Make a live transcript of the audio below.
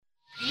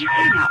You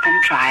hang up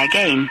and try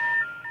again.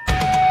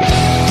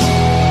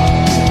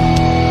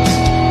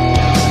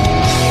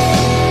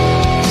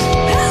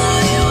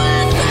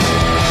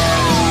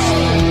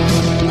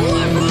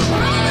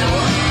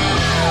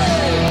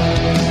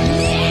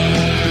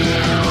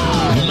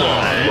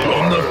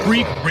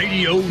 Freak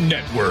Radio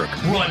Network,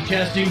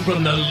 broadcasting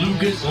from the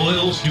Lucas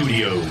Oil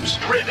Studios.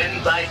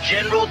 Driven by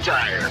General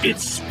Tire.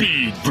 It's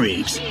Speed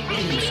Freaks.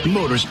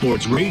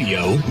 Motorsports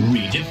Radio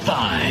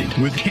redefined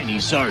with Kenny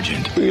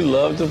Sargent. We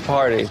love to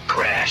party.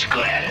 Crash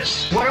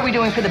Gladys. What are we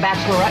doing for the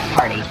bachelorette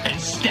party? And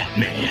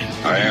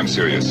Statman. I am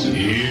serious.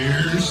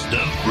 Here's the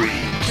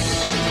Freaks.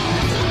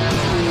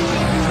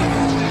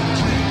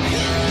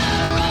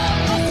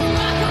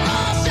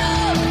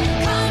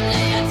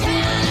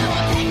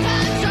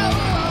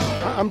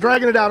 I'm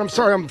dragging it out. I'm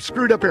sorry. I'm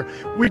screwed up here.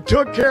 We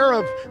took care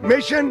of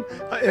Mission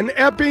and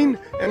Epping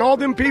and all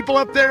them people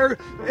up there,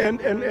 and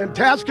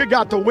Tasca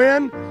got the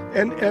win.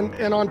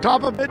 And on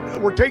top of it,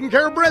 we're taking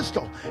care of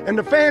Bristol. And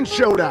the fans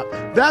showed up.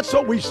 That's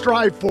what we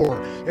strive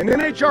for. And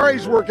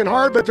NHRA's working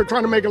hard, but they're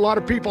trying to make a lot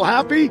of people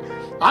happy.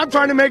 I'm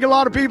trying to make a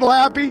lot of people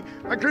happy.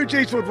 My crew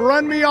chiefs would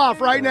run me off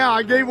right now.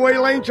 I gave away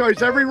lane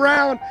choice every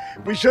round.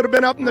 We should have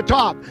been up in the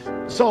top.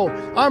 So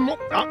I'm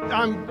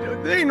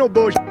there ain't no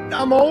bullshit.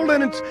 I'm old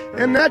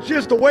and that's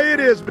just the way it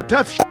is. But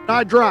tough shit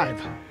I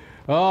drive.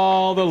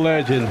 Oh, the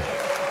legend.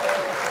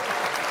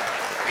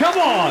 Come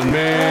on,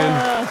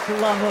 man.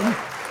 Love him.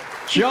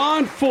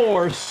 John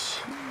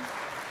Force,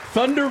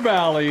 Thunder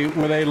Valley,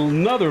 with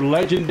another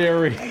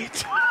legendary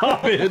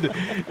top-end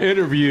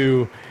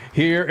interview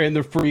here in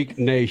the Freak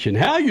Nation.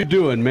 How you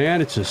doing,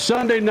 man? It's a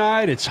Sunday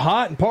night. It's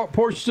hot in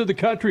portions of the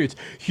country. It's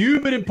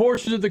humid in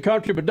portions of the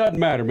country, but doesn't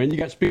matter, man. You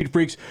got Speed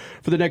Freaks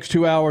for the next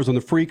 2 hours on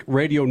the Freak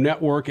Radio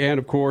Network and,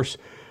 of course,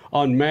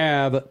 on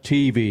MAV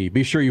TV.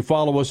 Be sure you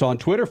follow us on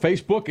Twitter,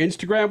 Facebook,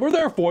 Instagram. We're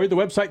there for you. The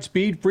website,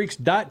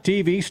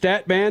 speedfreaks.tv.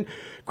 Statman,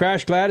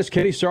 Crash Gladys,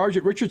 Kenny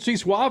Sargent, Richard C.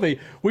 Suave.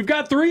 We've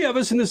got three of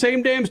us in the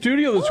same damn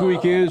studio this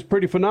weekend. It's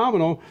pretty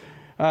phenomenal.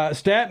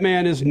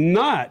 Statman is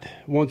not,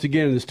 once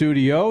again, in the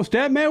studio.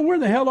 Statman, where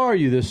the hell are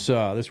you this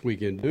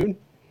weekend, dude?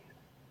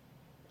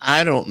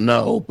 I don't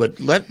know, but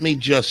let me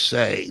just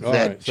say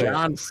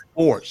John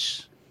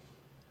Force,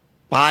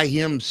 by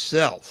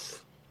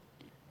himself,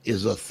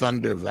 is a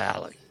Thunder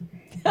Valley.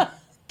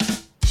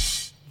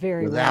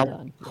 Very without well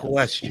done.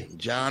 question.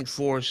 John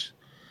Force,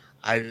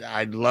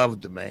 I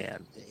love the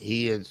man.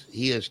 He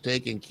is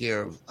taking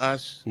care of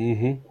us.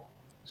 Mm-hmm.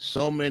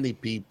 So many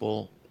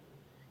people.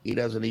 He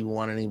doesn't even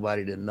want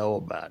anybody to know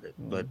about it,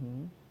 but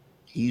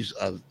he's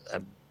a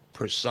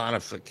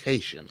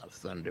personification of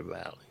Thunder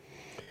Valley.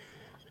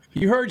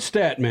 You heard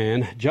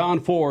Statman, John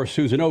Force,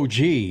 who's an OG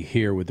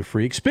here with the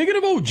Freak. Speaking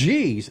of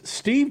OGs,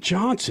 Steve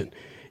Johnson,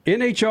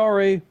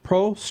 NHRA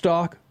Pro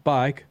Stock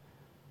Bike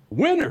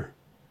winner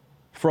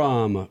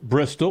from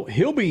Bristol.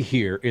 He'll be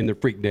here in the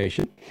Freak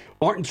Nation.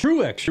 Martin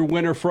Truex, your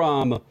winner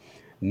from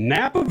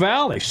Napa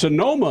Valley.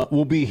 Sonoma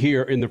will be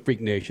here in the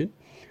Freak Nation.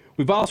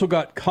 We've also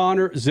got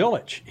Connor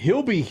Zilic.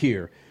 He'll be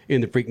here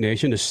in the Freak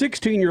Nation. A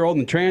 16-year-old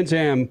in the Trans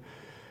Am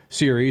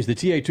Series, the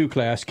TA2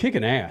 class,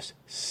 kicking ass.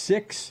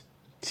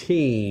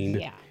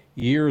 16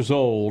 years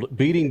old,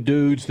 beating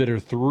dudes that are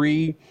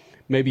 3,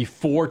 maybe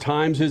 4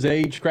 times his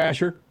age,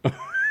 Crasher.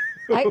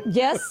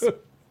 Yes,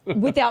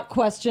 without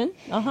question.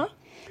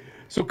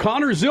 So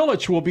Connor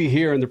Zilic will be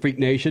here in the Freak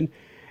Nation.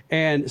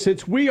 And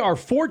since we are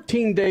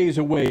 14 days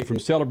away from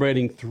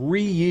celebrating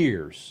 3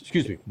 years,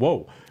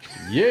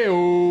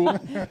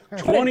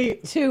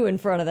 22 in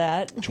front of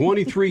that.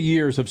 23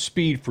 years of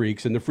Speed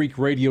Freaks and the Freak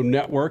Radio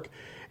Network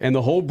and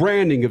the whole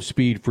branding of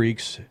Speed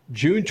Freaks,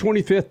 June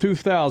 25th,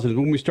 2000 is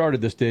when we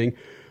started this thing.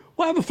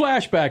 We'll have a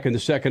flashback in the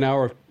second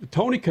hour of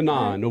Tony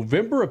Kanaan,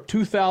 November of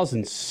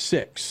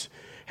 2006.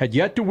 Had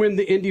yet to win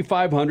the Indy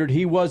 500.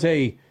 He was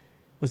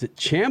was it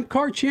Champ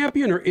Car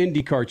champion or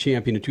IndyCar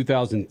champion in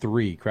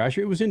 2003? Crasher,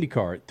 it was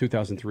IndyCar at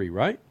 2003,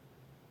 right?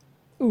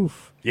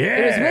 Oof. Yeah.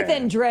 It was with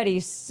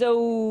Andretti,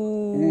 so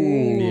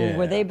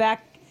were they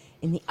back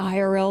in the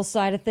IRL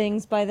side of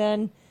things by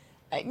then?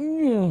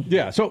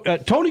 Yeah, so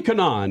Tony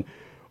Kanaan,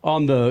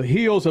 on the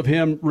heels of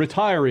him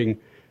retiring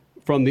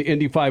from the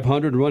Indy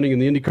 500 and running in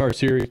the IndyCar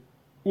series,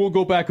 we'll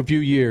go back a few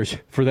years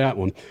for that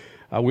one.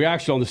 We're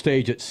actually on the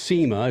stage at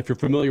SEMA. If you're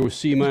familiar with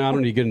SEMA, I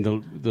don't need to get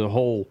into the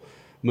whole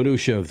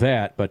minutia of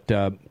that, but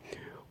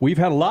we've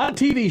had a lot of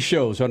TV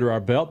shows under our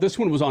belt. This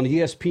one was on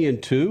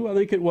ESPN2, I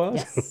think it was,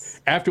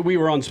 yes. After we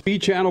were on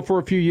Speed Channel for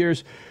a few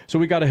years, so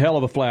we got a hell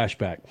of a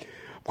flashback.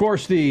 Of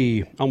course,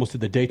 almost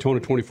at the Daytona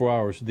 24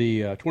 Hours,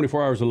 the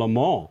 24 Hours of Le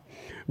Mans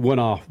went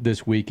off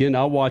this weekend.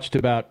 I watched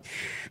about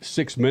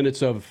 6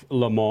 minutes of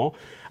Le Mans.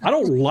 I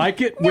don't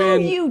like it when... No,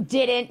 you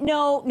didn't.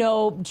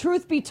 No.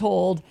 Truth be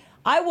told,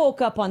 I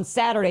woke up on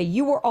Saturday.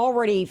 You were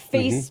already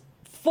full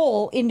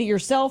into your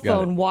cell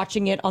phone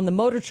watching it on the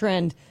Motor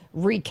Trend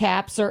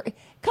recaps. Or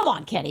come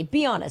on, Kenny,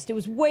 be honest. It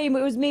was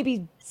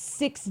maybe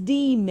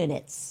 6D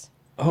minutes.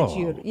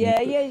 Yeah.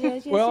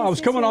 I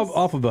was coming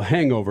off of a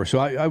hangover, so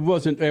I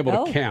wasn't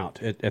able to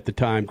count at the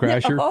time,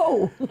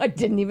 Crasher. I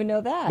didn't even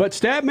know that. But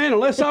Statman,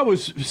 unless I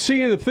was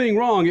seeing the thing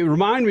wrong, it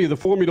reminded me of the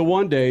Formula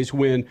One days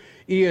when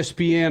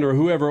ESPN or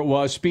whoever it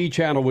was, Speed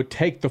Channel, would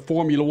take the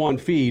Formula One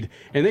feed,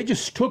 and they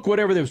just took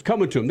whatever that was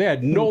coming to them. They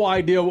had no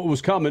idea what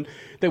was coming.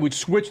 They would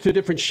switch to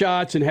different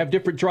shots and have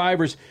different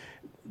drivers.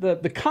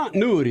 The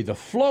continuity, the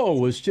flow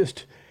was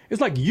just,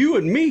 it's like you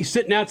and me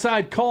sitting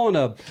outside calling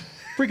a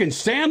freaking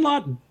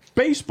Sandlot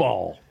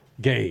baseball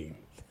game.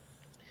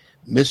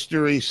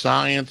 Mystery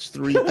Science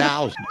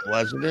 3000,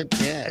 wasn't it?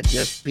 Yeah,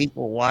 just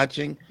people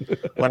watching.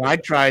 When I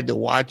tried to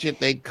watch it,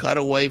 they'd cut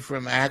away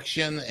from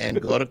action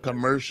and go to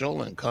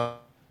commercial and come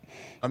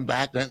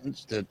back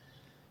sentenced to.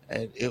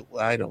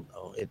 I don't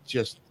know. It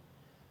just,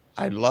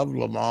 I love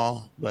Le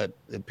Mans, but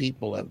the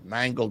people have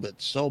mangled it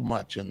so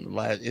much in the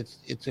last.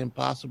 It's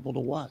impossible to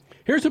watch.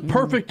 Here's a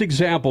perfect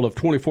example of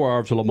 24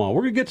 hours of Le Mans.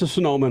 We're gonna get to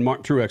Sonoma and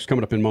Martin Truex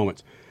coming up in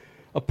moments.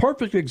 A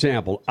perfect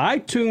example. I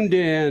tuned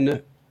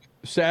in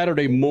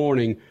Saturday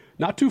morning,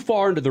 not too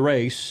far into the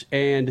race,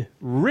 and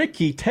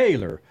Ricky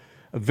Taylor,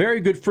 a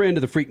very good friend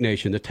of the Freak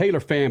Nation, the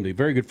Taylor family,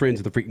 very good friends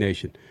of the Freak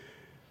Nation,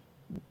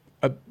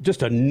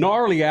 just a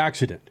gnarly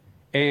accident,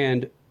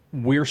 and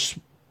we're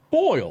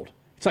spoiled.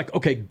 It's like,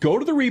 okay, go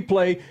to the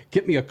replay,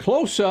 get me a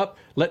close-up,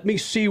 let me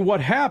see what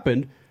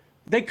happened.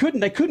 They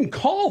couldn't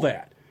call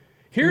that.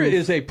 Here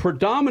is a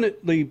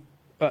predominantly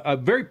a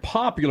very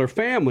popular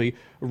family,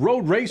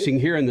 road racing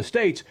here in the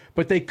States,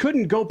 but they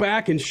couldn't go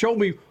back and show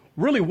me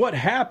really what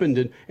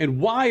happened and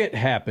why it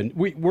happened.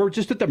 We're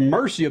just at the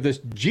mercy of this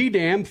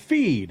G-damn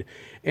feed.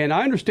 And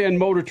I understand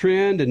Motor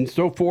Trend and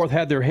so forth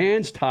had their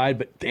hands tied,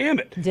 but damn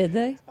it. Did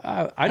they?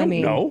 I don't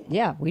know.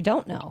 Yeah, we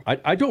don't know.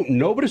 I don't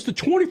know, but it's the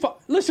 25.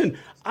 Listen,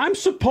 I'm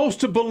supposed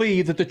to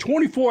believe that the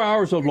 24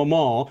 hours of Le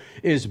Mans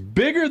is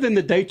bigger than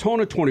the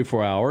Daytona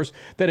 24 hours,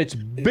 that it's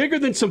bigger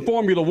than some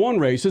Formula One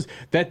races,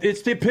 that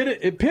it's the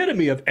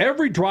epitome of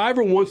every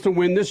driver wants to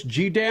win this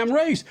G-damn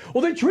race.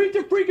 Well, then treat the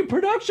freaking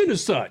production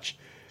as such.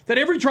 That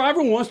every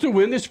driver wants to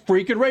win this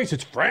freaking race.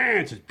 It's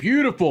France. It's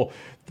beautiful.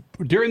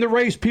 During the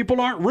race,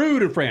 people aren't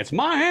rude in France.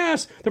 My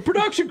ass, the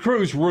production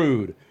crew's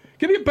rude.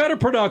 Give me a better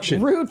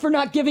production. Rude for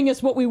not giving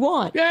us what we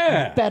want.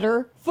 Yeah.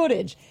 Better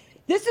footage.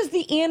 This is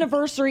the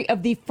anniversary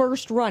of the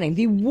first running,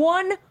 the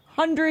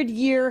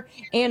 100-year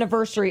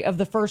anniversary of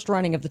the first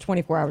running of the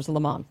 24 Hours of Le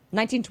Mans,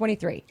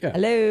 1923. Yeah.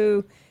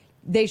 Hello.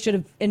 They should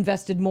have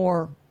invested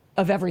more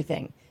of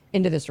everything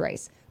into this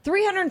race.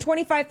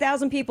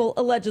 325,000 people,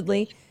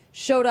 allegedly,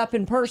 showed up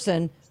in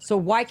person, so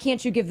why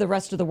can't you give the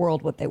rest of the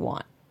world what they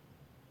want?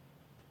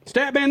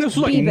 Statman, this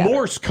was like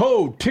Morse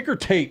code, ticker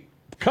tape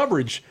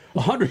coverage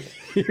 100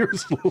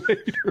 years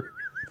later.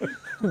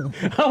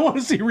 I want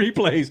to see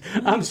replays.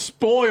 I'm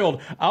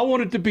spoiled. I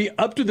want it to be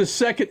up to the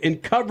second in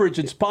coverage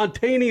and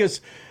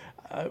spontaneous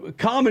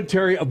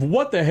commentary of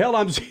what the hell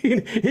I'm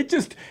seeing.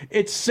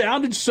 It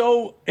sounded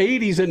so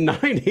 80s and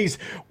 90s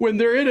when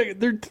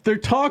they're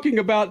talking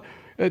about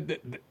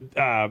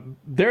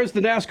there's the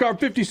NASCAR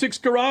 56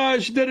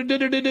 garage, and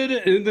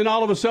then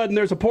all of a sudden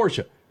there's a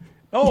Porsche.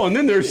 Oh, and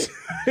then there's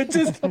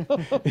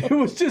it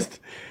was just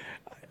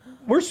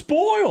we're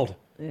spoiled.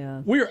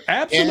 Yeah. We're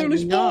absolutely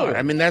spoiled.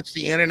 I mean, that's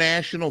the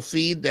international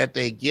feed that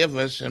they give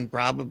us, and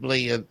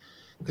probably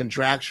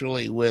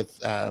contractually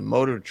with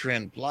Motor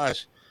Trend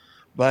Plus.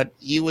 But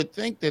you would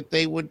think that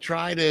they would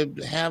try to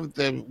have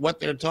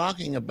what they're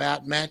talking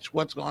about match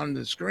what's on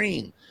the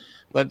screen.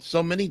 But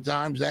so many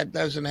times that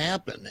doesn't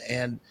happen,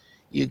 and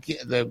the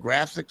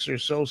graphics are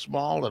so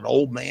small an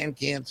old man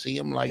can't see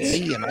them like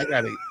me, and I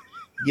got to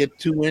get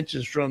 2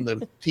 inches from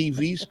the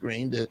TV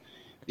screen to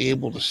be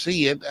able to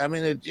see it. I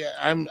mean,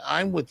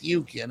 I'm with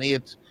you, Kenny.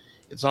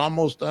 It's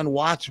almost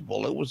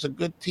unwatchable. It was a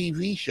good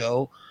TV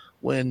show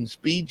when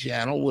Speed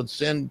Channel would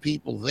send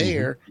people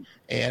there,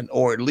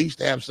 or at least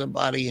have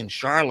somebody in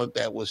Charlotte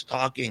that was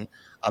talking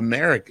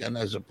American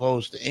as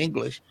opposed to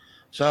English.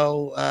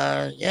 So,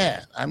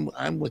 yeah,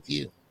 I'm with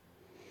you.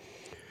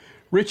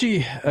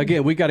 Richie,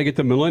 again, we got to get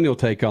the millennial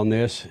take on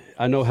this.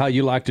 I know how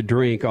you like to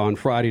drink on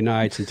Friday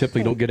nights and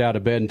typically don't get out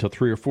of bed until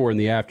 3 or 4 in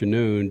the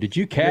afternoon. Did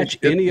you catch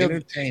any of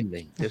it?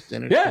 Just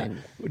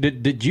entertain me.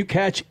 Did you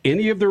catch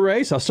any of the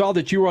race? I saw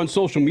that you were on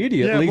social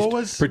media, at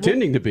least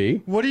pretending to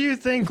be. What do you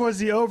think was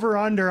the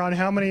over-under on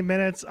how many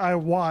minutes I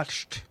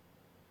watched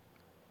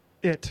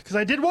it? Because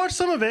I did watch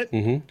some of it.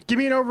 Give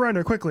me an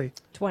over-under quickly.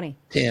 20.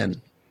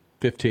 10.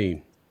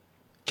 15.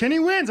 Kenny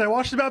wins. I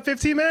watched about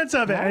 15 minutes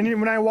of it. And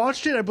when I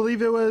watched it, I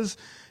believe it was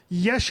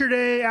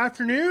yesterday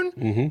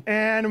afternoon.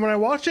 And when I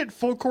watched it,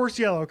 full course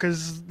yellow,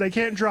 because they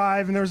can't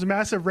drive and there was a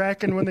massive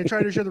wreck. And when they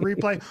tried to show the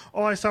replay,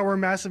 all I saw were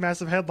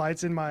massive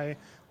headlights on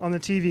the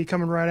TV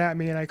coming right at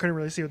me, and I couldn't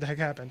really see what the heck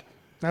happened.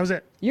 That was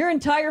it. Your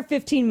entire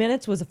 15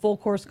 minutes was a full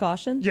course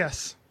caution?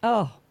 Yes.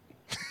 Oh.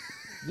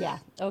 Yeah,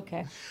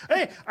 okay.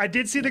 Hey, I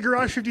did see the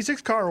Garage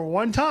 56 car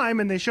one time,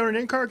 and they showed an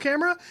in-car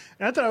camera,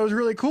 and I thought it was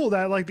really cool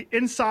that like the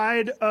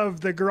inside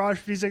of the Garage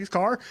 56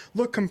 car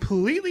looked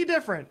completely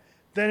different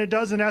than it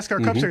does in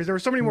NASCAR Cup Series. There were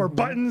so many more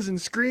buttons and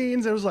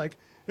screens. It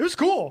was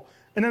cool.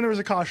 and then there was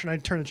a caution. I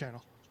turned the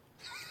channel.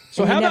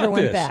 So And how he never about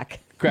went this? back.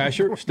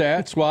 Crasher,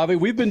 Stat, Suave,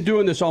 we've been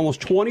doing this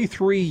almost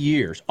 23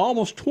 years.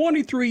 Almost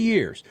 23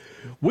 years.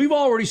 We've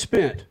already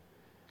spent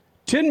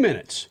 10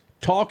 minutes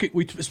talking.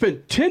 We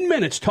spent 10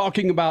 minutes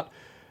talking about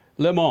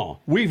Le Mans.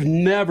 We've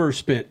never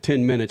spent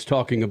 10 minutes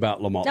talking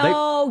about Le Mans.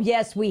 Oh,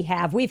 yes, we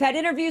have. We've had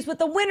interviews with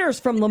the winners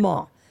from Le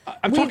Mans.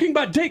 I'm talking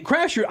about Date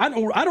Crasher.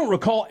 I don't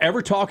recall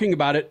ever talking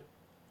about it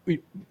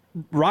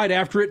right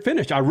after it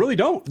finished. I really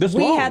don't.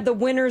 We had the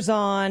winners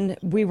on.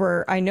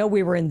 I know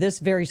we were in this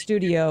very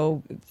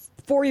studio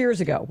 4 years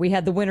ago. We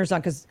had the winners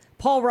on because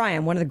Paul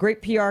Ryan, one of the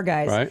great PR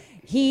guys, right,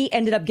 he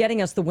ended up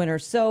getting us the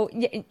winners. So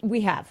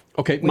we have.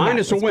 Okay,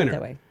 minus a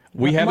winner.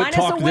 We haven't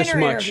talked this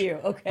much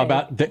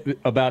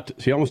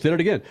about. See, I almost did it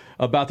again.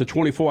 About the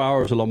 24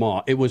 hours of Le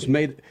Mans. It was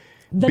made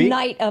the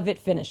night of it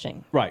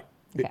finishing. Right.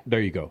 Okay.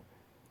 There you go.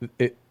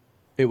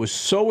 It was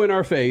so in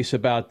our face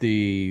about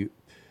the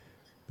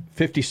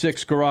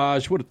 56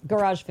 Garage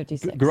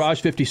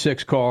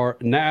 56 car,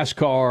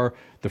 NASCAR,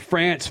 the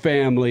France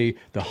family,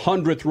 the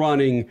 100th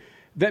running,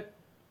 that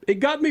it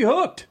got me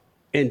hooked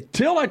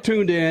until I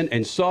tuned in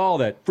and saw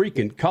that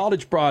freaking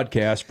college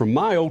broadcast from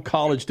my old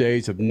college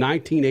days of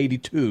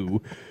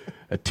 1982,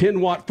 a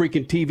 10-watt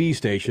freaking TV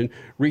station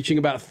reaching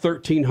about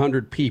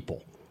 1,300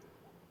 people.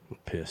 I'm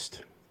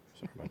pissed.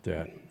 Sorry about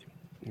that.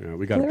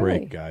 We got a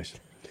break, guys.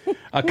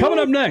 Coming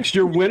up next,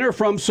 your winner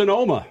from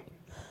Sonoma.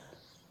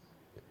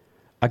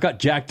 I got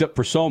jacked up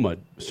for Sonoma.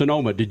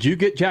 Did you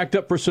get jacked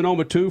up for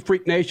Sonoma too,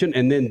 Freak Nation?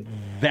 And then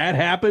that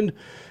happened?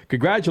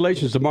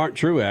 Congratulations to Mark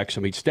Truex.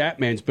 I mean,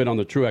 Statman's been on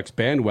the Truex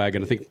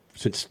bandwagon, I think,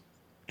 since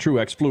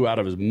Truex flew out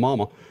of his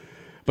mama.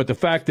 But the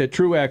fact that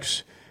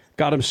Truex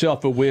got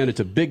himself a win, it's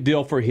a big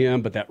deal for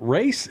him. But that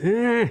race,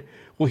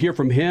 we'll hear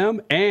from him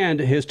and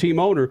his team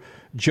owner,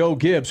 Joe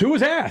Gibbs, who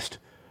was asked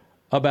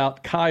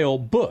about Kyle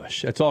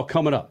Busch. That's all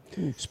coming up.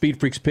 Speed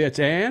Freaks Pits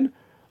and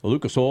the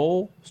Lucas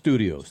Oil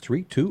Studios.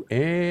 3, 2,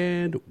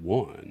 and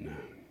 1.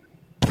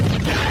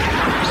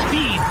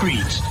 Speed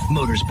Freaks,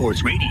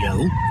 Motorsports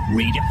Radio,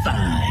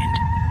 redefined.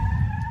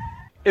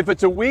 If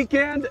it's a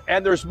weekend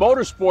and there's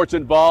motorsports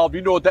involved,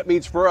 you know what that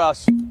means for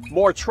us.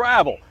 More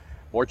travel.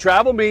 More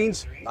travel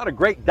means not a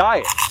great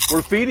diet.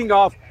 We're feeding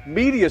off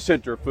media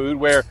center food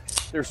where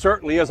there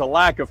certainly is a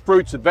lack of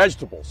fruits and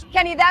vegetables.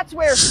 Kenny, that's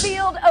where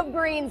Field of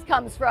Greens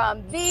comes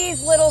from.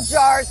 These little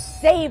jars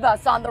save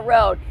us on the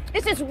road.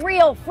 This is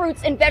real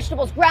fruits and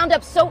vegetables ground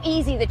up so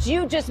easy that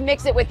you just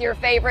mix it with your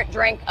favorite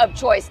drink of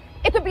choice.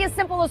 It could be as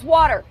simple as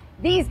water.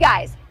 These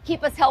guys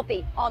keep us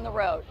healthy on the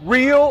road.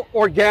 Real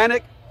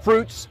organic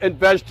fruits and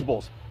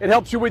vegetables. It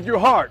helps you with your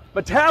heart,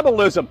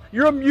 metabolism,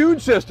 your immune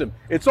system.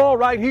 It's all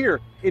right here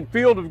in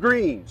Field of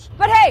Greens.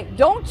 But hey,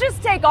 don't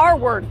just take our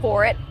word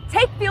for it.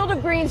 Take Field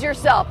of Greens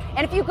yourself.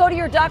 And if you go to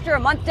your doctor a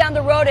month down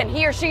the road and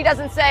he or she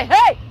doesn't say,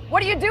 hey,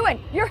 what are you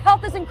doing? Your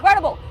health is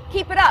incredible.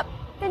 Keep it up.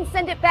 Then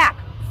send it back.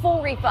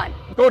 Full refund.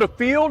 Go to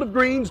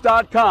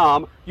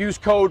fieldofgreens.com. Use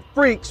code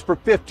FREAKS for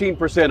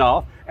 15%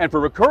 off. And for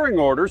recurring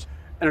orders,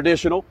 an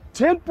additional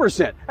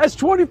 10%. That's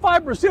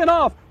 25%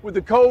 off with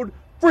the code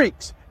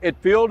FREAKS at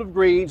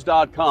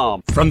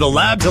fieldofgreens.com. From the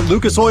labs at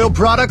Lucas Oil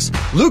Products,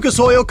 Lucas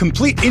Oil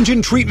Complete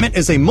Engine Treatment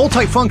is a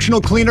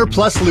multifunctional cleaner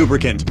plus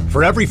lubricant.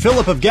 For every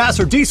fill-up of gas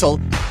or diesel,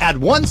 add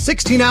one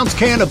 16-ounce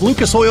can of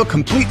Lucas Oil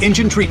Complete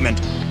Engine Treatment.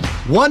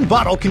 One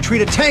bottle can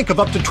treat a tank of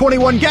up to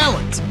 21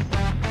 gallons.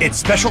 Its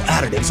special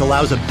additives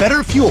allows a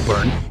better fuel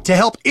burn to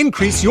help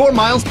increase your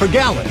miles per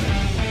gallon.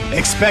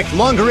 Expect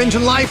longer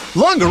engine life,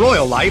 longer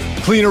oil life,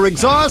 cleaner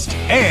exhaust,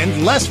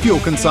 and less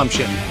fuel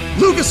consumption.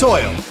 Lucas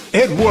Oil,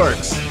 it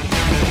works.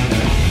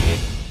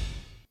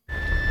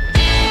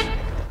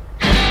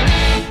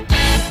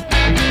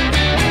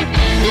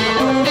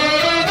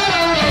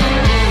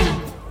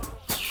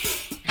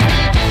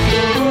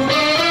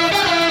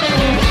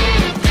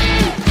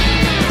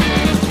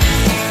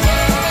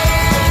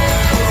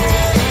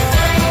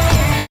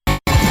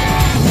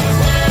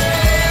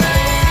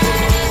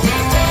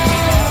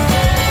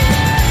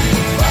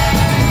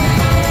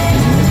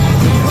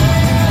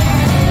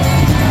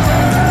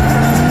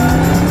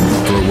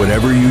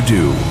 Whatever you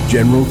do,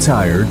 General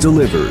Tire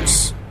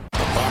delivers. The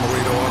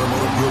Bomarito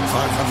Automotive Group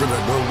 500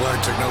 at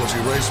Worldwide Technology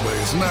Raceway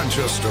is not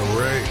just a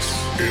race,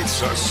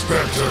 it's a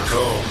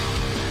spectacle.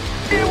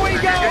 Here we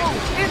go!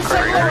 In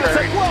St. Louis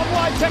at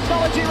Worldwide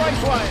Technology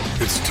Raceway.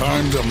 It's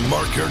time to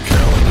mark your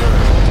calendar.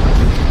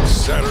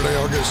 Saturday,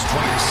 August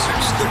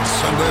 26th and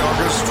Sunday,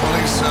 August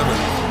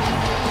 27th.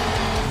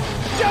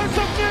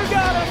 Joseph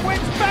Newgarden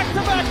wins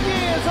back-to-back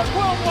years at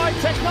Worldwide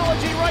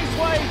Technology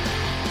Raceway.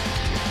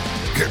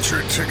 Get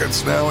your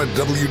tickets now at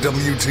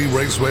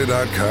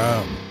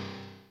WWTRaceway.com.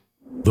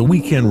 The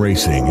weekend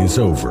racing is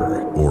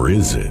over, or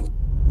is it?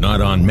 not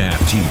on MAV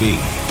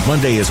TV.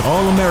 Monday is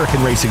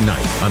All-American Racing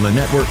Night on the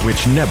network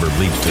which never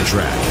leaves the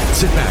track.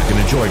 Sit back and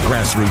enjoy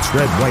grassroots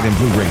red, white, and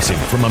blue racing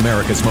from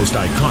America's most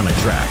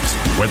iconic tracks.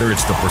 Whether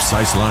it's the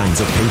precise lines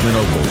of pavement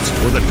ovals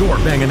or the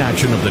door-banging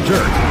action of the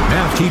dirt,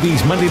 MAV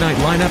TV's Monday night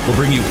lineup will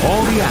bring you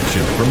all the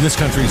action from this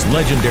country's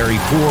legendary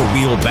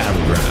four-wheel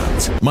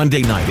battlegrounds.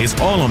 Monday night is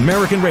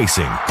All-American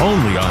Racing,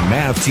 only on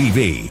MAV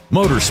TV,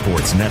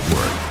 Motorsports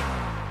Network.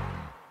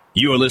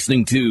 You're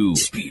listening to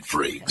Speed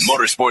Freaks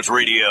Motorsports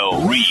Radio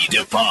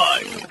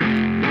Redefined.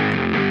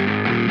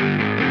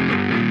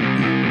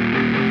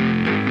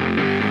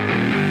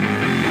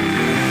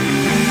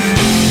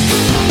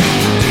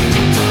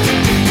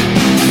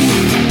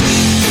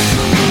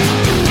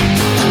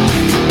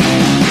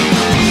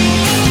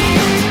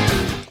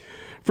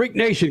 Freak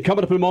Nation,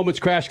 coming up in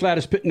moments, Crash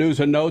Gladys Pit News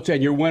and Notes,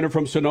 and your winner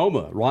from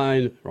Sonoma,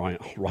 Ryan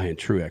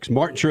Truex.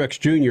 Martin Truex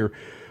Jr.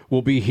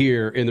 will be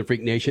here in the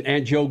Freak Nation.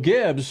 And Joe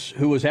Gibbs,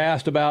 who was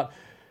asked about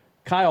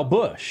Kyle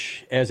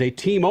Busch as a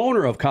team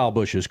owner of Kyle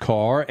Busch's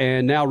car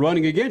and now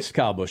running against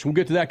Kyle Busch. We'll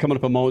get to that coming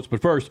up in moments.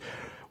 But first,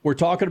 we're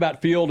talking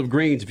about Field of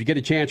Greens. If you get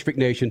a chance, Freak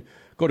Nation,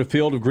 go to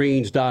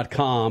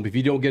fieldofgreens.com. If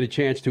you don't get a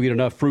chance to eat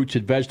enough fruits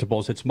and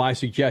vegetables, it's my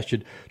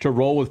suggestion to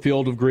roll with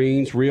Field of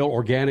Greens, real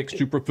organic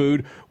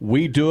superfood.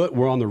 We do it.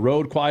 We're on the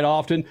road quite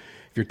often.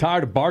 If you're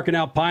tired of barking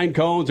out pine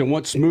cones and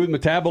want smooth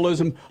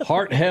metabolism,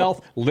 heart health,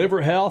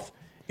 liver health,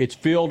 it's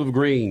Field of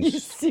Greens. You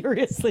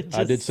seriously just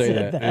I did say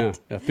said that.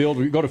 Yeah.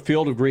 Go to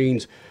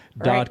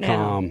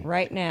fieldofgreens.com.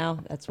 Right now,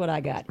 that's what I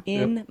got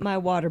in my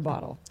water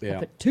bottle. Yeah. I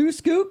put 2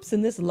 scoops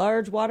in this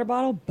large water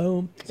bottle.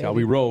 Boom. That's how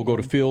we roll. Go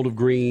to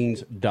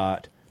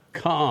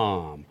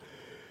fieldofgreens.com.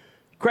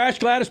 Crash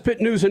Gladys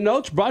Pit News and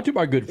Notes brought to you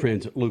by our good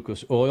friends at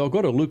Lucas Oil.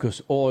 Go to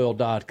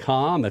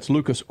lucasoil.com. That's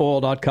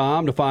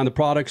lucasoil.com to find the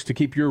products to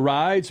keep your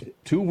rides,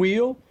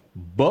 two-wheel,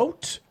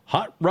 boat,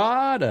 hot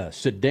rod, a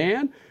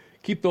sedan.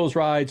 Keep those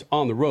rides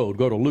on the road.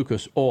 Go to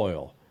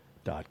lucasoil.com.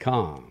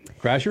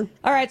 Crasher?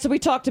 All right, so we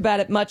talked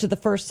about it much of the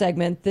first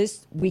segment.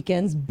 This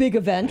weekend's big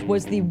event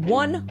was the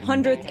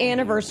 100th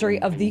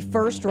anniversary of the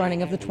first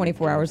running of the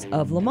 24 Hours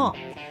of Le Mans.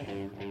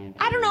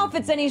 I don't know if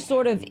it's any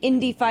sort of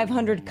Indy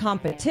 500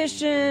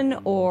 competition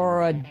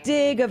or a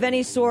dig of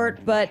any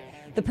sort, but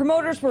the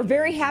promoters were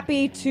very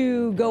happy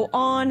to go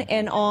on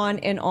and on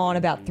and on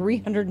about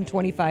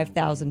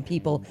 325,000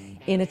 people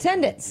in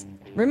attendance.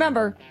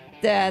 Remember,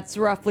 that's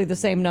roughly the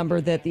same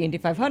number that the Indy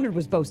 500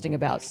 was boasting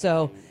about.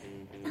 So,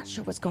 not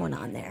sure what's going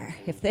on there.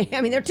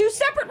 They're two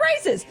separate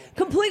races,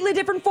 completely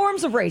different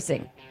forms of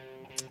racing.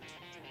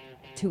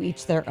 To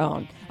each their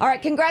own. All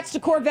right, congrats to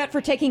Corvette for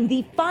taking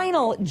the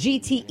final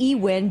GTE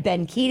win.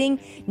 Ben Keating,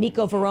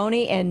 Nico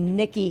Veroni, and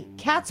Nicky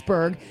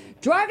Katzberg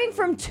driving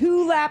from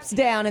 2 laps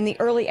down in the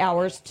early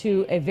hours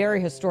to a very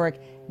historic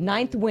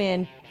 9th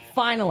win,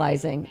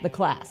 finalizing the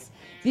class.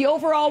 The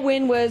overall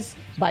win was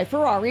by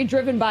Ferrari,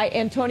 driven by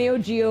Antonio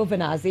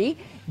Giovinazzi,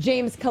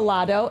 James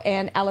Calado,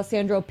 and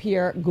Alessandro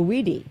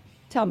Pierguidi.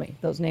 Tell me,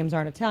 those names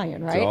aren't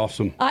Italian, right? That's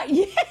awesome.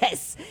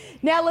 Yes.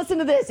 Now listen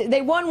to this.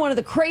 They won one of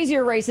the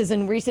crazier races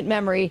in recent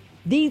memory.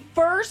 The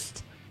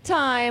first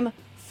time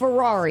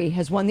Ferrari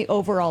has won the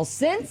overall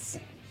since...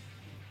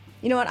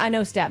 You know what? I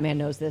know Statman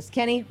knows this.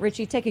 Kenny,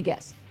 Richie, take a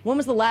guess. When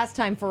was the last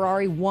time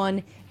Ferrari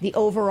won the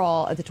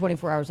overall at the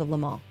 24 Hours of Le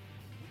Mans?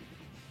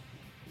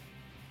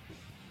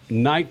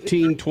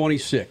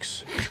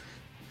 1926.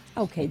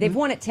 Okay, they've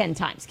won it 10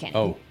 times, Kenny.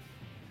 Oh.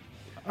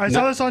 I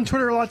saw this on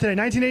Twitter a lot today.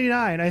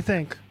 1989, I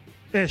think.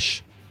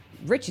 Ish.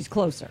 Richie's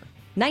closer.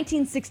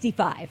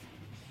 1965.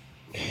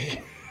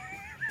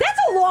 That's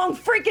a long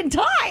freaking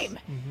time.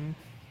 Mm-hmm.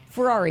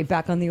 Ferrari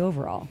back on the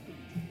overall.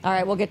 All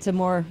right, we'll get to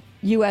more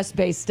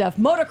U.S.-based stuff.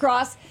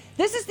 Motocross.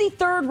 This is the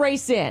third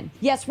race in.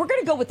 Yes, we're going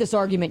to go with this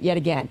argument yet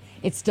again.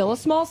 It's still a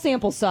small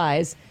sample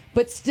size,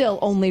 but still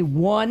only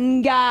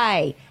one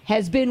guy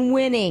has been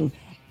winning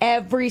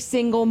every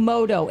single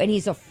moto, and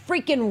he's a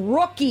freaking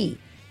rookie.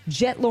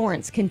 Jet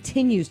Lawrence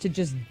continues to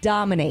just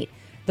dominate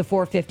the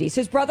 450s.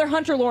 His brother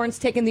Hunter Lawrence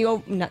taking the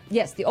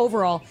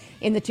overall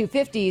in the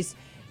 250s.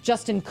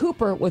 Justin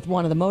Cooper with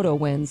one of the moto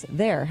wins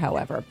there,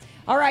 however.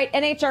 All right,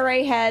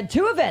 NHRA had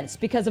 2 events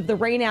because of the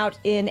rain out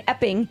in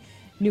Epping,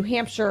 New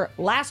Hampshire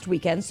last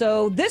weekend.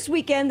 So this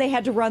weekend they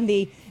had to run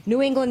the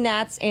New England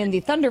Nats and the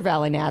Thunder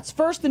Valley Nats.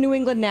 First, the New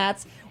England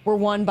Nats were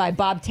won by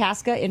Bob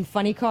Tasca in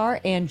Funny Car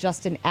and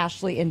Justin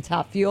Ashley in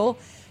Top Fuel.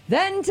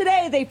 Then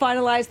today they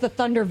finalized the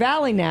Thunder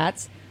Valley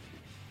Nats.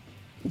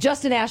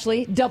 Justin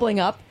Ashley doubling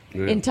up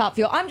in Top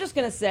Fuel. I'm just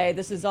going to say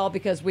this is all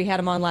because we had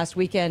him on last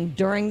weekend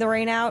during the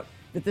rain out,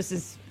 that this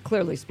is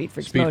clearly Speed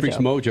Freaks Mojo. Speed Freaks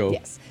Mojo.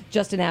 Yes.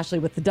 Justin Ashley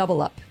with the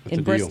double up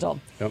in Bristol.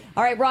 Yep.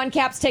 All right, Ron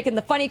Capps taking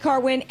the Funny Car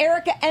win.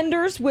 Erica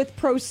Enders with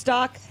Pro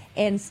Stock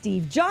and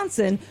Steve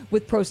Johnson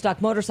with Pro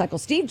Stock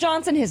Motorcycles. Steve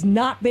Johnson has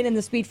not been in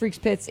the Speed Freaks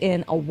pits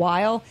in a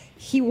while.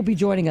 He will be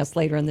joining us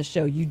later in the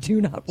show. You do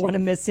not want to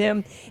miss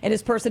him and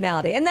his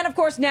personality. And then, of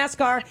course,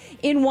 NASCAR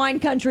in wine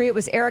country. It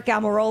was Eric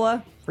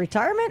Almirola.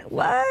 Retirement?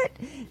 What?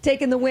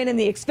 Taking the win in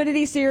the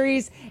Xfinity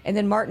Series. And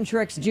then Martin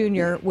Truex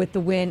Jr. with the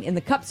win in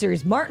the Cup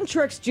Series. Martin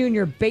Truex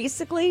Jr.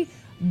 basically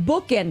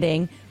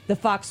bookending the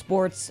Fox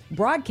Sports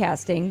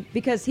broadcasting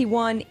because he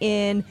won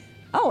in,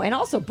 and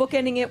also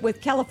bookending it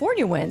with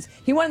California wins.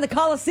 He won in the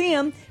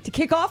Coliseum to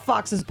kick off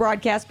Fox's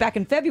broadcast back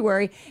in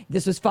February.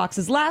 This was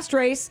Fox's last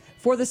race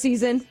for the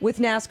season with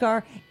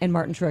NASCAR, and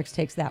Martin Truex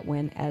takes that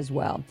win as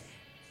well.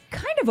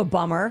 Kind of a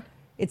bummer.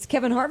 It's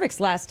Kevin Harvick's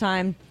last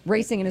time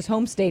racing in his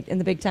home state in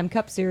the Big Time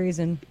Cup Series,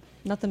 and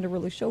nothing to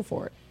really show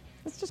for it.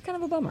 That's just kind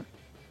of a bummer.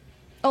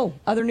 Oh,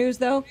 other news,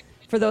 though,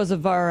 for those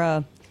of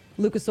our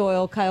Lucas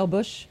Oil, Kyle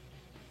Busch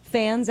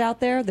fans out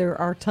there, there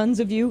are tons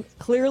of you,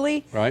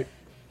 clearly. Right.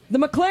 The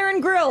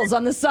McLaren grills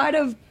on the side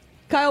of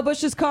Kyle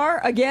Busch's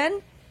car,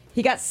 again,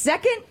 he got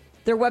second.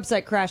 Their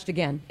website crashed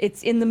again.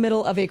 It's in the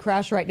middle of a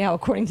crash right now,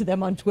 according to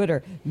them on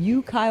Twitter.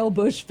 You Kyle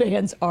Busch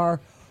fans are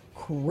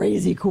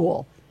crazy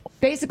cool.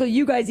 Basically,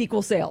 you guys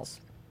equal sales,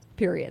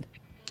 period.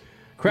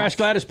 Crash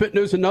Gladys Pit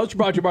News and Notes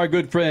brought to you by our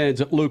good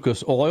friends at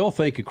Lucas Oil.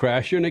 Thank you,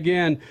 Crasher. And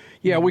again,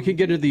 we can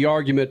get into the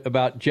argument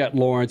about Jet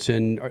Lawrence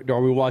and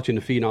are we watching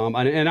the Phenom.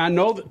 And I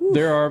know that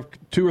there are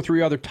 2 or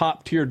 3 other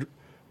top-tier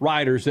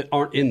riders that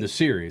aren't in the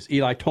series.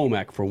 Eli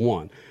Tomac, for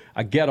one.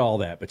 I get all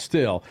that. But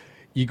still,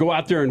 you go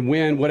out there and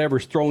win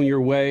whatever's thrown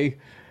your way.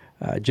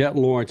 Jet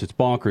Lawrence, it's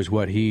bonkers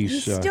what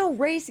he's still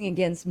racing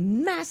against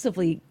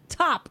massively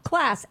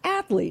top-class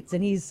athletes,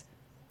 and he's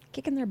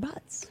kicking their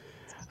butts.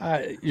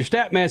 Your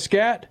Statman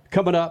Scat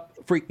coming up,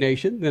 Freak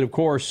Nation. Then, of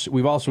course,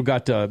 we've also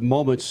got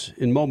moments.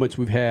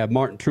 We've had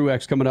Martin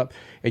Truex coming up.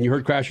 And you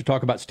heard Crasher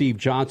talk about Steve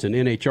Johnson,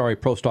 NHRA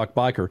Pro Stock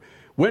Biker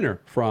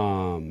winner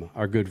from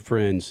our good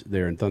friends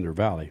there in Thunder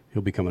Valley.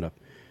 He'll be coming up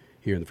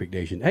here in the Freak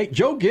Nation. Hey,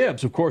 Joe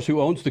Gibbs, of course,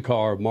 who owns the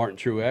car of Martin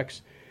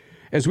Truex,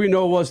 as we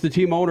know, was the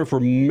team owner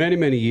for many,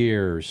 many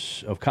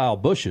years of Kyle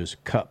Busch's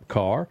Cup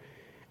car.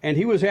 And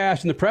he was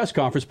asked in the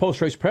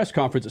post-race press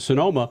conference at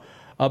Sonoma,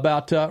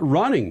 about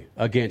running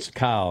against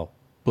Kyle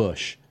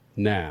Busch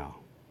now.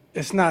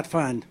 It's not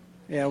fun.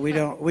 Yeah, we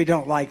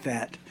don't like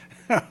that.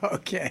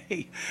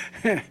 Okay.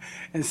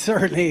 And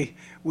certainly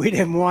we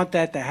didn't want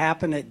that to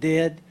happen. It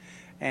did.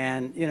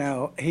 And,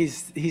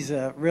 he's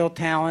a real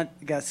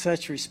talent, got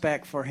such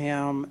respect for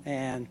him.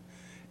 And,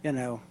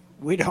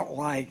 we don't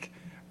like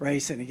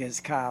racing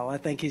against Kyle. I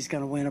think he's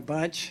going to win a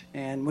bunch,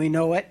 and we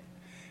know it.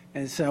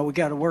 And so we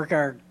got to work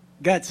our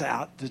guts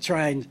out to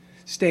try and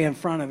stay in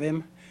front of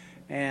him.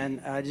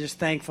 And just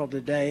thankful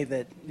today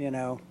that,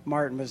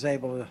 Martin was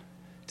able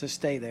to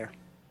stay there.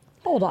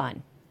 Hold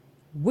on.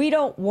 We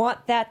didn't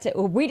want that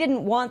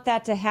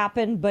to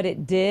happen, but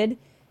it did.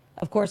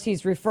 Of course,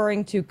 he's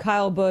referring to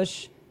Kyle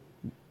Busch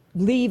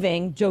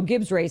leaving Joe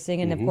Gibbs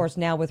Racing and, of course,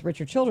 now with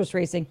Richard Childress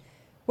Racing.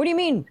 What do you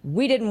mean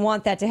we didn't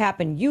want that to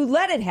happen? You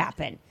let it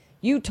happen.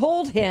 You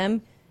told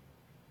him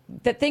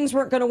that things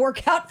weren't going to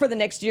work out for the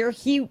next year.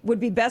 He would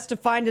be best to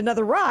find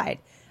another ride.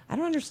 I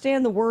don't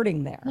understand the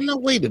wording there. No,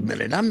 wait a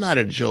minute. I'm not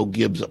a Joe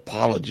Gibbs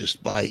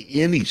apologist by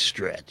any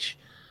stretch.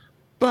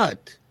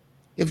 But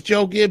if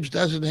Joe Gibbs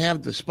doesn't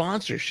have the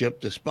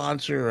sponsorship to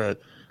sponsor a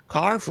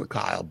car for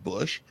Kyle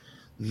Busch,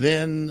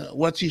 then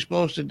what's he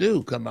supposed to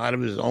do? Come out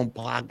of his own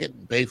pocket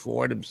and pay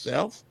for it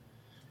himself?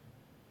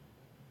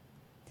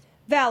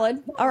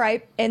 Valid. All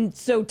right. And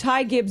so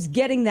Ty Gibbs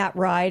getting that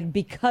ride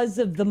because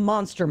of the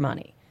Monster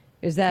money.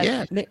 Is that?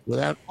 Yeah,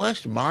 without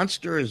question.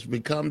 Monster has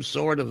become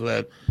sort of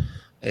a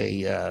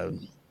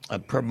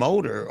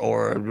promoter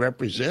or a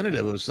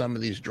representative of some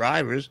of these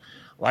drivers.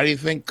 Why do you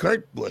think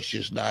Kurt Busch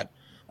is not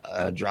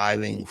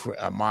driving for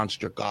a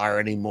Monster car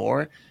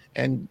anymore?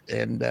 And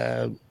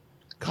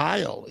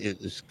Kyle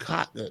is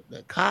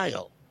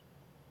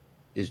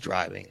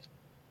driving it.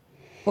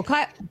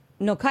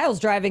 Well, Kyle's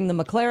driving the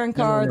McLaren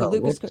car, No. the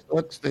Lucas.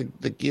 What's the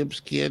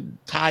Gibbs kid?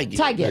 Ty Gibbs.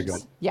 Ty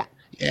Gibbs. Yeah.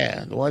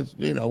 Yeah,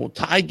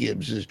 Ty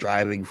Gibbs is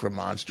driving for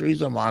Monster.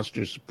 He's a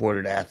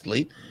Monster-supported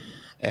athlete.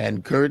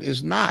 And Kurt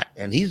is not,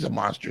 and he's a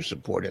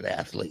Monster-supported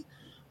athlete.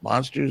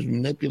 Monster's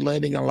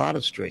manipulating a lot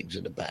of strings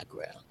in the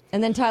background.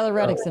 And then Tyler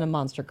Reddick's in a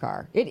Monster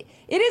car. It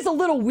is a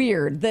little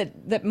weird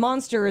that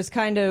Monster is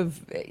kind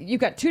of,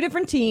 you've got 2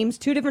 different teams,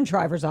 2 different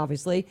drivers,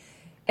 obviously.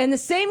 And the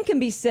same can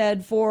be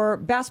said for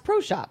Bass Pro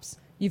Shops.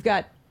 You've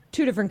got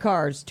 2 different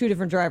cars, 2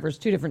 different drivers,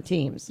 2 different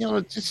teams.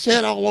 It's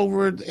said all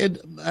over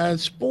in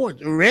sport.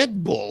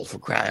 Red Bull, for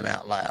crying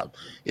out loud,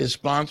 is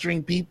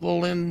sponsoring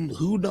people in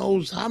who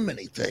knows how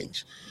many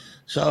things.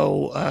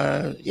 So,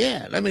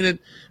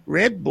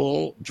 Red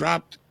Bull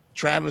dropped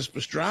Travis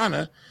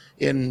Pastrana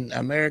in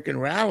American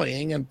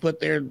Rallying and put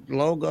their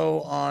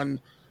logo on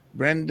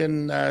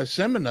Brendan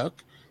Semenuk,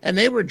 and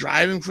they were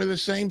driving for the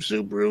same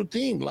Subaru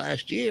team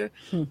last year.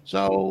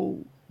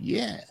 So,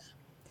 yeah.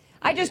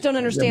 I just don't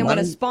understand when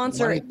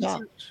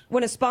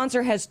a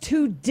sponsor has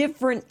 2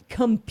 different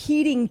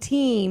competing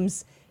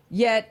teams,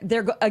 yet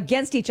they're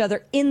against each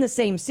other in the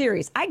same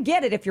series. I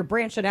get it if you're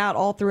branching out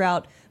all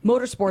throughout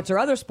motorsports or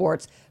other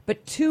sports,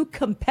 but 2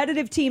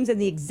 competitive teams in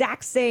the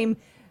exact same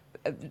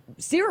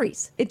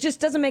series. It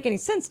just doesn't make any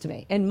sense to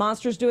me. And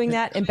Monster's doing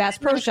that, and Bass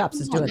Pro Shops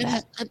is doing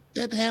that.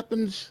 That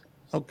happens.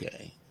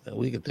 Okay.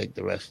 We could take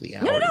the rest of the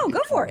hour. No,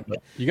 go for it.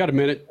 You got a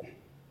minute.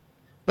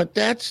 But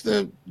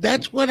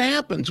that's what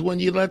happens when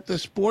you let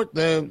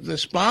the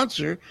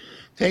sponsor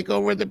take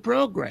over the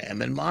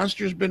program. And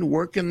Monster's been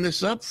working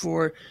this up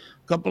for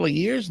a couple of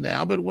years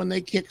now, but when they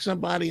kick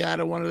somebody out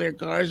of one of their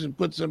cars and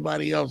put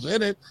somebody else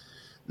in it,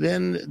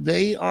 then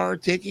they are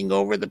taking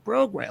over the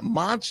program.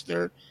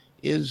 Monster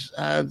is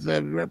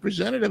the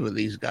representative of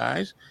these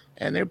guys,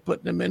 and they're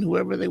putting them in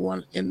whoever they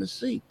want in the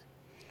seat.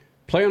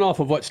 Playing off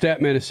of what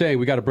Statman is saying,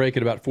 we got to break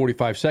in about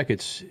 45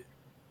 seconds.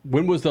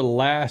 When was the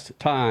last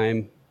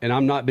time, and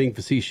I'm not being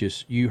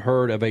facetious, you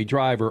heard of a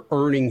driver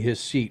earning his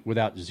seat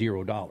without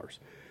 $0?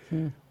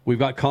 We've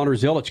got Connor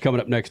Zilic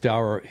coming up next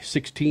hour, a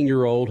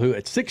 16-year-old who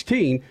at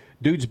 16,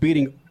 dude's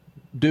beating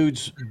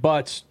dudes'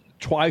 butts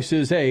twice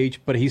his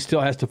age, but he still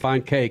has to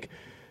find cake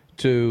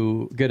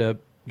to get a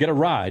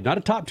ride, not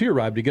a top-tier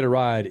ride, but to get a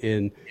ride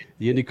in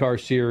the IndyCar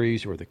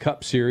Series or the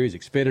Cup Series,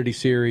 Xfinity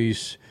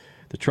Series,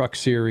 the Truck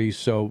Series.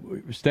 So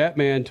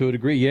Statman, to a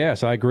degree,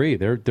 yes, I agree.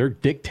 They're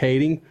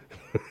dictating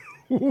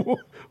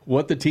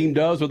what the team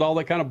does with all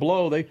that kind of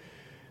blow they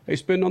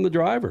spend on the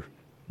driver.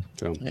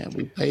 So yeah,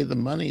 we pay the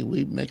money,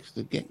 we mix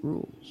the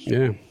rules.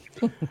 Yeah.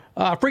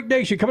 Freak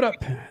Nation, coming up,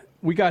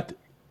 we got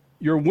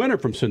your winner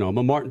from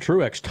Sonoma, Martin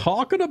Truex,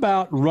 talking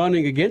about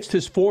running against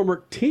his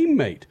former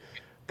teammate,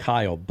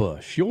 Kyle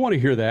Busch. You'll want to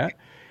hear that.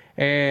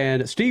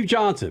 And Steve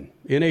Johnson,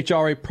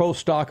 NHRA Pro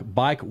Stock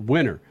Bike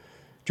winner,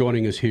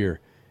 joining us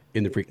here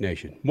in the Freak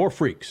Nation. More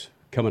freaks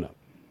coming up.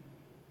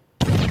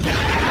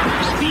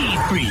 Speed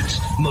Freaks,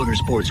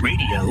 Motorsports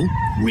Radio,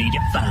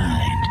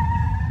 redefined.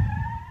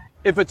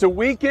 If it's a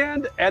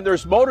weekend and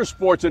there's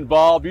motorsports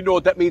involved, you know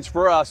what that means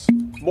for us.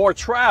 More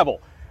travel.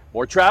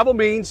 More travel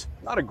means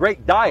not a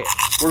great diet.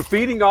 We're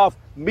feeding off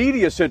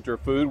media center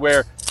food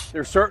where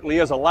there certainly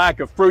is a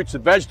lack of fruits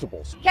and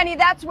vegetables. Kenny,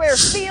 that's where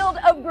Field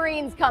of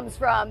Greens comes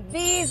from.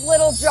 These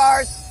little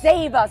jars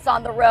save us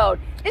on the road.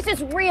 This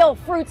is real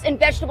fruits and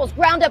vegetables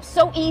ground up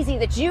so easy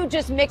that you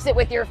just mix it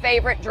with your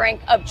favorite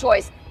drink of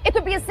choice. It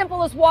could be as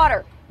simple as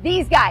water.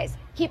 These guys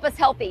keep us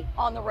healthy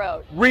on the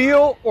road.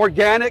 Real,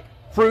 organic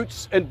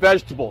fruits and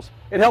vegetables.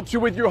 It helps you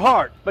with your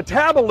heart,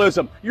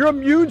 metabolism, your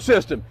immune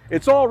system.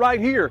 It's all right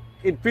here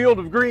in Field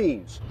of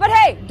Greens. But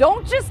hey,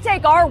 don't just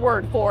take our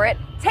word for it.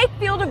 Take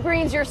Field of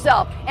Greens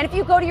yourself. And if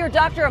you go to your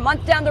doctor a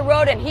month down the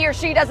road and he or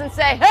she doesn't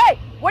say, hey,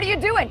 what are you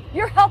doing?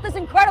 Your health is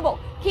incredible.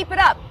 Keep it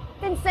up.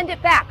 Then send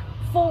it back.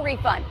 Full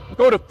refund.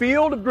 Go to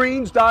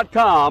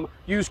fieldofgreens.com.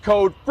 Use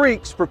code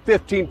FREAKS for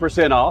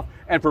 15% off.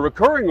 And for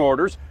recurring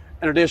orders,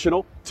 an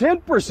additional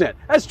 10%.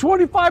 That's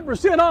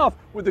 25% off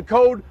with the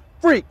code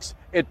FREAKS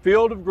at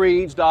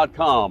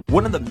fieldofgreens.com.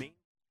 One of the main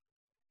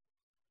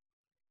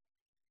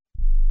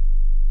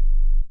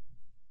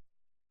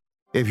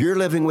If you're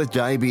living with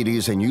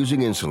diabetes and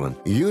using insulin,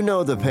 you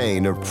know the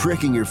pain of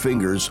pricking your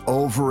fingers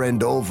over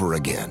and over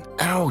again.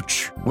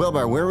 Ouch! Well,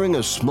 by wearing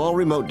a small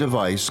remote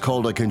device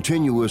called a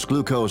continuous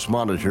glucose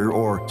monitor,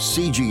 or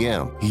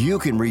CGM, you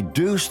can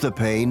reduce the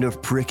pain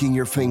of pricking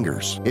your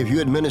fingers. If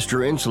you administer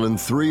insulin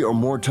 3 or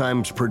more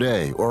times per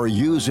day or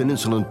use an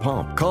insulin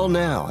pump, call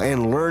now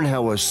and learn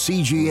how a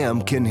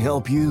CGM can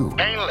help you.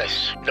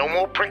 Painless. No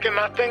more pricking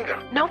my finger.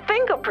 No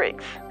finger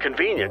pricks.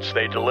 Convenience.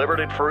 They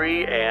delivered it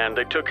free and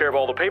they took care of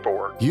all the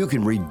paperwork. You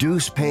can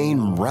reduce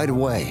pain right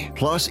away.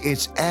 Plus,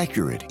 it's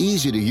accurate,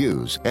 easy to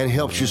use, and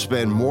helps you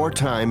spend more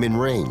time in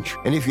range.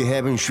 And if you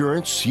have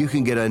insurance, you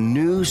can get a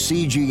new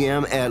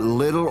CGM at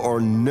little or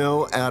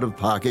no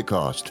out-of-pocket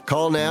cost.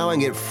 Call now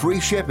and get free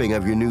shipping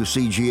of your new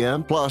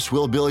CGM. Plus,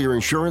 we'll bill your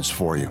insurance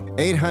for you.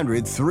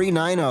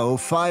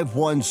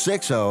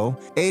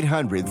 800-390-5160.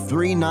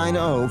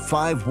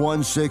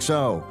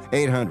 800-390-5160.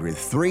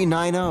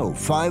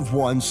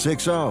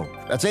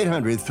 800-390-5160. That's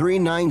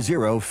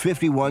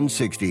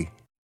 800-390-5160.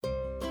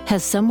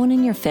 Has someone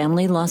in your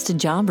family lost a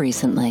job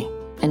recently,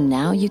 and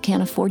now you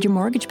can't afford your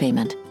mortgage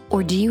payment?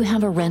 Or do you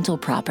have a rental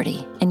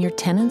property and your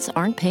tenants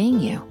aren't paying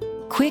you?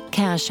 Quick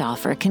Cash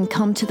Offer can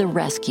come to the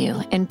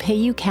rescue and pay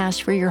you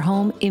cash for your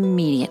home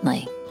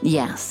immediately.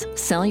 Yes,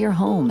 sell your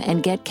home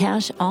and get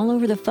cash all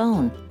over the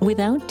phone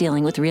without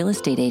dealing with real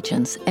estate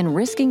agents and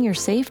risking your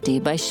safety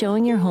by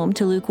showing your home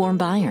to lukewarm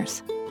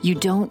buyers. You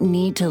don't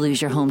need to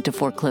lose your home to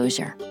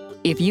foreclosure.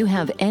 If you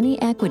have any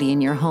equity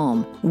in your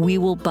home, we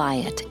will buy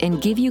it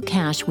and give you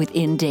cash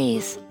within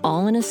days,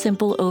 all in a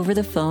simple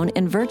over-the-phone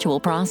and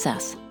virtual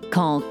process.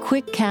 Call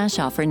Quick Cash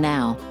Offer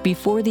now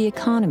before the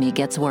economy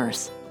gets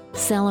worse.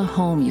 Sell a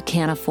home you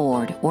can't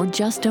afford or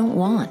just don't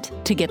want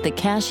to get the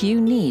cash you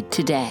need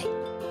today.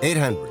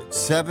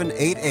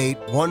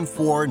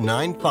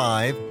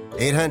 800-788-1495.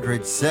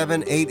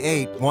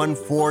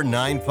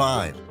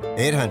 800-788-1495.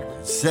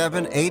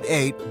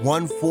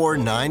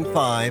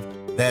 800-788-1495.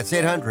 That's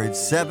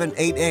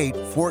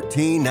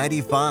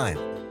 800-788-1495.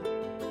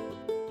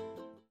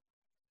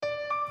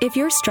 If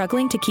you're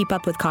struggling to keep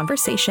up with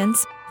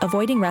conversations,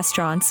 avoiding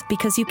restaurants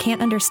because you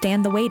can't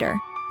understand the waiter,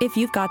 if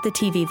you've got the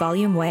TV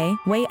volume way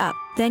up,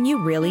 then you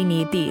really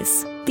need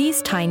these.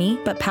 These tiny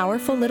but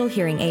powerful little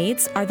hearing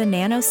aids are the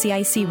Nano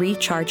CIC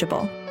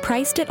Rechargeable.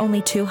 priced at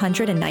only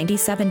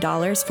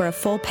 $297 for a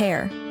full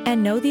pair.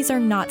 And no, these are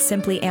not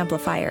simply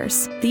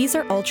amplifiers. These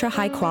are ultra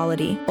high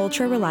quality,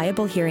 ultra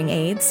reliable hearing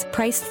aids,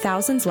 priced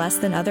thousands less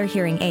than other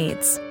hearing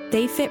aids.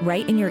 They fit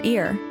right in your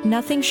ear.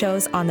 Nothing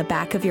shows on the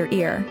back of your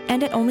ear.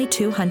 And at only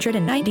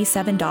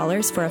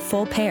 $297 for a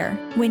full pair.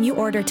 When you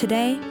order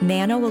today,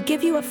 Nano will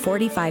give you a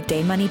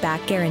 45-day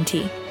money-back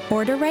guarantee.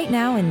 Order right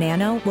now and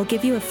Nano will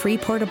give you a free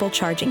portable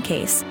charging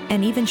case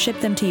and even ship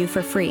them to you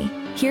for free.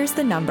 Here's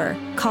the number.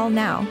 Call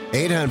now.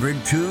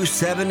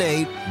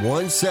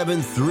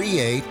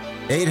 800-278-1738.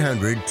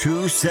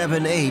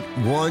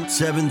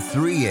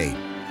 800-278-1738.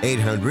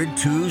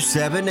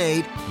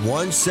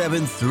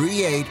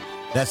 800-278-1738.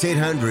 That's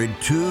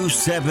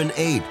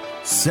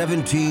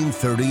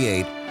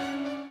 800-278-1738.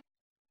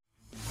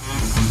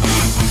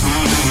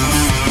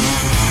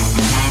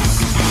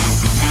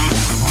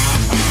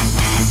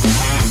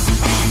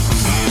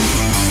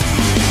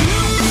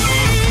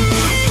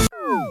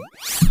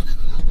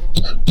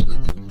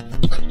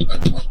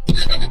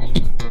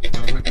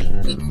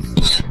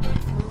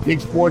 Big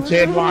sports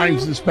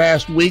headlines this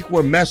past week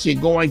were Messi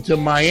going to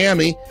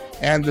Miami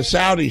and the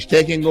Saudis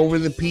taking over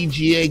the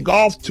PGA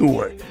Golf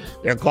Tour.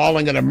 They're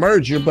calling it a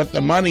merger, but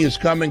the money is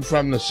coming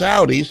from the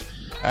Saudis,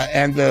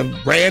 and the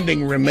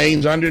branding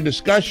remains under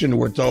discussion,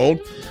 we're told.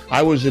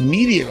 I was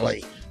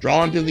immediately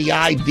drawn to the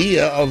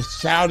idea of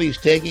Saudis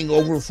taking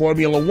over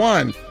Formula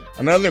One,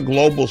 another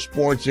global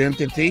sports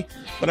entity,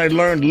 but I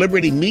learned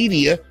Liberty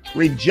Media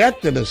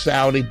rejected a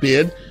Saudi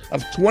bid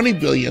of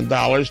 $20 billion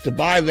to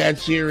buy that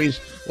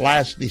series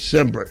last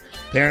December.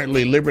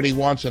 Apparently, Liberty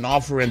wants an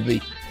offer in the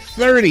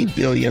 $30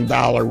 billion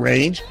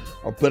range,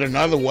 or put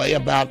another way,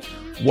 about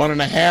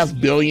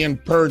 $1.5 billion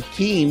per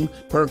team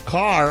per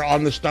car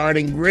on the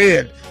starting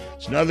grid.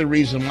 It's another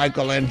reason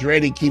Michael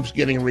Andretti keeps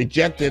getting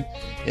rejected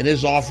in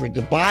his offer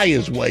to buy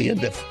his way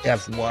into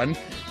F1.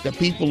 The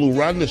people who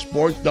run the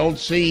sport don't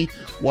see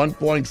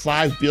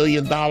 $1.5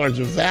 billion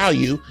of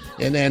value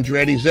in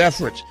Andretti's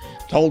efforts.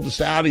 Told the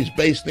Saudis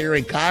base their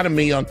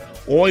economy on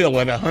oil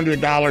at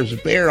 $100 a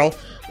barrel.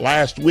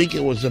 Last week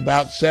it was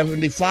about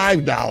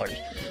 $75.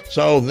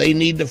 So they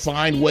need to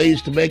find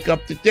ways to make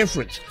up the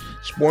difference.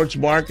 Sports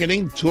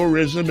marketing,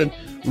 tourism, and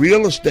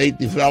real estate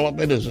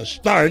development is a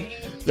start.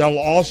 They'll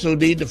also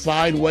need to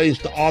find ways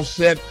to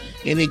offset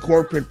any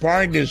corporate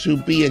partners who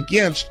be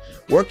against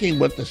working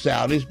with the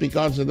Saudis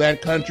because of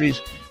that country's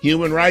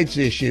human rights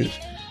issues.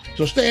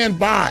 So stand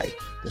by.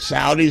 The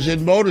Saudis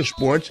in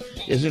motorsports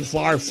isn't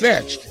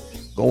far-fetched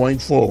going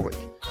forward.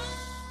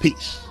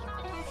 Peace.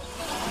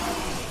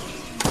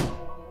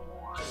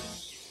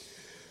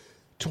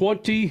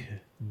 $20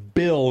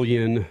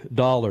 billion,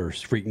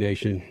 Freak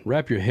Nation.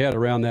 Wrap your head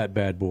around that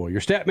bad boy.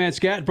 Your Statman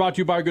Scat brought to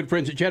you by our good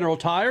friends at General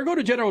Tire. Go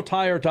to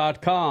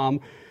GeneralTire.com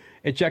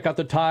and check out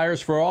the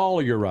tires for all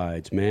of your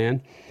rides,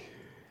 man.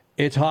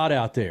 It's hot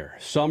out there.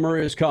 Summer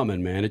is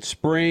coming, man. It's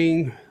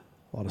spring.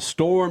 A lot of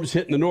storms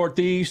hitting the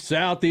northeast,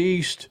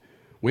 southeast,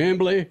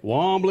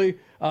 Wombly.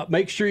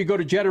 Make sure you go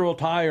to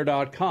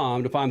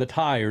GeneralTire.com to find the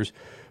tires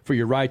for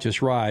your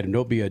righteous ride. And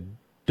don't be a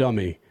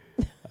dummy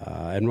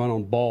and run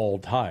on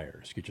bald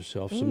tires. Get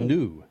yourself some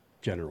new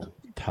General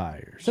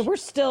Tires. So we're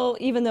still,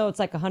 even though it's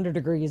like 100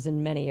 degrees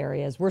in many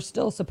areas, we're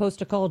still supposed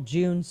to call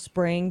June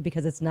spring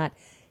because it's not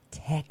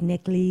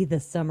technically the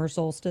summer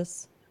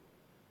solstice.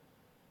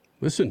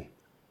 Listen,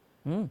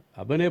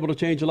 I've been able to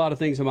change a lot of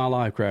things in my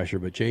life,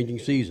 Crasher, but changing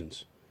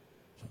seasons,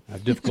 I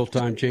have a difficult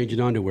time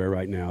changing underwear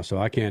right now, so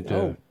I can't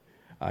do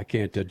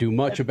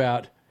much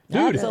about.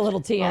 Dude, that's a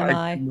little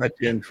TMI. Too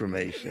much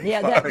information.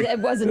 Yeah, that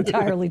was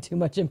entirely too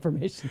much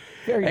information.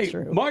 Very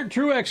true. Martin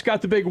Truex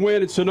got the big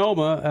win at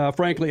Sonoma.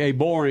 Frankly, a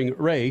boring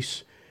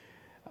race,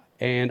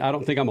 and I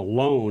don't think I'm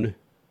alone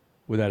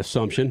with that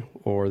assumption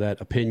or that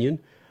opinion.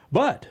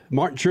 But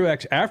Martin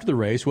Truex, after the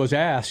race, was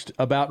asked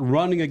about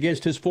running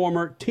against his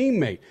former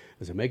teammate.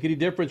 Does it make any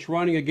difference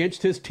running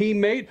against his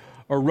teammate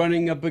or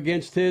running up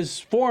against his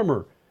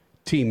former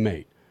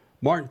teammate?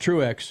 Martin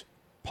Truex,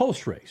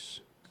 post-race.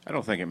 I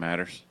don't think it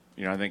matters.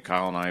 You know, I think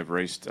Kyle and I have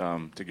raced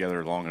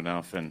together long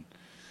enough and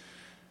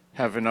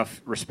have enough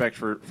respect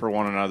for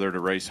one another to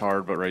race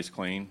hard but race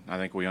clean. I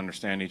think we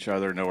understand each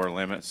other, know our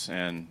limits,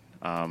 and,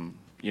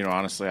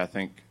 honestly, I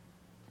think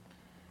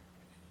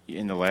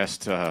in the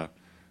last,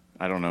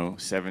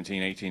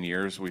 17, 18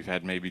 years, we've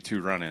had maybe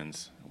 2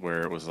 run-ins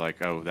where it was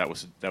like, oh, that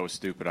was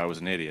stupid, I was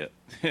an idiot.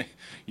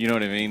 You know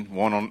what I mean?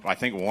 I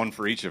think one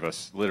for each of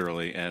us,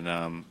 literally,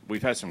 and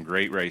we've had some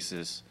great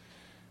races.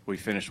 We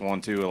finished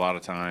 1-2 a lot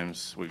of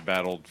times. We've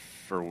battled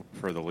for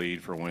the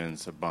lead, for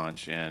wins a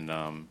bunch, and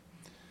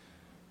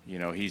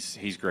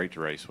he's great to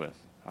race with.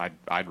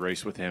 I'd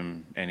race with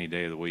him any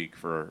day of the week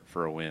for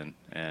a win,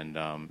 and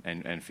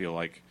feel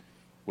like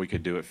we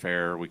could do it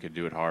fair, we could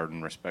do it hard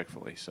and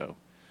respectfully. So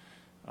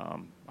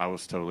I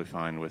was totally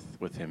fine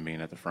with him being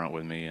at the front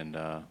with me, and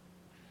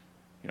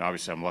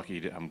obviously I'm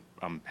lucky.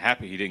 I'm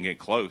happy he didn't get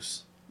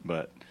close,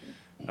 but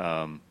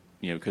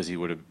because he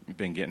would have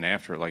been getting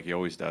after it like he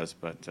always does,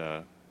 but.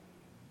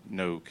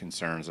 No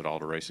concerns at all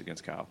to race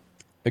against Kyle.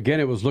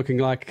 Again, it was looking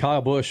like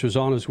Kyle Busch was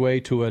on his way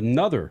to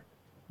another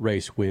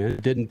race win.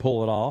 Didn't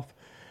pull it off.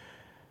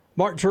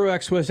 Martin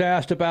Truex was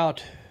asked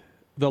about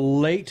the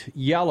late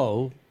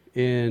yellow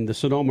in the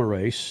Sonoma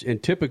race,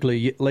 and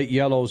typically late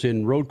yellows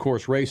in road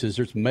course races,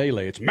 there's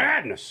melee. It's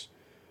madness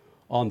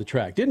on the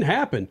track. Didn't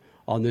happen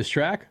on this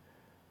track.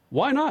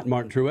 Why not,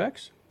 Martin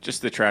Truex?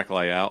 Just the track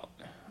layout.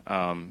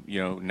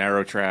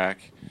 Narrow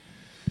track.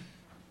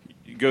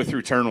 You go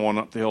through turn 1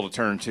 up the hill to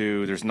turn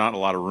 2. There's not a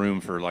lot of room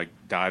for, like,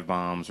 dive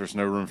bombs. There's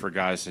no room for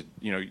guys to,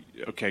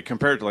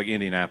 compared to, like,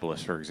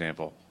 Indianapolis, for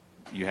example.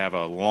 You have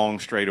a long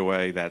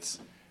straightaway that's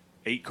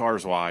 8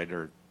 cars wide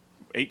or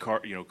 8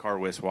 car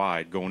widths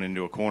wide going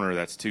into a corner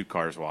that's 2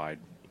 cars wide,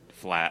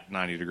 flat,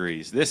 90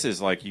 degrees. This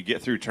is like you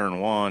get through turn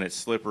 1, it's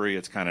slippery,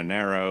 it's kind of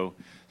narrow.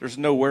 There's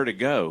nowhere to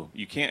go.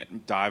 You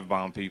can't dive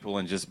bomb people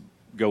and just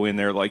go in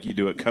there like you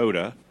do at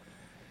COTA.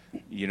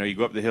 You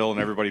go up the hill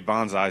and everybody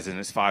bonsais and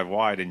it's 5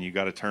 wide and you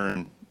got to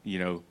turn,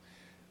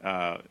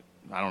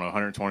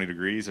 120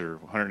 degrees or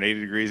 180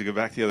 degrees to go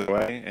back the other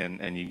way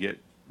and you get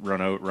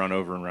run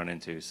over and run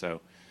into.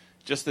 So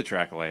just the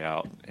track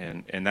layout.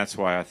 And that's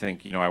why I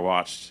think,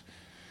 I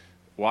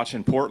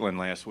watching Portland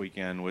last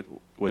weekend with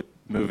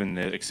moving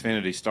the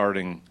Xfinity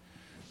starting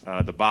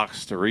the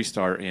box to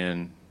restart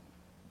in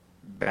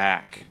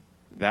back,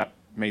 that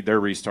made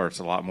their restarts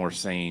a lot more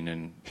sane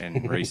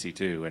and racy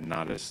too, and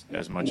not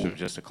as much of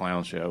just a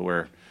clown show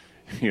where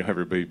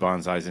everybody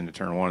bonsais into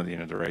turn 1 at the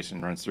end of the race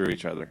and runs through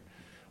each other.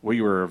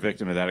 We were a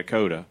victim of that at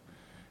COTA,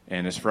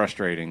 and it's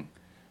frustrating.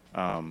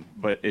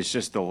 But it's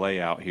just the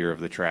layout here of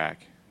the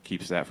track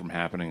keeps that from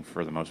happening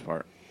for the most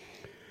part.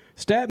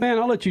 Statman,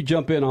 I'll let you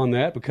jump in on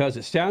that because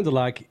it sounded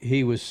like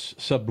he was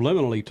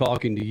subliminally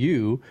talking to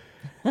you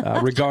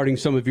regarding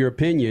some of your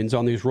opinions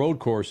on these road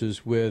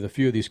courses with a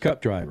few of these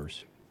Cup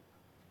drivers.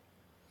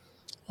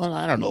 Well,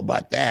 I don't know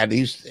about that.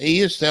 He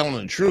is telling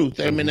the truth.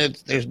 I mean,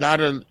 there's not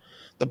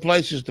the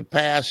places to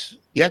pass.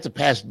 You have to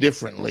pass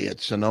differently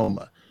at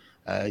Sonoma.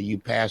 You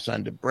pass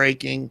under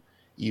braking.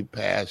 You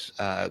pass.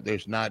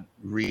 There's not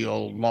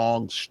real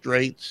long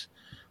straights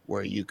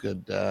where you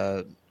could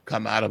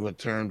come out of a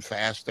turn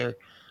faster.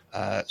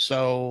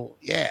 So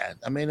yeah,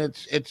 I mean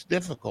it's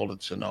difficult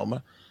at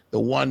Sonoma. The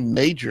one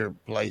major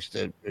place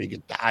that you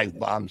could dive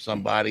bomb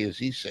somebody, as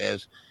he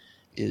says,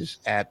 is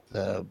at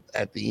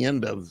the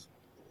end of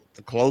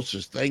the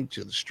closest thing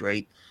to the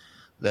straight,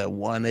 the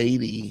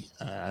 180.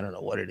 I don't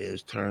know what it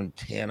is, turn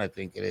 10, I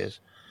think it is,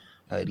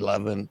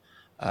 11,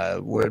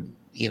 where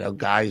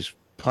guys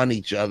punt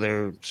each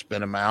other,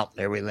 spin them out,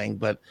 and everything.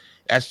 But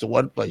that's the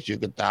one place you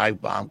could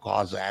dive bomb,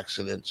 cause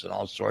accidents, and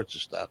all sorts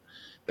of stuff.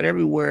 But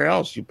everywhere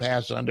else, you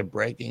pass under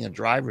braking and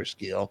driver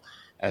skill,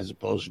 as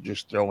opposed to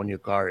just throwing your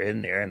car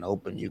in there and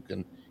hoping you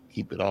can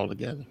keep it all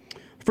together.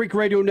 Freak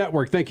Radio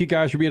Network, thank you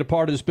guys for being a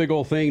part of this big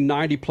old thing.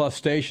 90-plus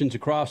stations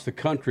across the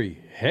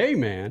country. Hey,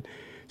 man,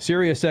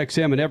 Sirius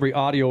XM and every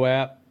audio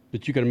app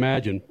that you can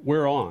imagine,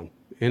 we're on,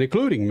 and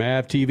including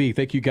MAV TV.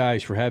 Thank you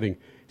guys for having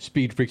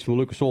Speed Freaks from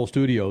Lucas Oil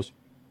Studios.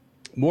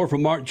 More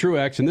from Martin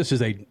Truex, and this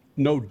is a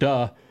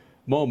no-duh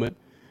moment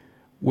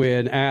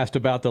when asked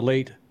about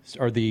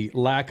the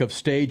lack of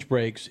stage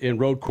breaks in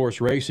road course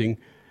racing.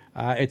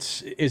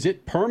 Is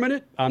it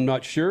permanent? I'm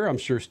not sure. I'm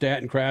sure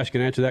Stat and Crash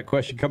can answer that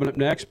question coming up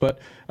next. But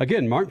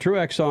again, Martin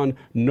Truex on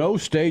no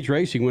stage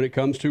racing when it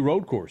comes to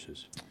road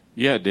courses.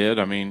 Yeah, it did.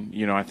 I mean,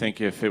 I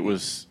think if there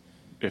was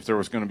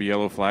going to be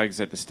yellow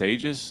flags at the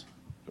stages,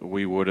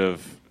 we would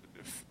have,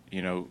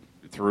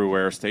 threw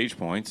away our stage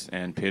points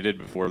and pitted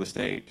before the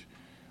stage,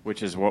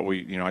 which is what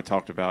I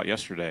talked about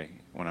yesterday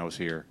when I was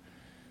here.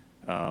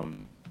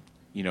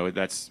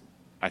 That's,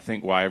 I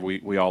think, why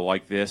we all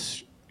like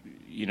this.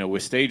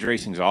 With stage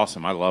racing is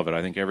awesome. I love it.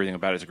 I think everything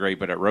about it is great.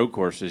 But at road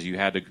courses, you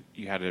had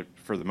to,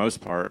 for the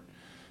most part,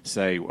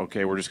 say,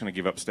 okay, we're just going to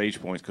give up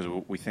stage points because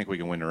we think we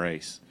can win the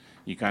race.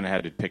 You kind of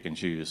had to pick and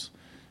choose.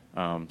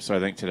 So I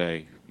think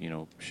today,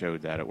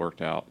 showed that it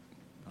worked out.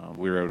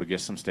 We were able to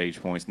get some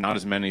stage points, not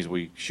as many as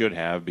we should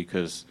have,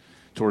 because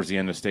towards the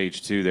end of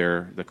stage 2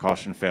 there, the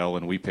caution fell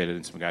and we pitted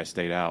and some guys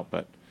stayed out.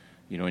 But,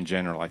 in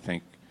general, I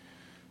think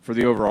for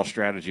the overall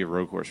strategy of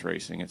road course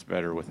racing, it's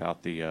better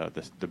without the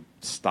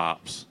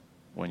stops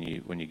when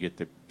you get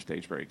the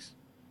stage breaks.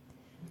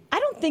 I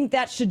don't think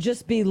that should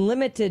just be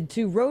limited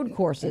to road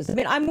courses. I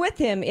mean, I'm with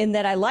him in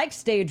that I like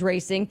stage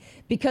racing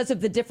because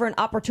of the different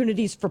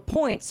opportunities for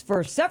points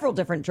for several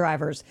different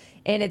drivers.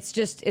 And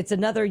it's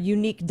another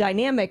unique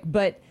dynamic,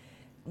 but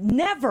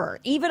never,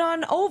 even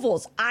on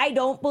ovals, I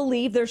don't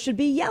believe there should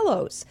be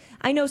yellows.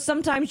 I know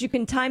sometimes you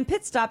can time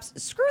pit stops.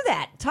 Screw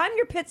that. Time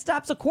your pit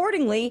stops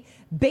accordingly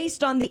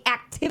based on the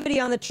activity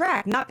on the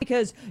track, not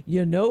because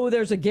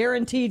there's a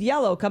guaranteed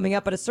yellow coming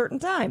up at a certain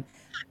time.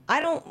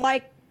 I don't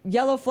like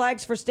yellow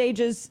flags for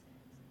stages,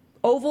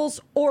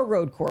 ovals, or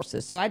road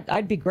courses.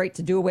 I'd be great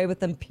to do away with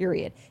them,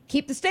 period.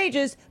 Keep the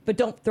stages, but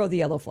don't throw the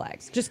yellow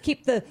flags. Just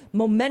keep the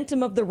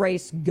momentum of the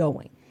race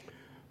going.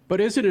 But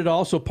isn't it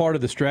also part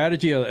of the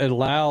strategy? It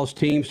allows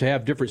teams to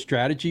have different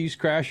strategies,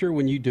 Crasher,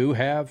 when you do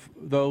have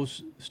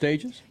those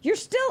stages? You're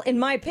still, in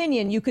my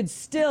opinion, you could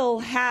still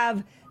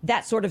have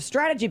that sort of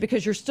strategy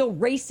because you're still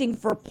racing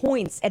for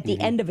points at the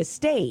end of a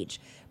stage.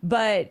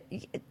 But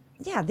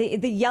yeah,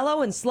 the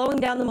yellow and slowing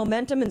down the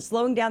momentum and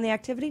slowing down the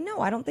activity,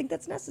 no, I don't think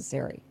that's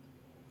necessary.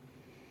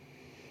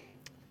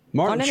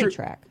 On any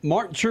track.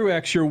 Martin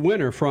Truex, your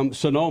winner from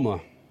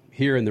Sonoma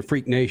here in the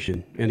Freak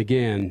Nation. And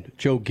again,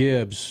 Joe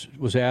Gibbs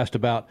was asked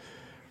about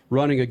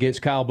running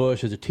against Kyle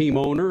Busch as a team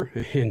owner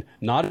and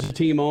not as a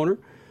team owner.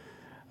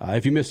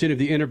 If you missed any of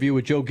the interview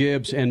with Joe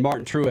Gibbs and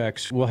Martin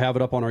Truex, we'll have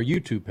it up on our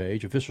YouTube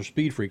page, Official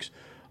Speed Freaks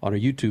on our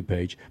YouTube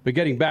page. But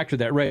getting back to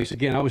that race,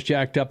 again, I was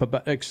jacked up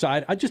about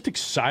excited. I'm just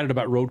excited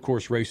about road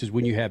course races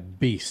when you have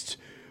beasts,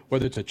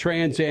 whether it's a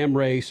Trans Am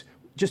race,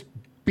 just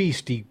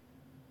beastie,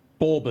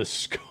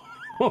 bulbous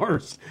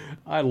cars.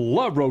 I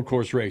love road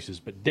course races,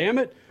 but damn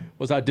it,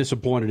 was I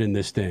disappointed in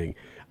this thing.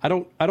 I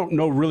don't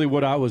know really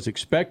what I was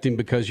expecting,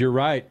 because you're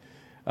right,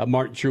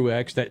 Martin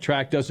Truex, that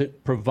track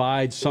doesn't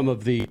provide some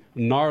of the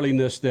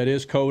gnarliness that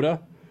is COTA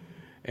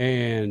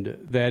and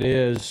that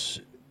is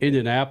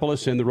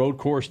Indianapolis and the road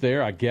course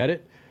there. I get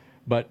it,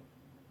 but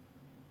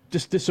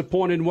just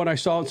disappointed in what I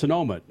saw in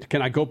Sonoma.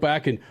 Can I go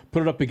back and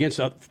put it up against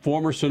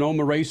former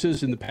Sonoma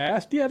races in the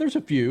past? Yeah, there's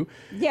a few.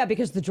 Yeah,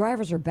 because the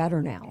drivers are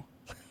better now.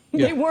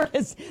 Yeah.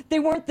 They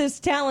weren't this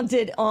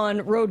talented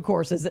on road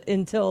courses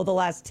until the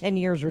last 10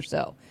 years or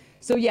so.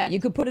 So yeah, you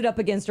could put it up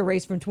against a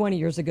race from 20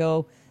 years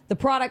ago. The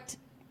product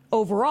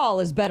overall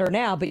is better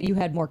now, but you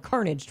had more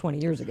carnage 20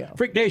 years ago.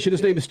 Freak Nation,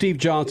 his name is Steve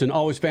Johnson.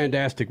 Always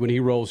fantastic when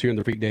he rolls here in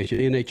the Freak Nation.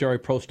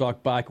 NHRA Pro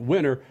Stock Bike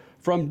winner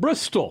from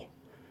Bristol.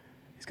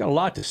 He's got a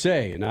lot to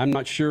say, and I'm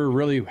not sure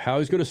really how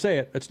he's going to say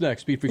it. That's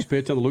next. Speed Freaks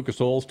Pits on the Lucas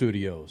Oil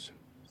Studios.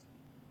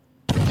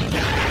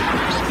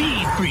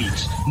 Speed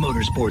Freaks,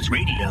 Motorsports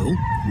Radio,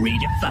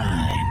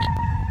 redefined.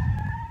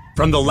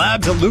 From the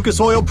labs at Lucas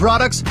Oil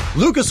Products,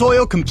 Lucas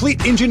Oil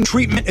Complete Engine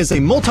Treatment is a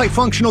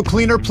multifunctional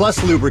cleaner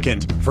plus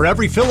lubricant. For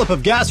every fill-up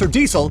of gas or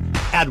diesel,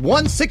 add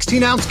one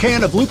 16-ounce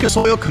can of Lucas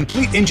Oil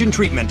Complete Engine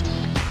Treatment.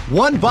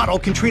 One bottle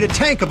can treat a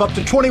tank of up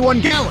to 21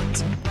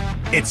 gallons.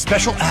 Its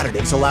special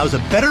additives allows a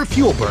better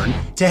fuel burn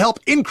to help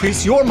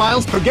increase your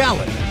miles per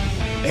gallon.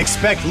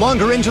 Expect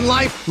longer engine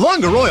life,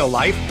 longer oil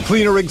life,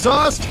 cleaner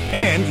exhaust,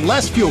 and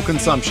less fuel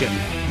consumption.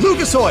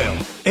 Lucas Oil,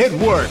 it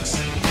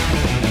works.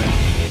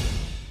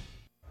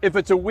 If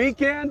it's a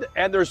weekend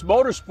and there's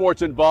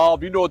motorsports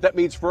involved, you know what that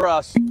means for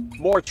us.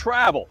 More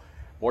travel.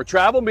 More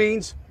travel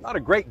means not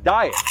a great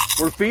diet.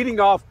 We're feeding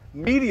off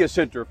media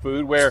center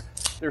food where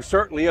there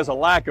certainly is a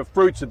lack of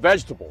fruits and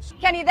vegetables.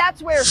 Kenny,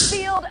 that's where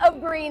Field of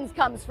Greens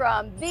comes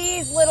from.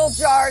 These little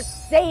jars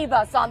save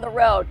us on the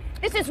road.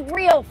 This is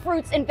real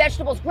fruits and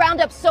vegetables ground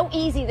up so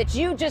easy that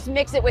you just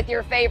mix it with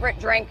your favorite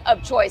drink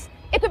of choice.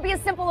 It could be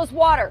as simple as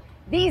water.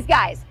 These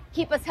guys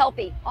keep us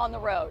healthy on the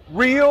road.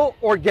 Real,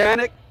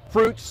 organic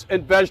fruits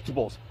and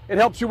vegetables. It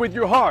helps you with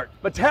your heart,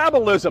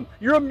 metabolism,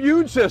 your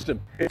immune system.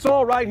 It's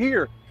all right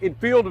here in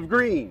Field of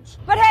Greens.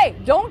 But hey,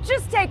 don't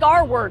just take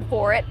our word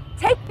for it.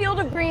 Take Field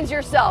of Greens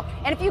yourself.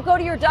 And if you go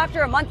to your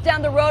doctor a month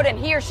down the road and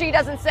he or she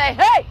doesn't say,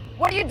 hey,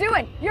 what are you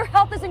doing? Your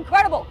health is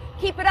incredible.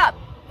 Keep it up.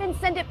 Then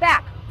send it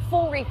back.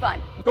 Full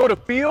refund. Go to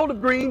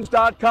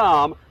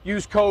fieldofgreens.com.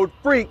 Use code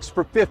FREAKS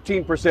for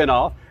 15%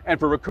 off. And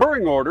for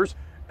recurring orders,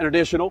 an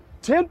additional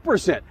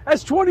 10%.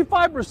 That's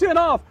 25%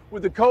 off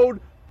with the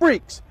code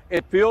FREAKS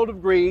at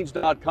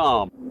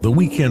fieldofgreens.com. The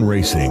weekend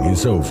racing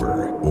is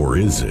over, or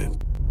is it?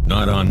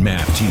 Not on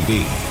MAV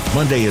TV.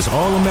 Monday is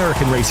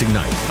All-American Racing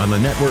Night on the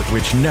network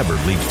which never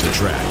leaves the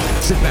track.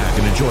 Sit back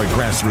and enjoy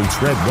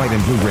grassroots red, white,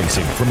 and blue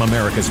racing from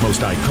America's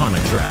most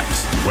iconic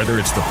tracks. Whether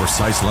it's the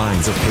precise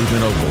lines of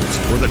pavement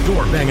ovals or the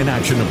door-banging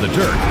action of the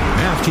dirt,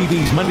 MAV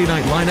TV's Monday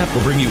night lineup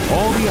will bring you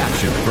all the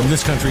action from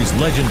this country's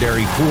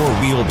legendary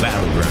four-wheel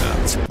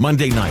battlegrounds.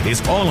 Monday night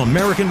is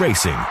All-American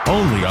Racing,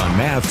 only on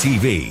MAV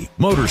TV,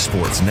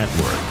 Motorsports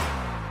Network.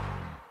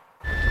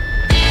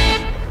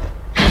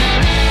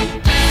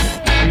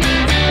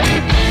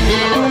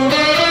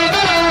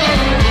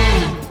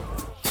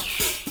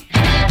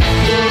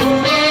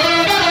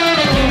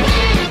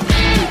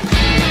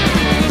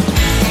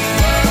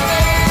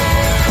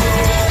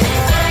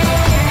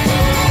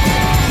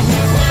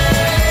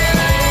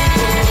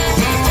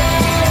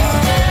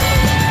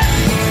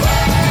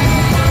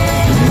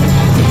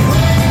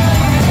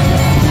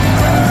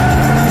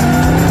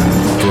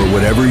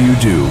 Whatever you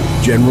do,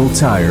 General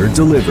Tire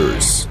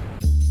delivers.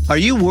 Are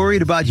you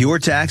worried about your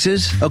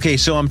taxes? Okay,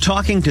 so I'm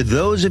talking to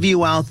those of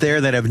you out there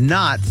that have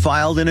not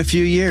filed in a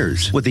few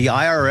years with the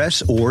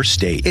IRS or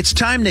state. It's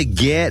time to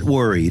get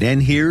worried,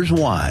 and here's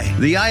why.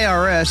 The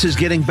IRS is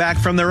getting back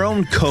from their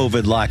own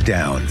COVID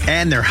lockdown,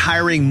 and they're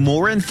hiring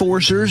more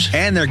enforcers,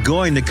 and they're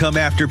going to come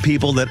after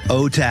people that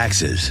owe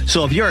taxes.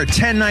 So if you're a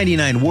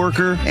 1099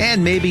 worker,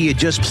 and maybe you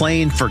just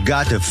plain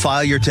forgot to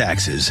file your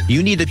taxes,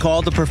 you need to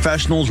call the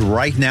professionals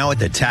right now at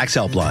the Tax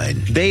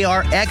Helpline. They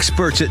are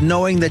experts at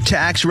knowing the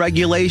tax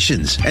regulations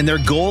evaluations, and their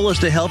goal is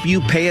to help you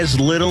pay as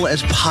little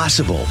as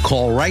possible.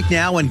 Call right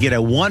now and get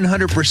a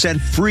 100%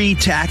 free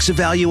tax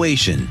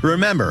evaluation.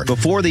 Remember,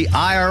 before the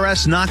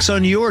IRS knocks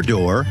on your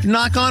door,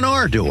 knock on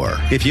our door.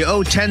 If you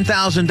owe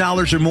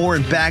 $10,000 or more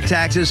in back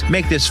taxes,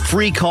 make this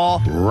free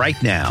call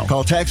right now.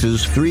 Call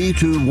Texas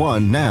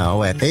 321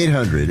 now at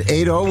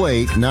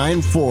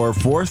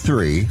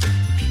 800-808-9443.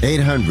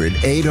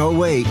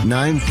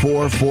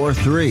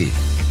 800-808-9443.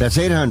 That's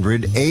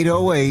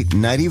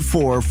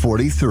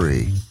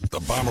 800-808-9443. The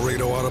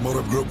Bommarito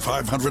Automotive Group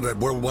 500 at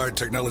Worldwide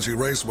Technology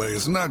Raceway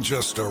is not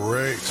just a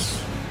race.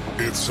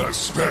 It's a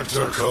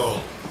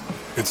spectacle.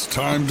 It's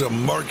time to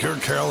mark your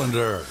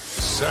calendar.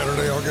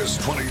 Saturday,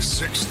 August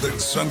 26th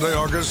and Sunday,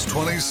 August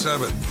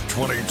 27th.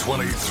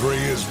 2023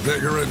 is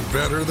bigger and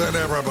better than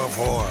ever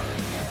before.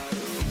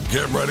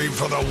 Get ready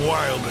for the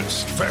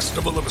wildest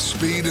festival of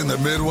speed in the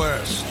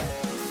Midwest.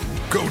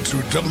 Go to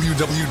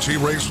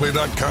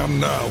WWGRaceway.com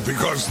now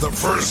because the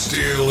first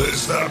deal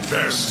is the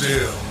best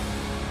deal.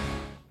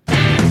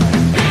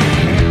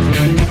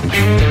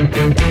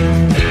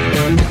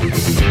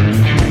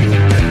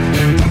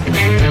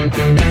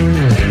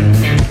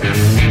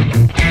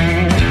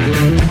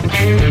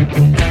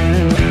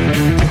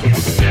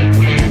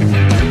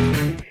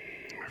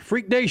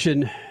 Freak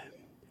Nation,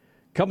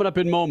 coming up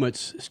in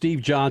moments,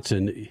 Steve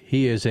Johnson.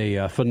 He is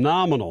a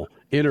phenomenal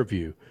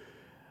interview.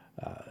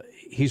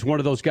 He's one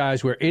of those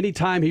guys where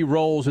anytime he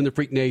rolls in the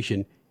Freak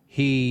Nation,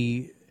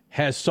 he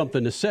has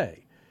something to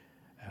say.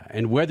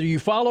 And whether you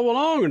follow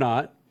along or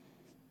not,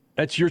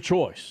 that's your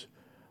choice.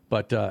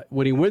 But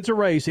when he wins a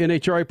race,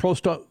 NHRA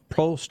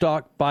Pro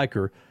Stock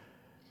Biker,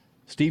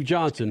 Steve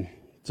Johnson,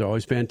 it's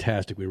always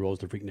fantastic when he rolls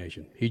the Freak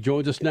Nation. He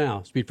joins us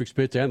now, Speed Freak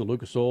Spitz and the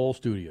Lucas Oil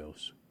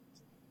Studios.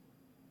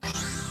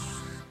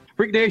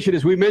 Freak Nation,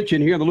 as we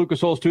mentioned here in the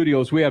Lucas Oil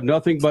Studios, we have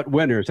nothing but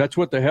winners. That's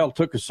what the hell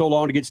took us so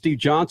long to get Steve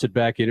Johnson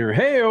back in here.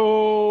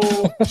 Hey-oh!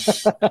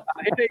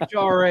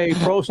 NHRA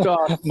Pro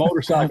Stock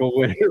motorcycle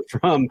winner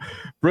from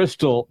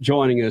Bristol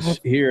joining us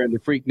here in the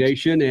Freak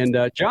Nation.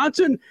 And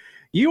Johnson,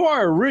 you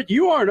are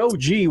an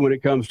OG when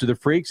it comes to the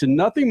Freaks, and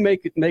nothing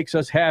makes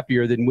us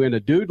happier than when a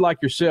dude like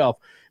yourself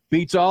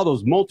beats all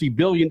those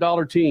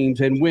multi-billion-dollar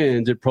teams and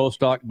wins at Pro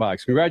Stock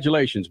Bikes.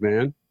 Congratulations,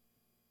 man.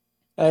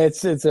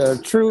 It's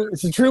a true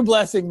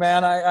blessing,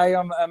 man.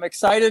 I'm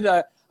excited.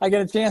 I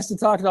get a chance to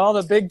talk to all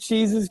the big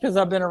cheeses because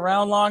I've been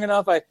around long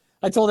enough. I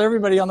told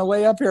everybody on the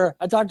way up here,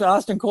 I talked to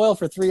Austin Coyle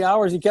for 3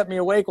 hours. He kept me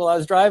awake while I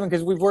was driving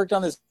because we've worked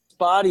on this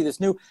body,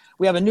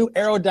 we have a new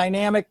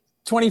aerodynamic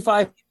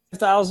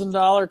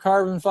 $25,000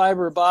 carbon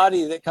fiber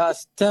body that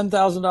costs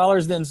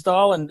 $10,000 to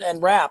install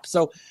and wrap.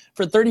 So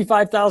for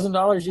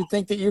 $35,000, you'd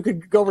think that you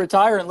could go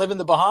retire and live in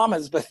the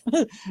Bahamas, but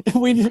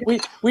we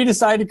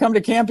decided to come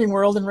to Camping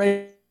World and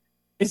race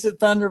at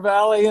Thunder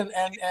Valley, and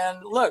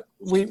look,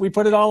 we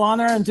put it all on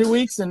there in 2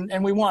 weeks,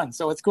 and we won,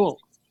 so it's cool.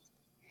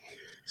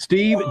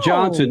 Steve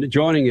Johnson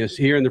joining us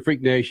here in the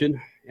Freak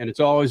Nation, and it's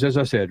always, as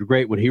I said,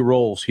 great when he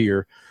rolls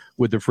here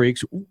with the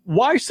Freaks.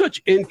 Why such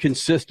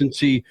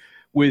inconsistency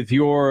with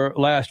your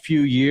last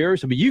few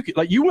years? I mean,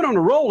 you went on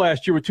a roll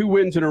last year with 2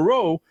 wins in a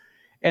row,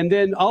 and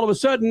then all of a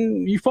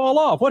sudden you fall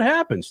off. What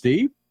happened,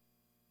 Steve?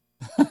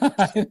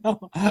 I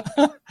know.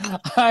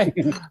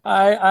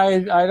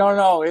 I don't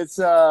know. It's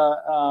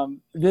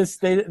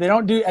they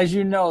don't do, as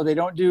you know, they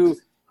don't do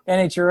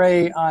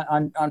NHRA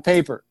on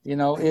paper. You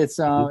know, it's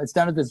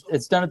done at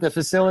the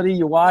facility.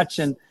 You watch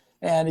and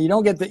you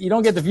don't get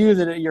the view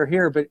that you're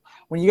here. But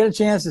when you get a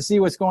chance to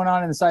see what's going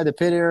on inside the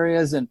pit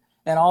areas and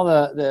all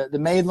the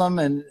Maidlam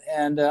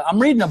and I'm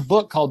reading a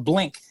book called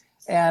Blink.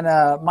 And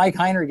Mike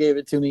Heiner gave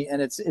it to me,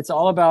 and it's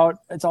all about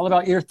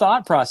your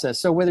thought process.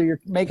 So whether you're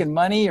making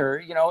money or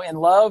in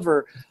love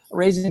or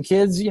raising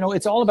kids,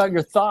 it's all about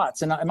your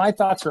thoughts. And my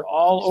thoughts are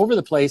all over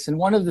the place. And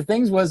one of the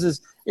things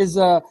is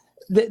that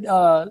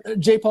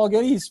J. Paul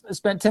Getty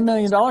spent $10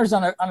 million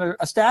on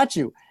a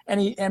statue,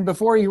 and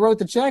before he wrote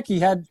the check, he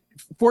had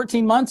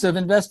 14 months of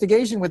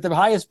investigation with the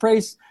highest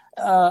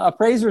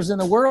appraisers in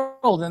the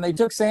world, and they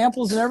took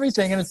samples and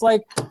everything. And it's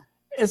like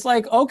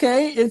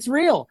okay, it's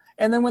real.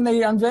 And then when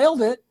they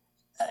unveiled it,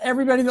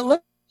 everybody that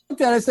looked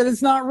at it said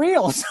it's not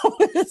real. So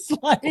it's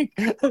like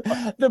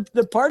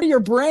the part of your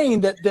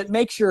brain that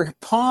makes your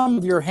palm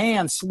of your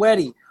hand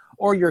sweaty,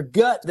 or your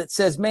gut that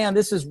says, man,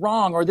 this is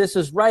wrong or this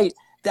is right.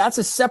 That's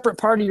a separate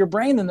part of your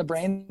brain than the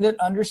brain that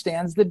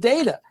understands the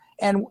data.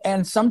 And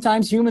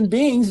sometimes human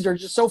beings are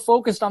just so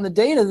focused on the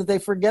data that they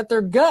forget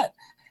their gut.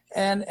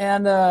 And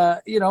in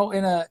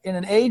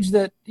an age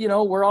that,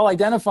 we're all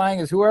identifying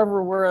as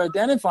whoever we're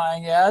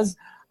identifying as,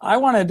 I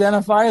want to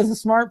identify as a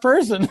smart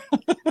person.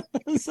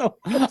 So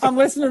I'm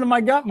listening to my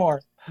gut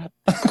more.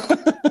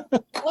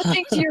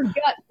 Listening to your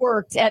gut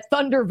worked at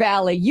Thunder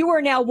Valley. You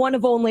are now one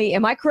of only,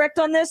 am I correct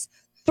on this,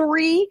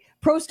 3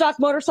 Pro Stock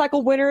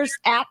motorcycle winners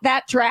at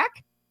that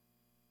track?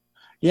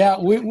 Yeah,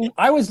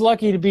 I was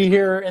lucky to be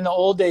here in the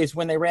old days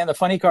when they ran the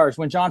funny cars,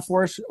 when John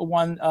Force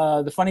won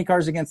the funny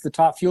cars against the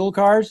top fuel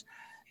cars.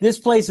 This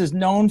place is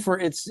known for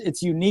its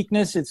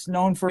uniqueness. It's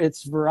known for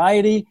its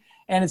variety.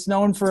 and it's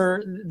known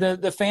for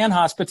the fan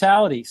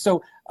hospitality.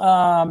 So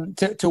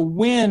to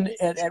win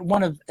at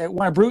one of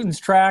Bruton's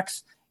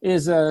tracks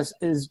is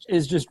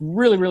just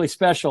really, really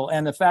special.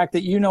 And the fact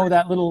that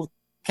that little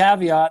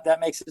caveat, that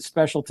makes it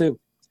special too.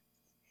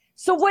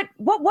 So what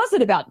was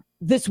it about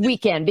this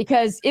weekend?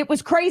 Because it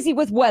was crazy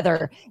with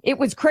weather. It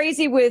was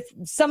crazy with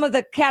some of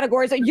the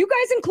categories that you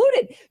guys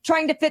included,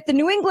 trying to fit the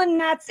New England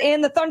Nats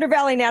and the Thunder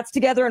Valley Nats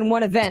together in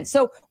one event.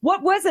 So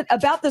what was it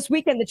about this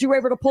weekend that you were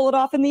able to pull it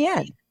off in the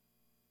end?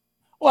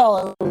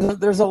 Well,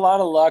 there's a lot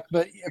of luck,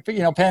 but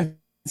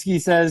Penske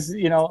says,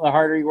 the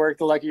harder you work,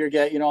 the luckier you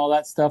get, all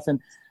that stuff. And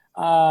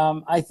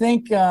I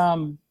think,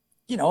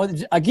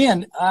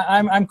 again,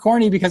 I'm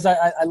corny because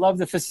I love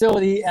the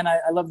facility and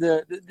I love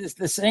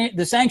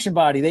the sanction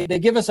body. They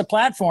give us a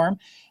platform,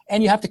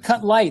 and you have to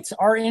cut lights.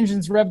 Our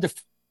engine's revved to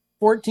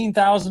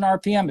 14,000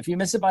 RPM. If you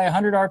miss it by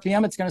 100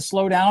 RPM, it's going to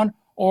slow down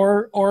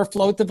or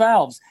float the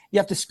valves. You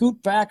have to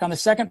scoot back on the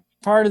second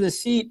part of the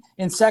seat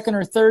in second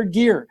or third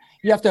gear.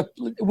 You have to,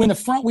 when the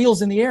front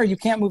wheel's in the air, you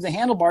can't move the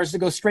handlebars to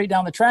go straight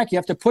down the track. You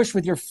have to push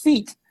with your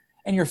feet.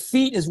 And your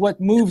feet is what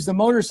moves the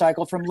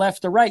motorcycle from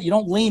left to right. You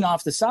don't lean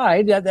off the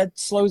side. That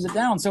slows it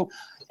down. So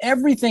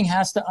everything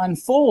has to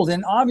unfold.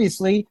 And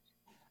obviously,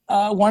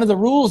 one of the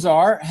rules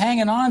are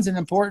hanging on is an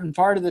important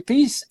part of the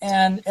piece.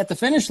 And at the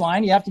finish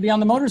line, you have to be on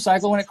the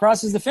motorcycle when it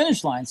crosses the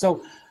finish line.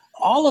 So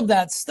all of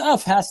that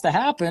stuff has to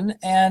happen.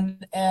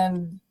 And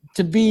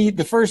to be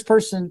the first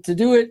person to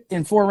do it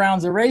in 4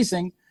 rounds of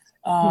racing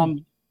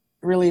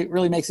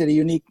really makes it a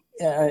unique.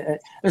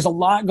 There's a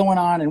lot going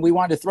on, and we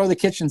wanted to throw the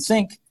kitchen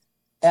sink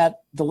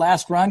at the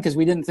last run because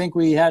we didn't think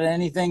we had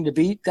anything to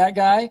beat that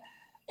guy.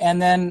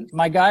 And then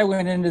my guy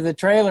went into the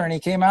trailer and he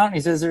came out and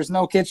he says, "There's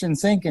no kitchen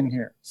sink in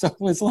here." So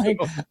it was like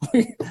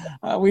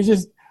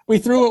we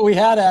threw what we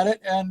had at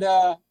it, and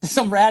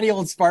some ratty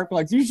old spark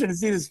plugs. You should have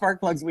seen the spark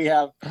plugs we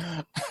have.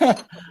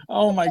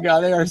 Oh my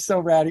God, they are so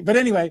ratty. But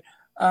anyway,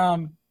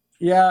 and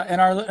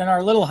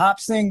our little hop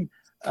sing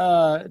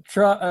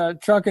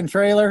truck and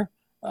trailer.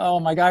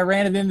 Oh, my guy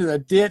ran it into the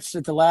ditch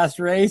at the last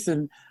race,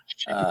 and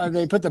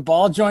they put the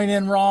ball joint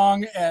in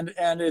wrong, and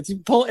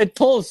it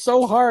pulls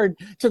so hard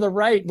to the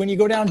right. When you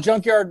go down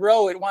Junkyard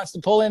Row, it wants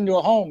to pull into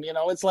a home.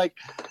 It's like,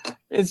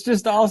 it's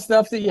just all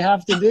stuff that you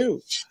have to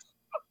do.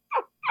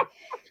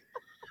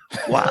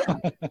 Wow.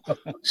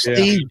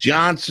 Steve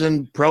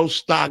Johnson, Pro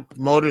Stock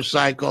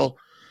Motorcycle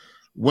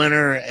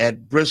winner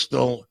at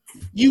Bristol.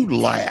 You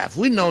laugh.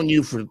 We've known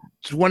you for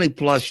 20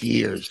 plus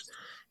years.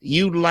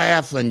 You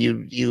laugh and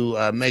you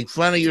make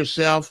fun of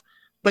yourself,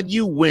 but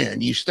you win.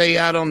 You stay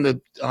out on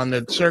the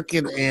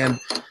circuit,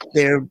 and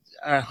there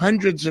are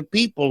hundreds of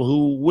people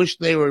who wish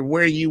they were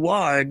where you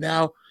are, and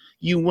now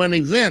you win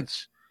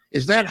events.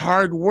 Is that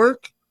hard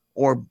work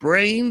or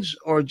brains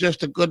or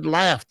just a good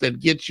laugh that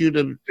gets you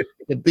to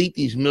beat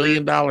these $1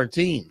 million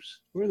teams?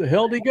 Where the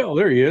hell did he go?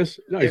 There he is.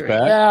 No, he's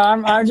back. Yeah,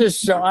 I'm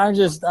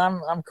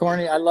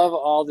corny. I love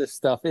all this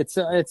stuff. It's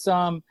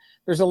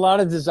there's a lot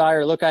of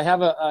desire. Look, I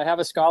have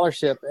a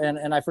scholarship,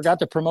 and I forgot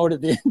to promote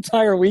it the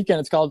entire weekend.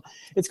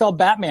 It's called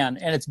Batman,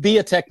 and it's Be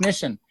a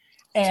Technician.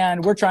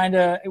 And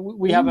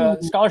we have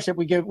a scholarship.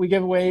 We give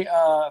away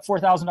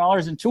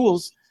 $4,000 in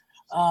tools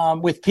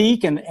with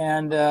Peak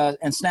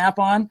and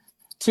Snap-on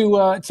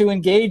to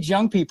engage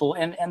young people.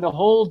 And the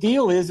whole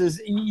deal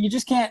is you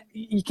just can't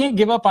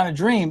give up on a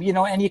dream,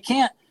 and you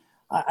can't.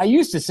 I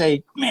used to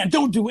say, man,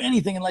 don't do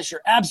anything unless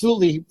you're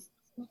absolutely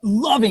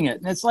loving it.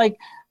 And it's like,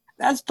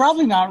 that's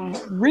probably not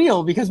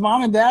real, because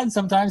mom and dad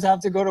sometimes have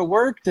to go to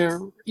work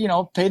to,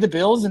 pay the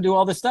bills and do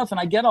all this stuff. And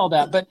I get all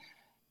that. But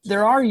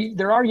there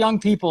are young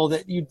people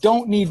that you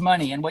don't need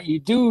money. And what you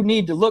do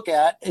need to look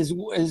at is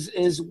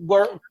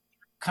where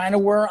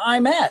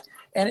I'm at.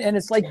 And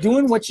it's like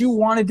doing what you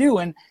want to do.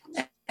 And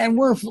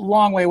we're a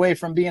long way away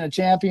from being a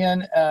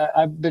champion.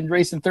 I've been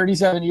racing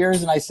 37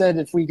 years. And I said,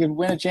 if we could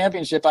win a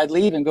championship, I'd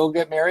leave and go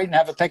get married and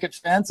have a picket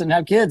fence and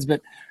have kids. But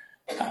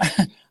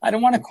I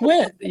don't want to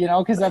quit,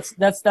 because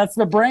that's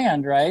the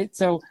brand, right?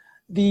 So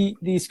the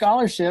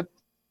scholarship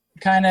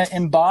kind of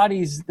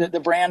embodies the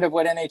brand of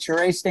what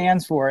NHRA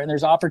stands for. And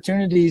there's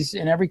opportunities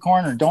in every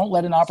corner. Don't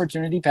let an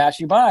opportunity pass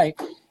you by.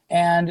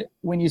 And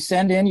when you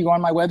send in, you go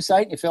on my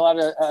website, you fill out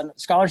a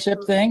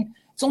scholarship thing.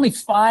 It's only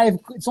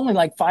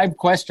like 5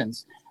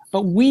 questions.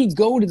 But we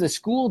go to the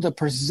school to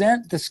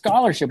present the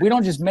scholarship. We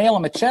don't just mail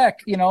them a check,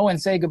 and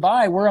say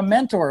goodbye. We're a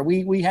mentor.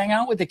 We hang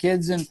out with the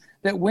kids and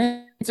that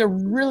win. It's a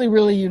really,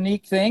 really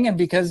unique thing. And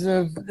because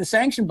of the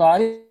sanction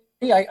body,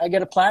 I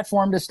get a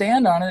platform to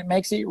stand on, and it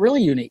makes it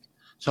really unique.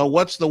 So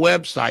what's the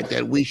website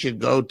that we should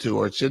go to,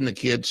 or it's in the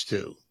kids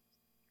too?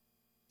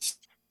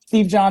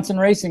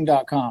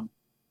 SteveJohnsonRacing.com.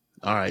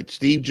 All right.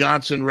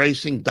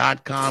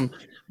 SteveJohnsonRacing.com.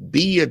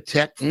 Be a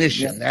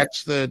technician. Yep.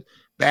 That's the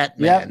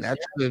Batman. Yep.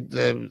 That's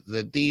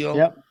the deal.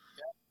 Yep.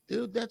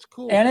 Dude, that's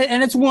cool.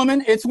 And it's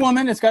woman.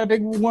 It's got a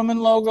big woman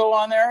logo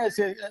on there.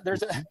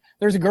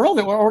 There's a girl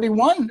that already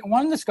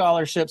won the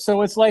scholarship.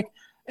 So it's like,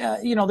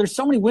 there's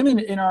so many women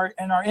in our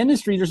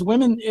industry. There's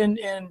women in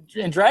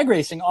drag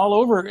racing all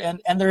over,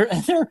 and they're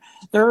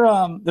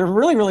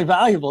really, really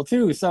valuable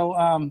too. So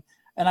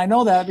And I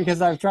know that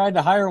because I've tried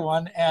to hire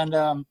one. And,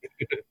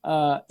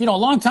 a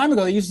long time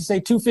ago, they used to say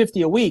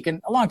 $250 a week.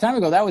 And a long time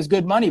ago, that was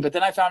good money. But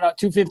then I found out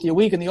 $250 a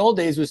week in the old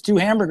days was 2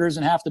 hamburgers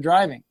and half the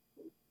driving.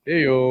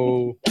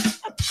 Hey-o.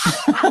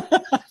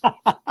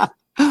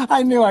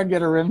 I knew I'd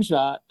get a rim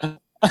shot.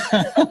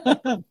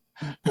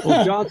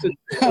 Well, Johnson,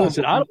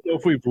 listen, I don't know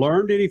if we've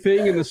learned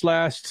anything in this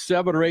last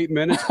 7 or 8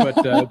 minutes, but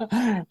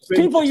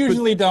people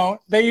usually don't.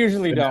 They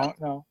usually don't.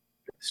 No.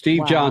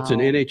 Steve Johnson,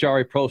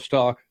 NHRA Pro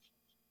Stock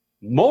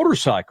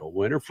motorcycle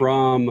winner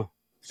from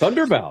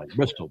Thunder Valley,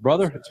 Bristol.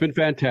 Brother, it's been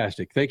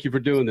fantastic. Thank you for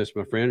doing this,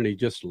 my friend. And he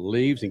just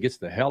leaves and gets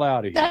the hell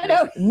out of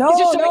here. No,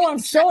 I'm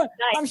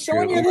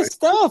showing you this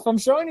stuff. I'm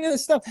showing you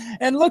this stuff.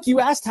 And look, you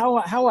asked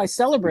how I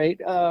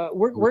celebrate.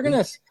 We're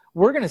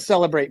gonna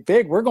celebrate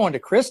big. We're going to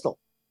Crystal.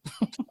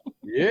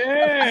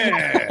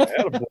 Yeah.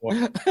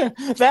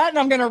 That, and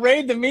I'm going to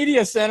raid the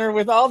media center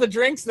with all the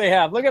drinks they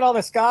have. Look at all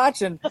the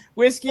scotch and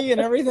whiskey and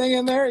everything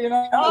in there.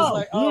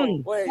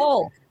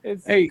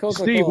 It's hey,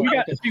 Coca-Cola. Steve,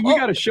 we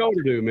got a show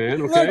to do,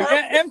 man. Okay. Look,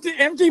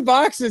 empty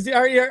boxes.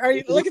 Are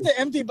you look at the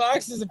empty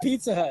boxes of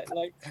Pizza Hut.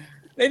 Like,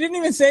 they didn't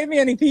even save me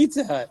any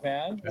Pizza Hut,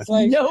 man. It's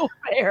like no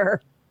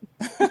fair.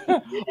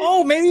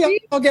 Oh, maybe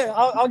I'll get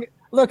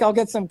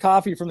some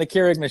coffee from the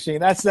Keurig machine.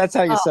 That's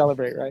how you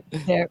celebrate, right?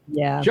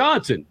 Yeah.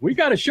 Johnson, we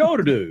got a show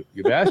to do,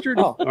 you bastard.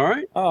 All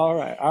right. All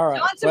right.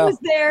 Johnson was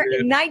there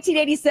in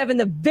 1987,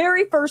 the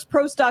very first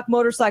pro stock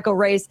motorcycle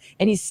race,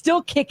 and he's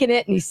still kicking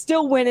it, and he's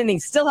still winning, and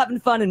he's still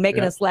having fun and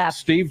making us laugh.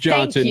 Steve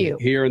Johnson Thank you.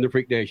 Here in the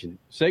Freak Nation.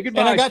 Say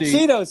goodbye, And I got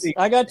Steve. Cheetos.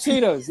 I got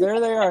Cheetos. There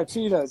they are,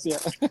 Cheetos. Yeah.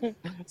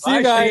 See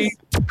you guys.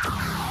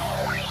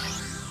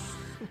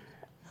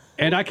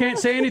 And I can't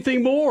say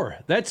anything more.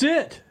 That's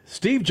it.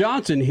 Steve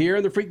Johnson here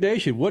in the Freak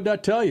Nation. What did I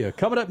tell you?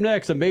 Coming up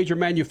next, a major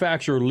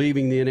manufacturer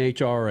leaving the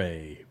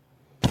NHRA.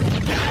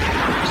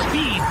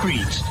 Speed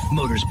Freaks,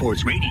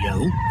 Motorsports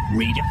Radio,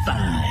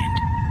 redefined.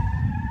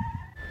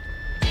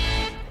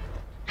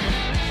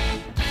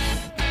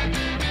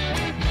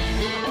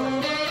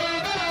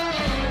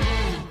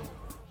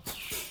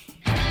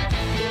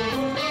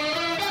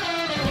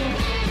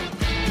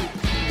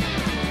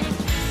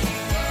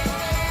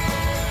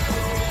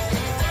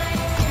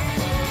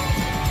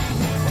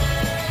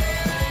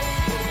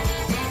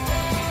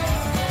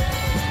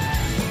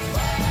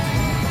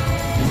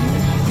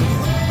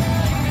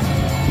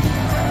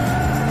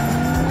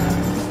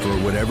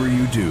 Whatever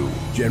you do,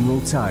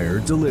 General Tire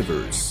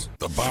delivers.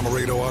 The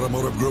Bommarito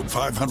Automotive Group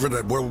 500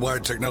 at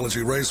Worldwide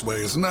Technology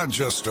Raceway is not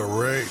just a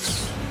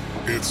race.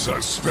 It's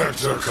a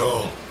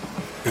spectacle.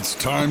 It's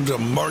time to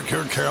mark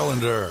your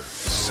calendar.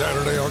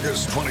 Saturday,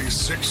 August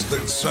 26th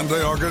and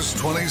Sunday, August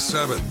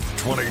 27th.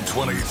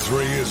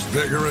 2023 is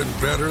bigger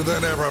and better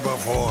than ever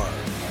before.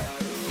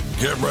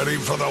 Get ready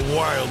for the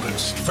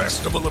wildest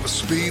festival of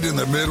speed in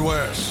the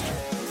Midwest.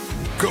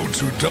 Go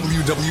to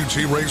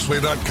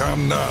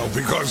WWTRaceway.com now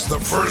because the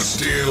first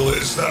deal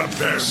is the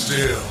best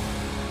deal.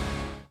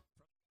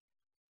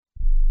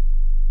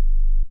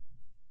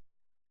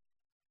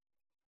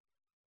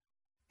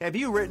 Have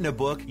you written a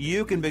book?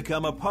 You can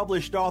become a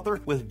published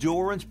author with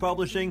Dorrance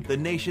Publishing, the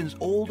nation's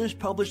oldest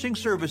publishing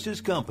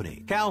services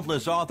company.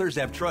 Countless authors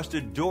have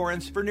trusted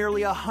Dorrance for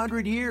nearly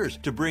 100 years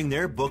to bring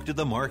their book to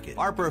the market.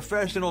 Our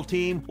professional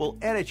team will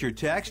edit your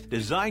text,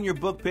 design your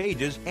book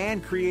pages,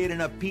 and create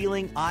an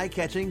appealing,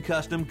 eye-catching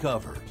custom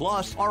cover.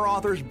 Plus, our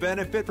authors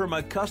benefit from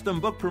a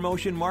custom book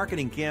promotion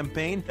marketing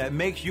campaign that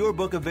makes your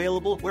book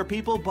available where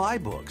people buy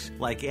books,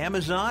 like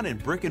Amazon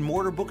and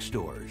brick-and-mortar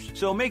bookstores.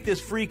 So make this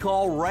free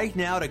call right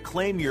now to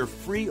claim your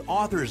free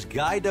author's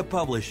guide to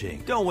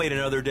publishing. Don't wait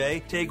another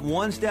day. Take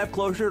one step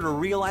closer to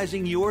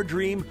realizing your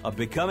dream of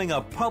becoming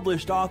a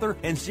published author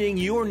and seeing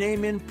your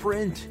name in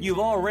print. You've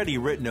already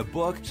written a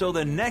book, so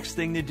the next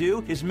thing to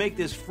do is make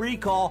this free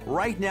call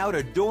right now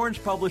to Dorrance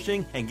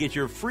Publishing and get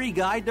your free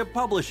guide to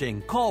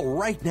publishing. Call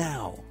right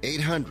now.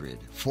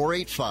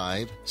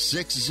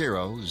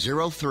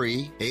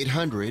 800-485-6003.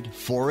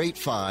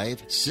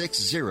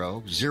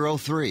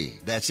 800-485-6003.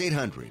 That's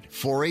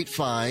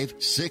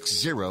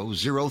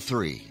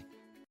 800-485-6003.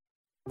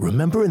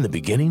 Remember in the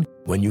beginning,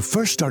 when you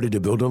first started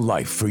to build a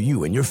life for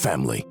you and your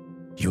family,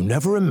 you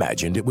never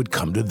imagined it would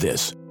come to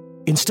this.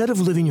 Instead of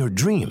living your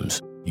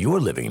dreams, you're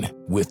living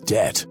with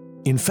debt.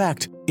 In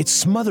fact, it's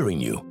smothering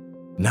you.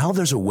 Now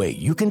there's a way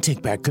you can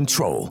take back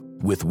control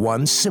with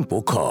one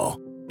simple call.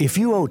 If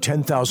you owe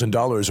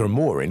 $10,000 or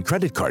more in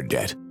credit card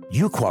debt,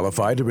 you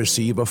qualify to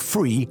receive a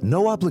free,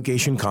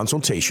 no-obligation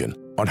consultation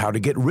on how to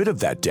get rid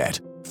of that debt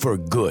for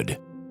good.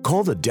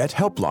 Call the Debt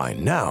Helpline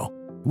now.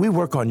 We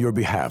work on your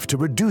behalf to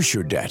reduce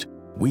your debt.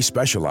 We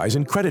specialize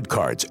in credit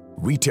cards,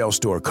 retail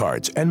store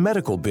cards, and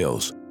medical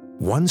bills.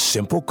 One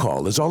simple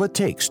call is all it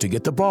takes to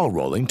get the ball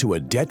rolling to a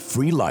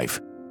debt-free life.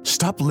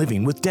 Stop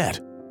living with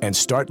debt and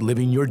start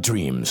living your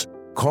dreams.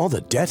 Call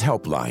the Debt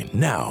Helpline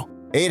now.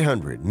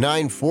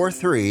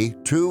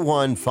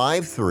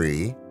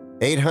 800-943-2153.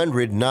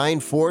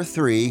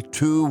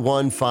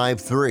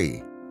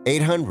 800-943-2153.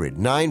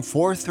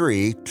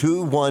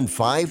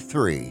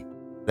 800-943-2153.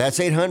 That's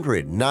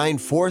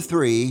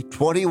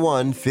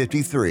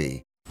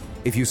 800-943-2153.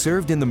 If you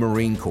served in the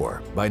Marine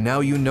Corps, by now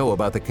you know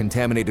about the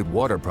contaminated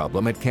water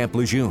problem at Camp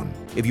Lejeune.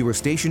 If you were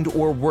stationed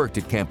or worked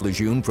at Camp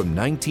Lejeune from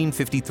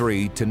 1953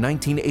 to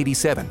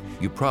 1987,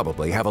 you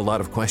probably have a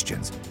lot of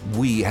questions.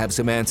 We have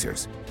some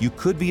answers. You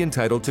could be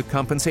entitled to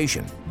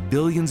compensation.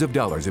 Billions of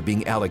dollars are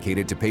being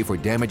allocated to pay for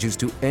damages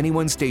to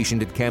anyone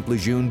stationed at Camp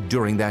Lejeune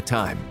during that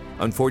time.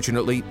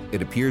 Unfortunately,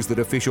 it appears that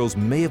officials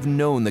may have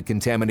known the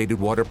contaminated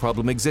water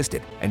problem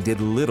existed and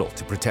did little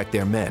to protect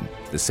their men.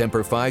 The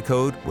Semper Fi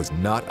code was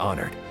not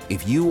honored.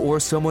 If you or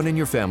someone in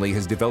your family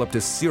has developed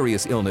a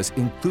serious illness,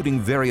 including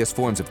various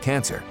forms of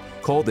cancer,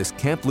 call this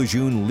Camp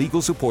Lejeune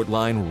legal support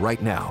line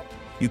right now.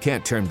 You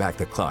can't turn back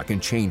the clock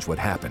and change what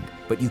happened,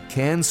 but you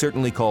can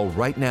certainly call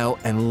right now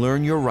and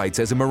learn your rights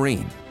as a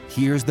Marine.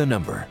 Here's the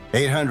number.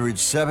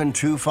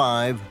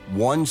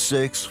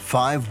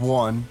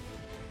 800-725-1651.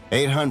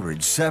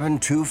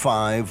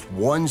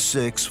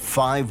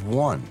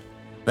 800-725-1651.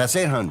 That's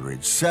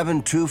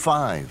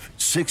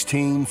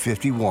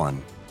 800-725-1651.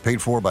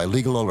 Paid for by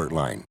Legal Alert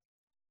Line.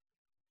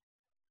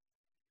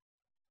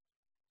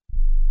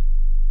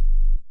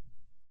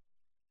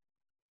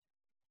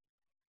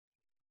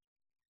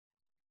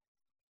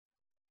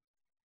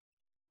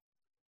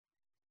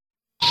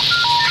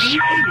 Please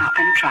hang up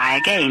and try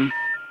again.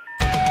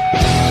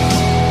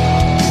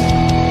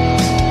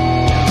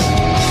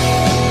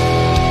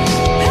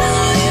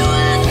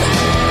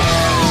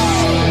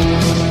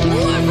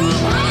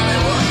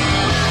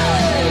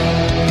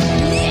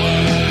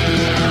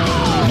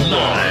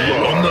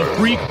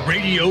 Freak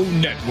Radio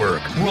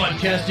Network,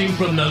 broadcasting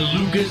from the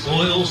Lucas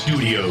Oil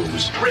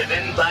Studios.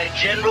 Driven by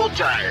General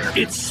Tire.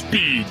 It's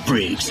Speed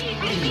Freaks.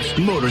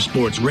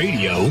 Motorsports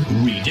Radio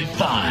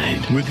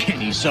redefined with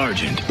Kenny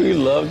Sargent. We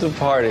love to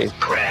party.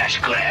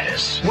 Crash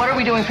Gladys. What are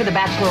we doing for the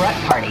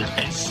bachelorette party?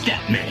 And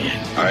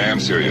Statman. I am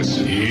serious.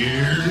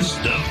 Here's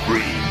the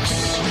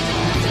Freaks.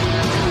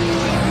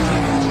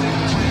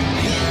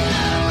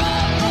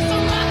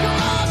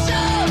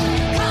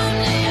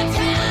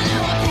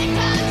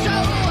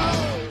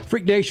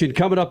 Freak Nation,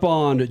 coming up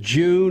on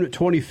June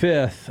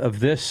 25th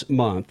of this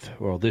month,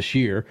 well, this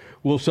year,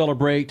 we'll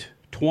celebrate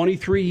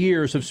 23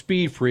 years of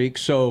Speed Freaks.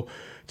 So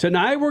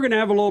tonight we're going to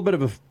have a little bit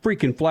of a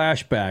freaking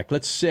flashback.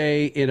 Let's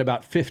say in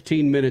about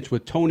 15 minutes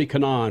with Tony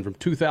Kanaan from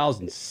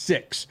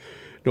 2006,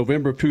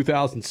 November of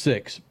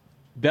 2006.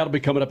 That'll be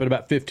coming up in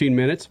about 15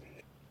 minutes.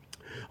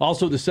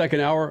 Also, the second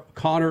hour,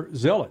 Connor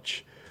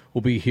Zelich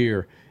will be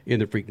here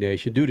in the Freak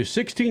Nation. Dude is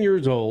 16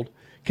 years old.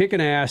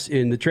 Kicking ass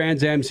in the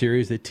Trans Am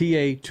Series, the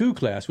TA2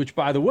 class, which,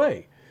 by the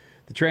way,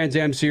 the Trans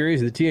Am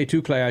Series and the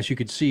TA2 class you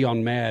could see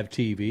on MAV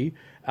TV,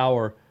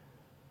 our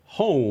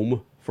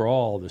home for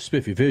all the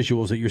spiffy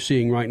visuals that you're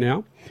seeing right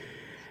now.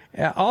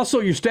 Also,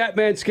 your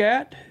Statman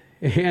Scat,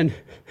 and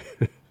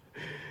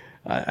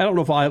I don't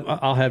know if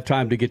I'll have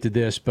time to get to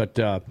this, but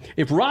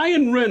if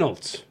Ryan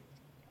Reynolds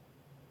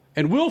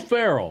and Will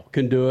Ferrell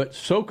can do it,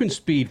 so can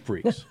Speed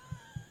Freaks.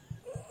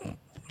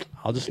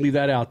 I'll just leave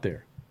that out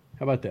there.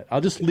 How about that? I'll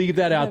just leave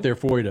that out there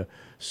for you to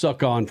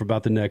suck on for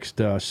about the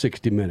next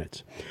 60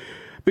 minutes.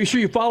 Be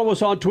sure you follow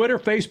us on Twitter,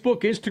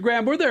 Facebook,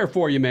 Instagram. We're there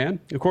for you, man.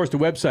 Of course, the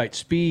website,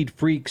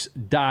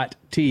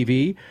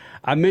 speedfreaks.tv.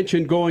 I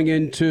mentioned going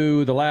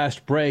into the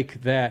last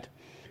break that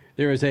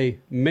there is a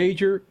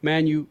major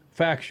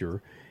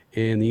manufacturer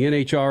in the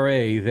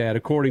NHRA that,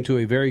 according to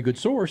a very good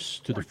source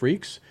to the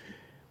Freaks,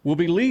 will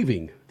be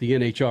leaving the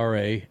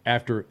NHRA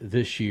after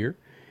this year.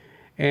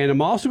 And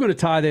I'm also going to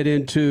tie that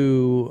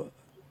into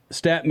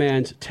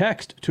Statman's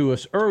text to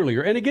us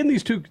earlier. And again,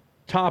 these two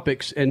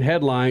topics and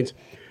headlines,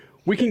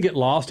 we can get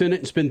lost in it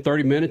and spend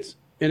 30 minutes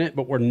in it,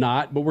 but we're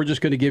not. But we're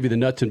just going to give you the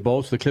nuts and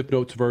bolts, the Cliff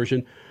Notes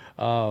version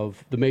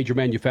of the major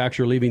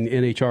manufacturer leaving the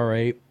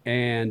NHRA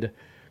and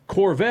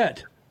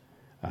Corvette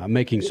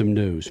making some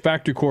news.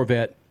 Factory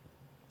Corvette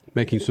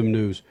making some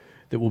news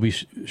that we'll be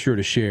sure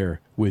to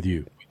share with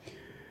you.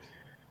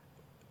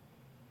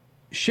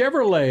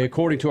 Chevrolet,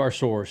 according to our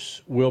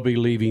source, will be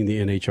leaving the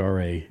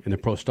NHRA in the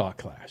Pro Stock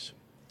class,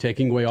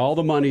 taking away all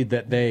the money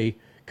that they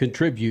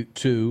contribute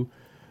to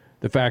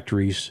the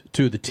factories,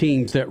 to the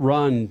teams that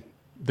run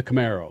the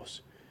Camaros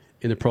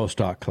in the Pro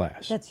Stock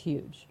class. That's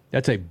huge.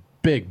 That's a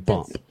big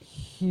bump. That's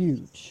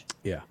huge.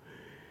 Yeah.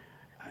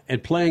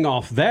 And playing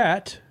off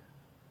that,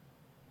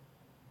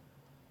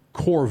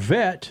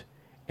 Corvette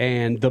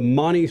and the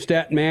money,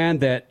 Statman,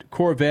 that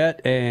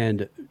Corvette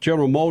and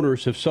General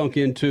Motors have sunk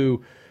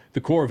into the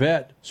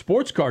Corvette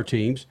sports car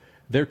teams,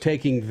 they're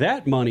taking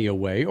that money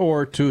away,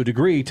 or to a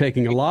degree,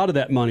 taking a lot of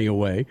that money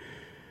away,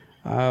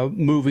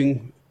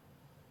 moving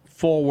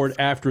forward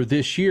after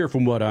this year,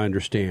 from what I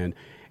understand.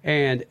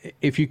 And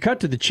if you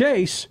cut to the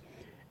chase,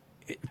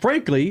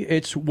 frankly,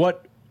 it's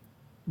what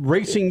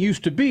racing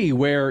used to be,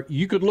 where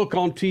you could look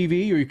on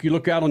TV or you could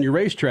look out on your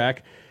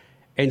racetrack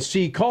and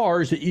see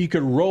cars that you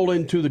could roll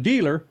into the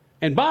dealer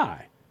and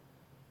buy,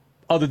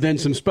 other than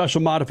some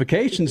special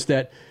modifications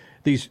that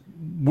these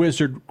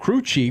wizard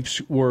crew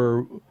chiefs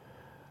were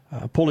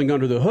pulling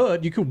under the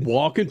hood. You could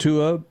walk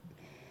into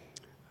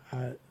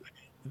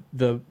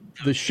the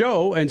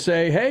show and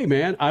say, hey,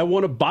 man, I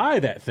want to buy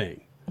that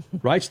thing.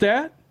 Right,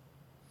 Stat?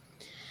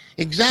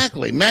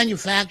 Exactly.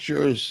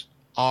 Manufacturers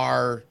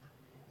are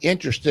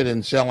interested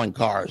in selling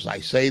cars. I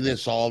say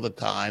this all the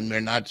time.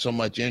 They're not so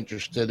much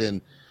interested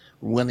in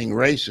winning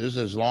races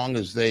as long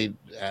as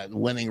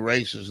winning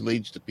races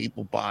leads to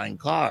people buying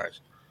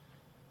cars.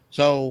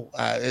 So,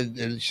 in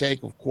the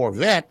sake of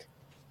Corvette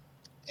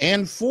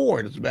and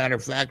Ford, as a matter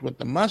of fact, with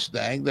the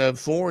Mustang, the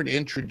Ford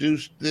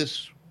introduced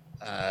this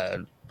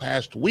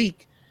past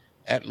week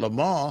at Le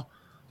Mans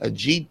a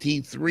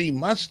GT3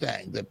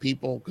 Mustang that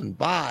people can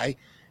buy.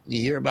 You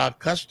hear about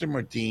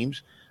customer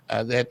teams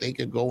that they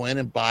could go in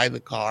and buy the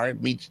car.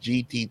 It meets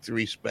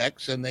GT3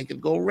 specs, and they could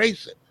go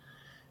race it.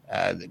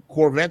 The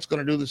Corvette's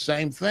going to do the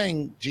same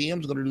thing.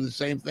 GM's going to do the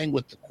same thing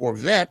with the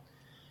Corvette,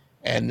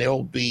 and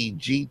there'll be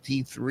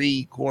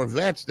GT3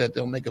 Corvettes that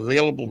they'll make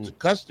available to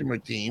customer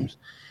teams,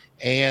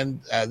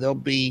 and there'll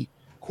be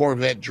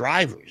Corvette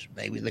drivers.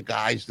 Maybe the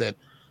guys that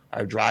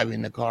are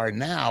driving the car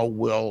now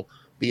will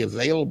be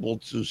available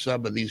to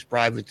some of these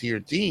privateer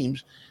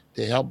teams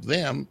to help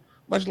them,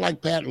 much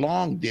like Pat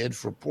Long did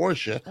for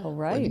Porsche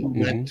when he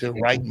went to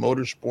Wright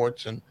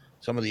Motorsports and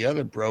some of the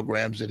other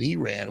programs that he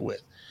ran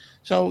with.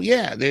 So,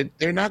 yeah,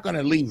 they're not going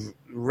to leave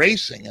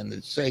racing in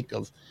the sake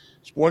of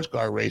sports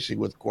car racing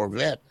with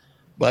Corvette,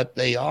 but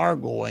they are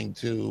going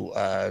to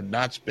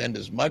not spend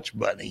as much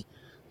money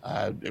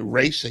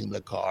racing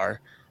the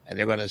car, and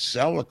they're going to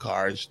sell the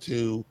cars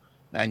to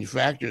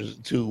manufacturers,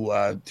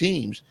 to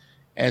teams.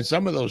 And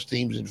some of those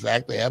teams, in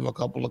fact, they have a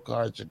couple of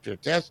cars that they're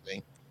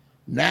testing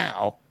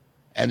now,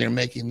 and they're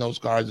making those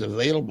cars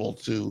available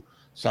to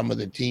some of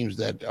the teams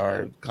that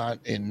are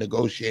in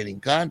negotiating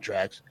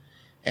contracts.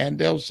 And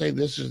they'll say,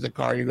 this is the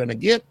car you're going to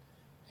get.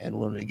 And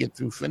when we get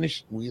through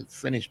we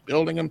finish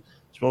building them,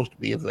 it's supposed to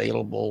be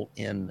available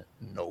in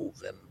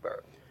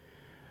November.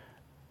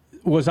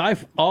 Was I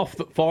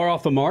far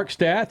off the mark,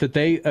 Stat, that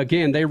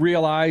they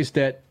realized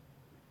that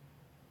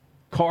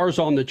cars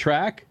on the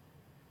track,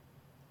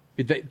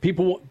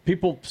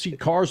 people see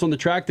cars on the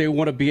track, they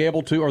want to be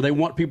able to, or they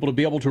want people to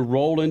be able to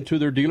roll into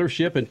their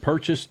dealership and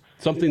purchase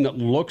something that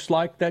looks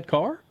like that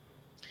car?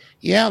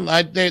 Yeah,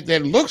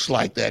 that looks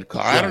like that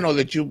car. Yeah. I don't know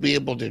that you'll be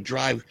able to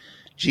drive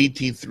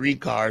GT3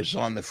 cars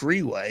on the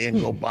freeway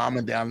and go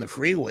bombing down the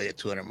freeway at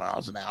 200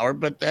 miles an hour,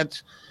 but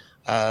that's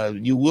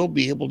you will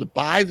be able to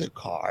buy the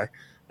car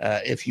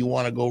if you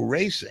want to go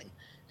racing,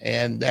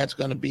 and that's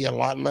going to be a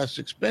lot less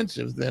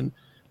expensive than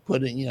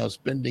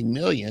spending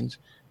millions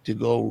to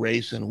go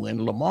race and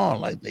win Le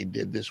Mans like they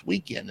did this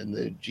weekend in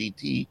the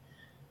GTE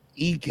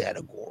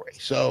category.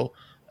 So,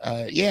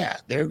 yeah,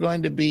 they're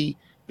going to be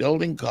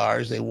building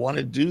cars. They want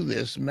to do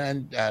this.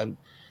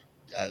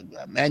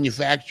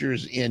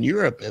 Manufacturers in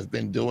Europe have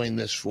been doing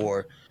this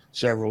for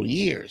several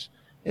years.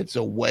 It's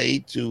a way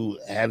to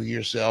have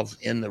yourself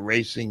in the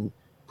racing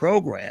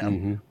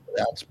program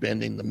without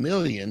spending the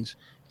millions,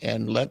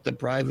 and let the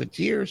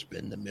privateers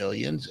spend the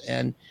millions,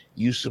 and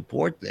you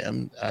support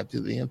them to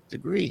the nth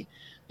degree.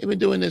 They've been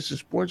doing this in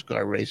sports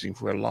car racing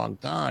for a long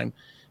time.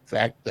 In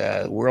fact,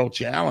 World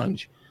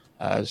Challenge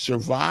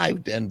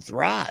survived and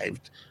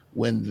thrived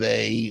when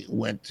they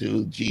went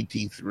to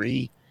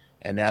GT3,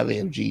 and now they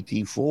have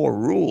GT4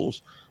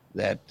 rules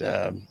that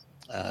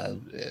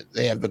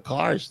they have the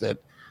cars that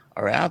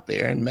are out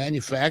there, and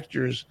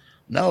manufacturers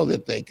know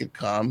that they could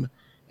come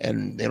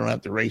and they don't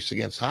have to race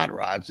against hot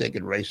rods. They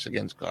could race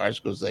against cars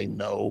because they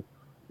know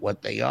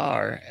what they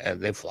are, and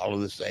they follow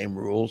the same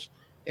rules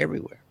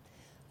everywhere.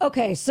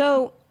 Okay,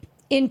 so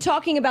in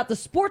talking about the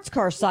sports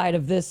car side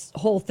of this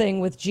whole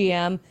thing with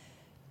GM,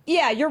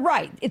 yeah, you're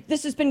right.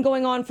 This has been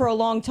going on for a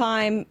long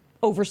time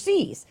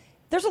overseas.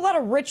 There's a lot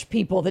of rich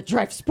people that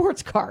drive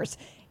sports cars.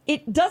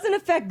 It doesn't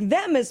affect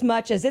them as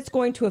much as it's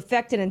going to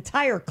affect an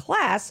entire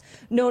class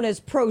known as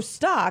pro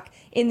stock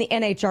in the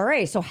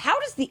NHRA. So how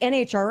does the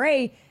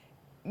NHRA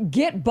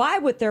get by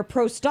with their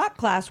pro stock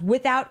class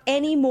without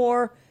any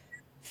more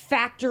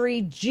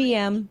factory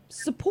GM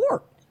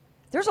support?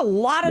 There's a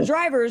lot of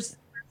drivers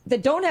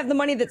that don't have the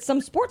money that some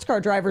sports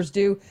car drivers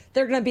do.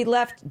 They're going to be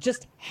left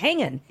just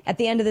hanging at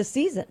the end of the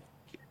season.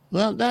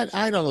 Well,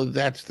 I don't know if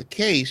that's the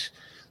case.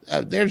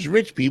 There's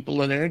rich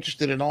people, and they're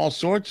interested in all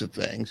sorts of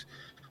things.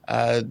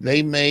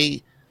 They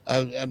may,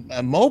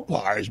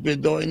 Mopar has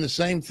been doing the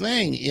same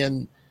thing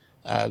in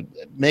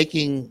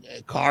making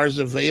cars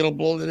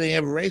available that they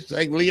have races.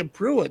 Like Leah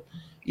Pruitt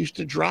used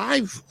to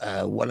drive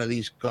one of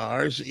these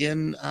cars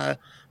in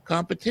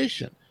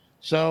competition.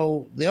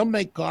 So they'll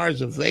make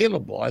cars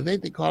available. I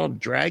think they call them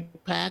drag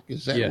pack.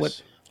 Is that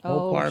what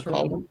Mopar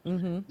called them?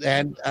 Mm-hmm.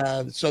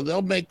 And so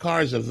they'll make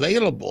cars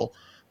available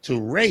to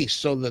race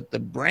so that the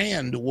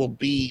brand will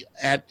be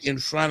in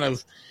front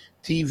of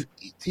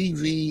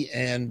TV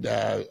and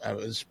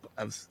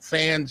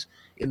fans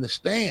in the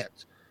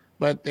stands.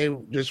 But they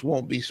just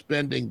won't be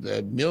spending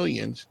the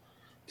millions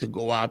to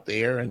go out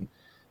there and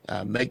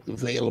make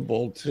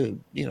available to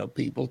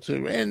people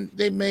to, and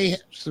they may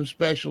have some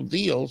special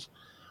deals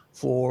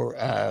for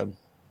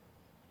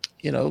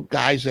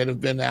guys that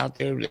have been out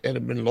there that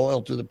have been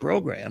loyal to the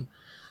program,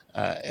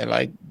 and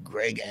like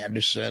Greg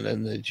Anderson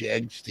and the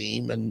Jegs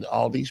team and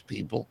all these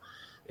people.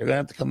 They're gonna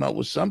have to come up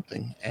with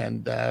something,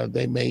 and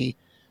they may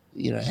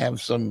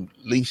have some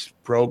lease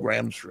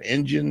programs for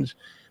engines.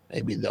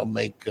 Maybe they'll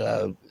make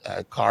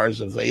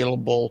cars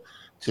available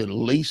to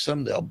lease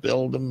them. They'll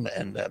build them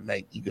and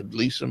you could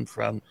lease them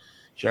from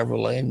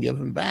Chevrolet and give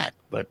them back.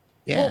 But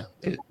the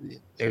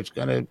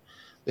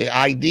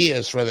idea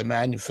is for the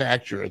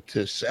manufacturer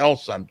to sell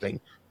something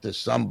to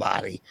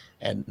somebody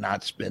and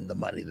not spend the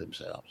money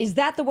themselves. Is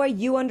that the way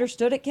you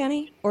understood it,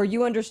 Kenny? Or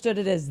you understood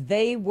it as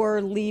they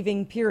were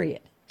leaving, period?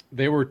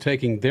 They were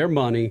taking their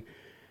money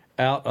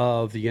out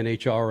of the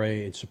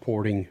NHRA and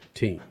supporting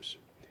teams.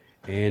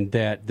 And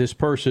that this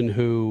person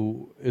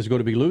who is going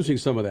to be losing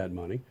some of that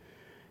money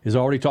is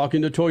already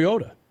talking to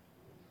Toyota,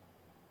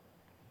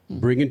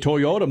 bringing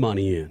Toyota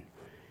money in.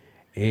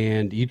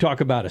 And you talk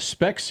about a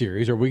spec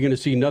series. Are we going to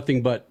see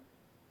nothing but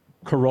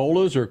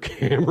Corollas or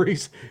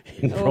Camrys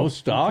in Pro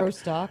Stock? Pro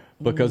Stock.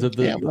 Because of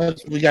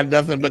the... we got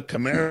nothing but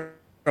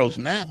Camaros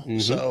now. Mm-hmm.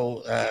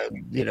 So,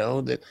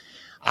 that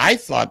I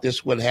thought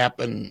this would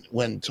happen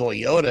when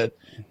Toyota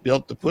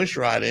built the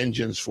pushrod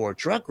engines for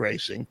truck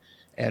racing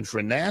and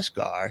for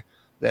NASCAR,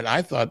 that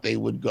I thought they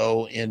would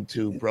go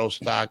into Pro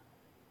Stock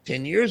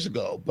 10 years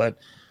ago. But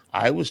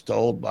I was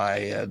told by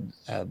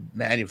a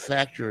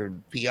manufacturer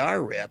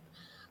PR rep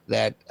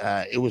that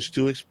it was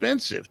too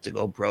expensive to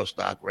go Pro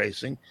Stock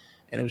racing,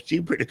 and it was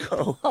cheaper to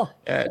go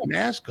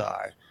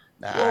NASCAR.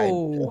 Now, I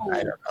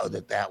don't know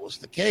that was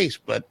the case,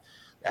 but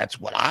that's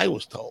what I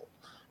was told.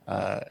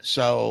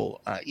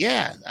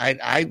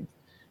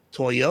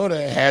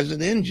 Toyota has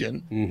an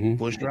engine,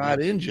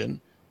 pushrod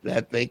engine,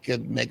 that they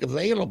could make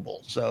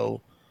available.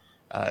 So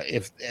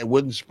if it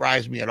wouldn't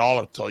surprise me at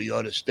all if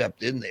Toyota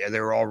stepped in there.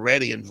 They're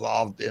already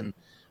involved in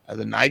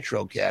the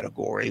nitro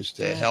categories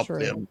to help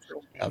them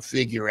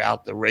figure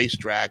out the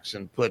racetracks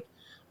and put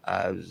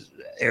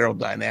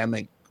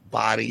aerodynamic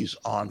bodies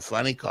on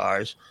funny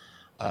cars.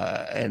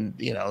 And,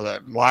 a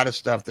lot of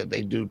stuff that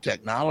they do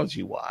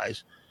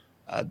technology-wise,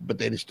 but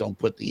they just don't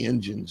put the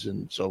engines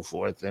and so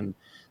forth. And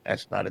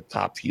that's not a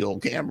top fuel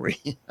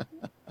Camry.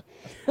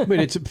 I mean,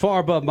 it's far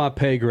above my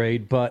pay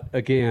grade, but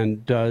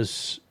again,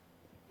 does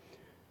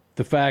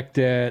the fact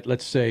that,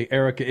 let's say,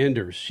 Erica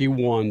Enders, she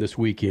won this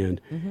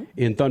weekend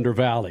in Thunder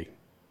Valley.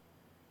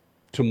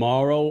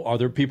 Tomorrow, are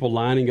there people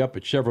lining up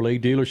at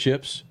Chevrolet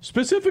dealerships,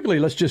 specifically,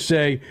 let's just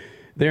say,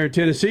 they're in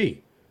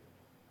Tennessee,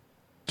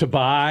 to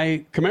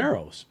buy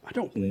Camaros? I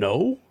don't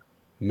know.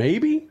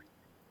 Maybe.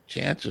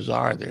 Chances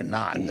are they're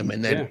not. I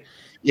mean,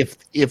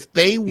 if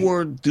they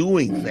were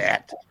doing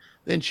that,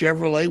 then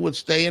Chevrolet would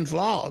stay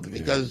involved,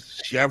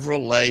 because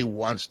Chevrolet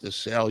wants to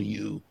sell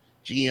you,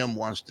 GM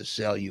wants to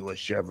sell you a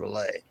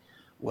Chevrolet,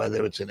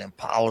 whether it's an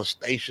Impala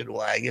station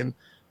wagon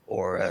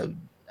or a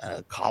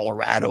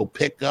Colorado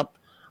pickup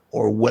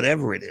or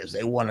whatever it is.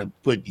 They want to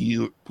put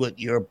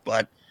your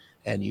butt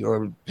and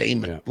your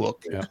payment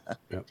book.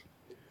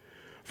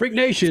 Freak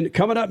Nation,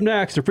 coming up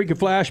next, the Freakin'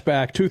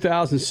 Flashback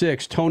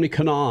 2006. Tony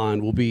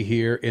Kanaan will be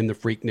here in the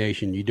Freak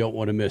Nation. You don't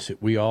want to miss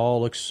it. We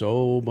all look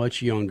so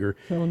much younger.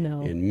 Oh,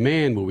 no. And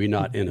man, were we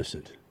not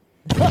innocent.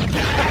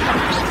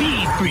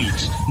 Speed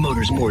Freaks,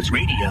 Motorsports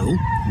Radio,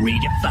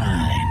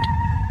 redefined.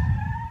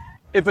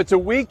 If it's a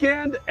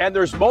weekend and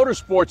there's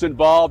motorsports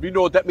involved, you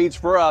know what that means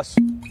for us.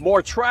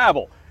 More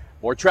travel.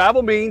 More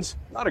travel means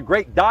not a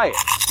great diet.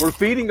 We're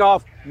feeding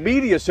off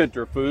media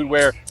center food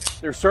where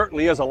there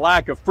certainly is a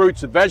lack of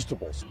fruits and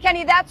vegetables.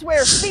 Kenny, that's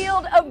where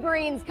Field of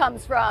Greens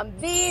comes from.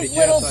 These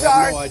little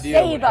jars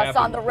save us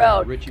on the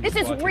road. This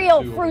is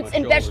real fruits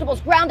and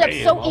vegetables ground up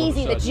so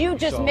easy that you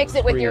just mix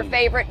it with your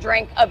favorite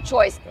drink of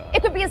choice.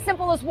 It could be as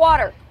simple as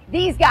water.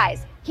 These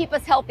guys keep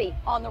us healthy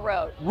on the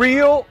road.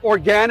 Real,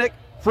 organic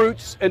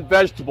fruits and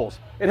vegetables.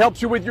 It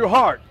helps you with your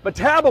heart,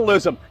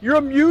 metabolism, your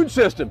immune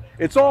system.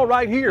 It's all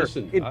right here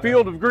in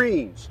Field of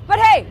Greens. But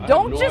hey,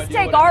 don't just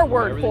take our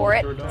word for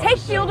it. Take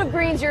Field of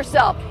Greens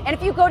yourself. And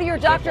if you go to your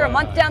doctor a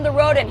month down the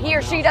road and he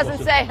or she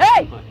doesn't say,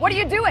 hey, what are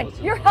you doing?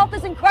 Your health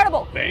is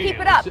incredible. Keep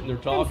it up. Then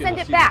send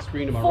it back.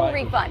 Full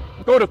refund.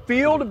 Go to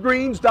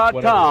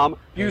fieldofgreens.com.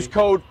 Use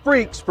code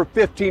FREAKS for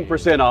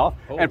 15% off.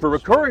 And for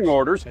recurring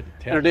orders,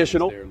 an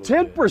additional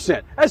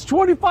 10%. That's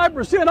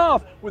 25%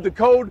 off with the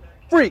code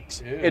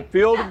FREAKS at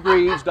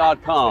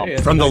fieldofgreens.com.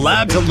 From the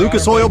labs at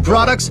Lucas Oil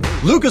Products,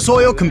 Lucas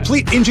Oil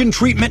Complete Engine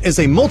Treatment is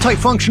a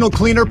multifunctional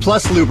cleaner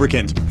plus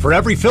lubricant. For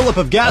every fill-up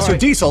of gas or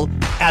diesel,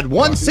 add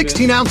one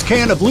 16-ounce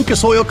can of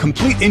Lucas Oil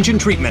Complete Engine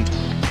Treatment.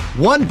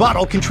 One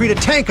bottle can treat a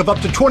tank of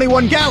up to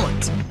 21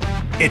 gallons.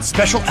 Its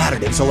special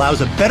additives allows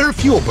a better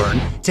fuel burn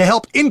to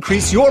help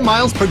increase your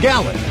miles per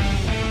gallon.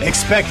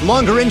 Expect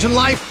longer engine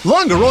life,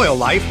 longer oil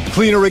life,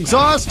 cleaner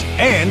exhaust,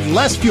 and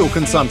less fuel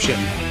consumption.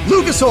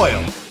 Lucas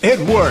Oil, it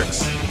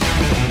works.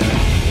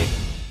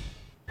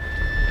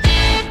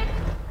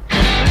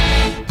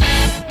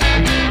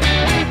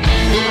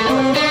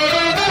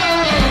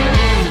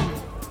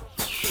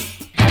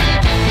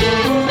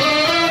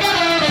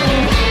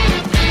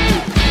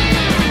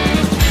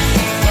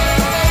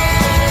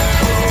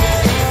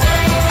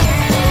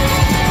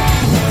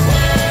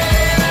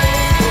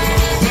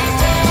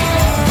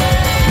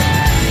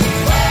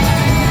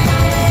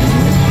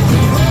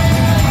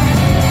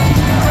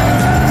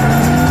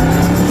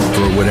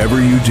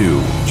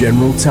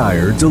 General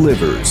Tire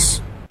delivers.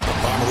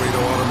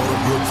 Bommarito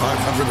Automotive Group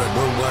 500 at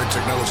Worldwide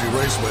Technology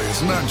Raceway is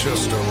not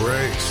just a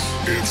race,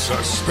 it's a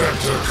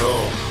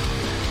spectacle.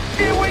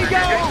 Here we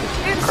go!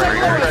 It's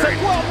St. Louis at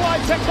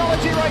Worldwide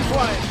Technology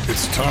Raceway.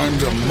 It's time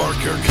to mark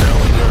your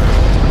calendar.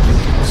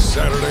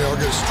 Saturday,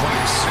 August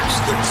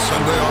 26th and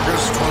Sunday,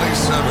 August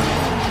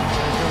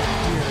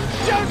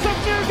 27th. Joseph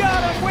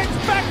Newgarden wins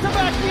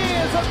back-to-back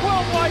years at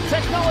Worldwide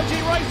Technology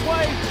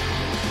Raceway.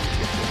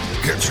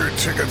 Get your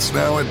tickets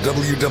now at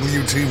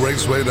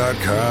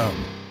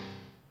www.raceway.com.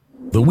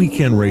 The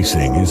weekend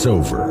racing is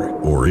over,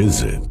 or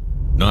is it?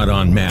 Not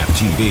on MAV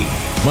TV.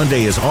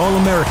 Monday is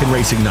All-American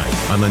Racing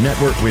Night on the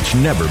network which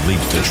never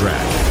leaves the track.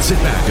 Sit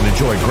back and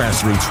enjoy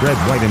grassroots red,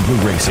 white, and blue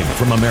racing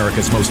from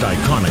America's most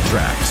iconic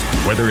tracks.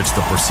 Whether it's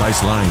the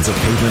precise lines of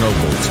pavement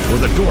ovals or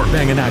the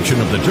door-banging action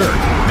of the dirt,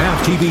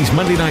 MAV TV's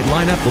Monday night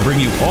lineup will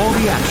bring you all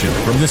the action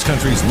from this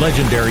country's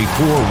legendary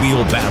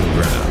four-wheel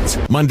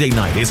battlegrounds. Monday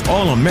night is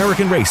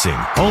All-American Racing,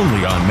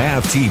 only on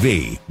MAV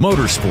TV,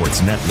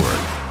 Motorsports Network.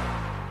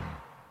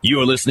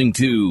 You're listening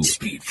to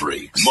Speed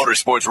Freaks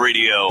Motorsports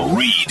Radio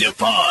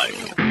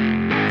Redefined.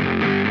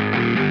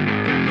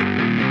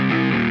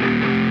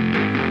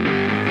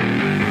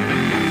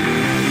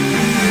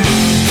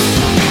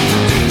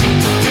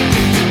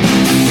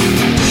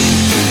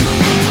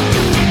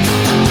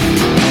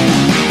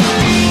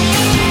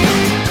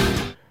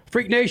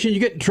 Freak Nation, you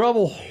get in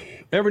trouble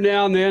every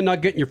now and then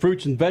not getting your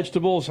fruits and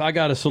vegetables. I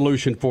got a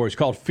solution for it. It's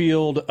called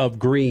Field of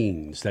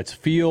Greens. That's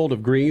Field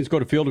of Greens. Go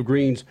to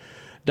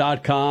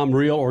fieldofgreens.com.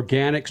 Real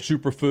organic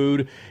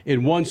superfood.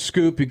 In one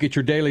scoop, you get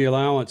your daily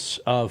allowance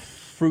of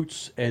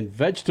fruits and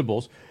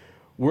vegetables.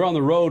 We're on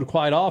the road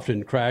quite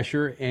often,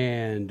 Crasher,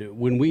 and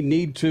when we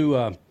need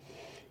to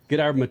get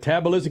our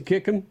metabolism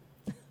kicking,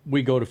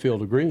 we go to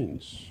Field of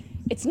Greens.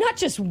 It's not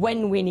just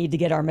when we need to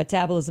get our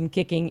metabolism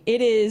kicking.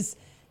 It is,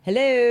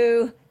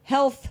 hello,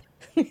 health.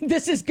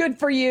 This is good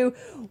for you.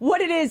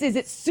 What it is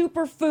it's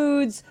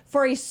superfoods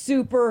for a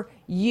super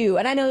you.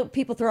 And I know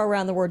people throw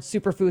around the word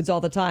superfoods all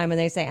the time and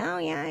they say, oh,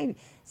 yeah,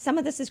 some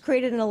of this is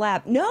created in a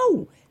lab.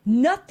 No,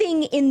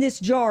 nothing in this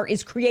jar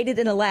is created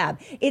in a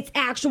lab. It's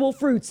actual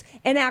fruits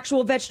and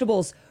actual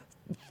vegetables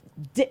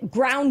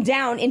ground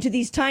down into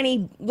these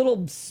tiny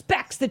little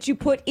specks that you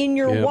put in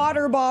your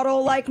water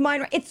bottle like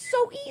mine. It's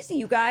so easy,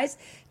 you guys.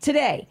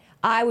 Today,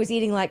 I was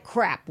eating like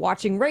crap,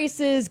 watching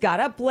races,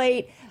 got up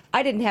late.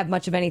 I didn't have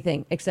much of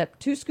anything except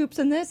 2 scoops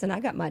in this, and I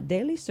got my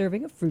daily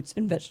serving of fruits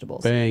and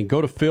vegetables. Bang.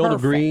 Go to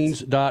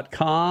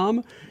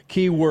fieldofgreens.com,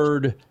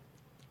 keyword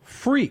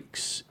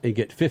freaks, and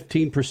get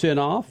 15%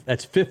 off.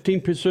 That's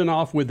 15%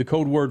 off with the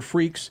code word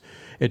freaks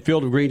at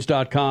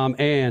fieldofgreens.com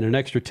and an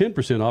extra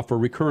 10% off for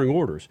recurring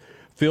orders.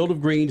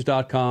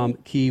 Fieldofgreens.com,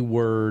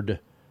 keyword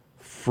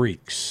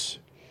freaks.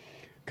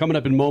 Coming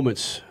up in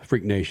moments,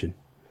 Freak Nation.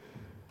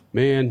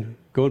 Man,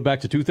 going back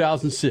to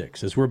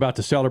 2006, as we're about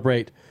to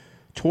celebrate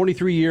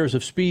 23 years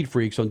of Speed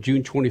Freaks on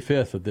June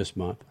 25th of this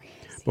month.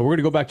 But we're going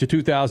to go back to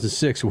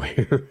 2006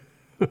 where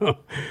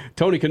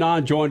Tony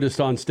Kanaan joined us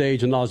on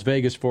stage in Las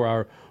Vegas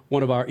for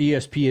one of our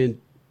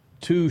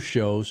ESPN2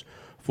 shows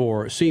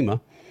for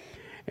SEMA.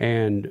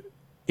 And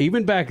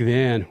even back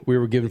then, we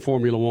were giving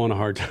Formula One a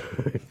hard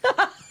time.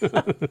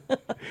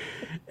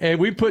 And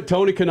we put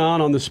Tony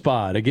Kanaan on the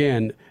spot.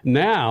 Again,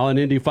 now an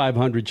Indy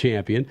 500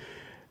 champion,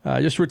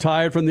 just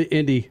retired from the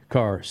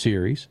IndyCar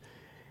series.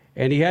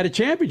 And he had a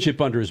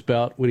championship under his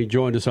belt when he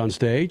joined us on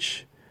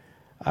stage.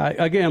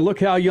 Again, look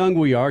how young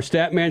we are.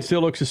 Statman still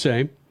looks the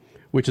same,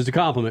 which is a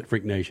compliment,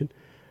 Freak Nation.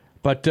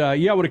 But,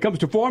 yeah, when it comes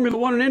to Formula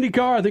One and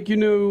IndyCar, I think you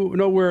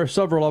know where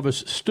several of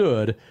us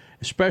stood,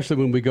 especially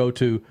when we go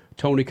to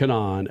Tony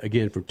Kanaan,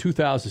 again, from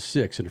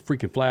 2006 in a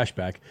freaking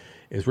flashback,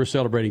 as we're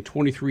celebrating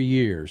 23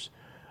 years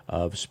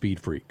of Speed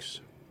Freaks.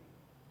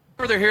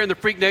 Further here in the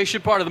Freak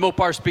Nation, part of the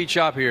Mopar Speed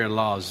Shop here in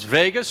Las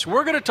Vegas,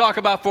 we're going to talk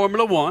about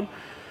Formula One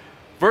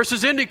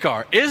versus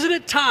IndyCar. Isn't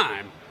it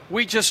time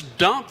we just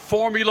dump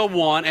Formula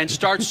One and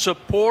start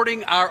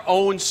supporting our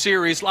own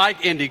series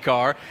like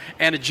IndyCar?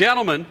 And a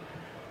gentleman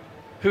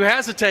who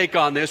has a take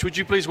on this, would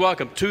you please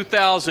welcome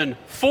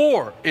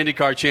 2004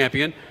 IndyCar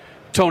champion,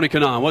 Tony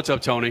Kanaan. What's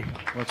up, Tony?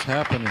 What's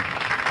happening?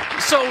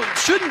 So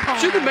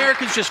should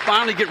Americans just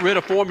finally get rid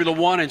of Formula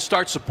One and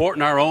start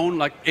supporting our own,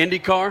 like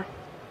IndyCar?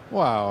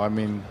 Wow, I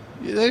mean,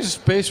 there's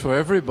space for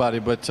everybody,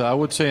 but I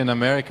would say in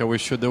America we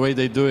should, the way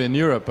they do it in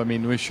Europe, I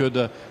mean, we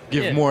should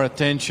give more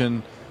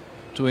attention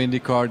to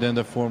IndyCar than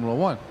the Formula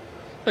One.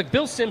 Look,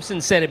 Bill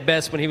Simpson said it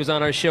best when he was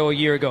on our show a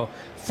year ago.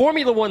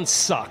 Formula One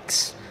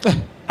sucks.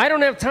 I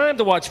don't have time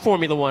to watch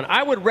Formula One.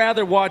 I would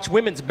rather watch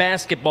women's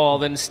basketball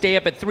than stay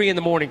up at 3 in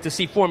the morning to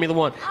see Formula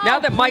One. Now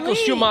that Michael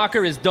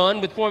Schumacher is done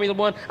with Formula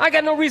One, I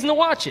got no reason to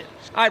watch it.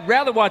 I'd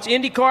rather watch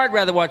IndyCar, I'd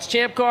rather watch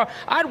Champ Car,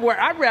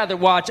 I'd rather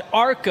watch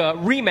ARCA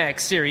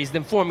Remax Series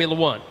than Formula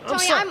One.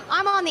 Tony,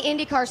 I'm on the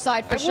IndyCar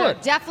side for sure.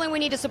 Definitely we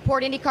need to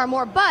support IndyCar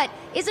more, but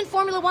isn't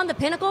Formula One the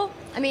pinnacle?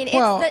 I mean,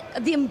 it's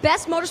the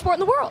best motorsport in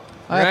the world.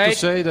 I have to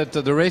say that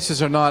the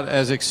races are not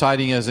as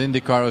exciting as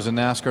IndyCar, as a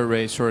NASCAR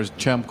race, or as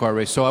Champ Car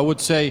race. So I would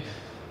say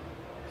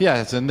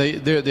Yes, and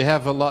they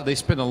have a lot. They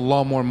spend a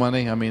lot more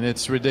money. I mean,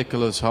 it's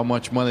ridiculous how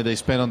much money they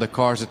spend on the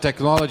cars. The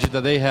technology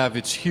that they have,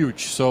 it's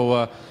huge.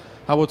 So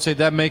I would say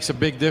that makes a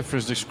big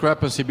difference.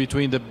 Discrepancy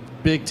between the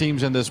big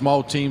teams and the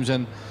small teams,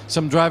 and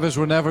some drivers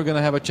were never going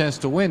to have a chance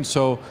to win.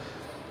 So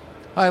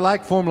I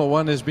like Formula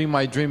One. It's been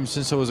my dream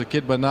since I was a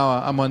kid, but now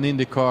I'm on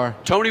IndyCar.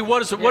 Tony, what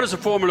does a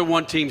Formula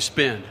One team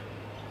spend?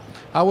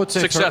 I would say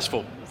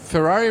successful.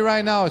 Ferrari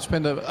right now is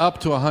spending up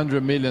to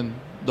 $100 million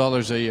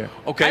a year.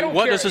 Okay,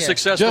 what does a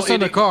successful just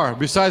on the car,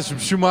 besides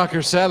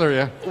Schumacher's salary?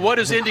 Yeah? What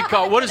does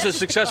IndyCar? What does a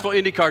successful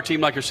IndyCar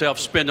team like yourself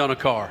spend on a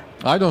car?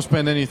 I don't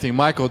spend anything.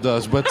 Michael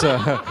does, but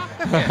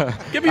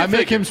Give me a I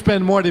make figure. him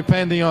spend more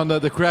depending on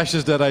the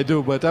crashes that I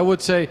do. But I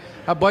would say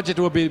a budget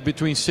will be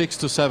between $6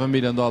 to $7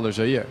 million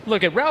a year.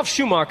 Look, at Ralph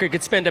Schumacher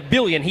could spend $1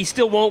 billion, he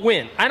still won't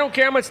win. I don't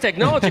care how much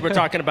technology we're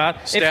talking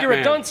about. If you're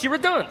a dunce, you're a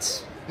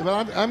dunce. Yeah,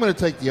 but I'm going to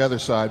take the other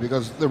side,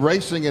 because the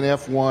racing in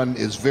F1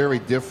 is very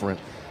different,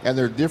 and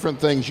there are different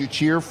things you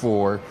cheer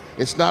for.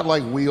 It's not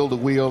like wheel to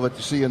wheel that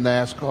you see in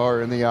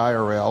NASCAR and the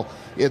IRL.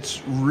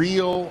 It's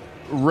real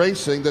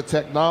racing, the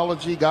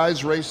technology,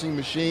 guys racing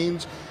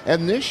machines.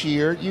 And this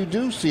year, you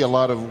do see a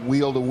lot of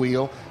wheel to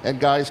wheel and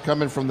guys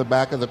coming from the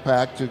back of the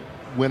pack to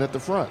win at the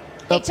front.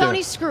 Hey,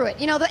 Tony, screw it.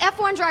 You know, the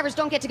F1 drivers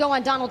don't get to go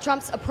on Donald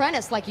Trump's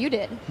Apprentice like you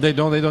did. They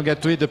don't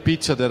get to eat the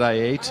pizza that I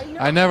ate.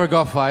 I never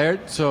got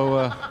fired,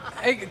 so.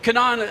 Hey,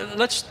 Kanan,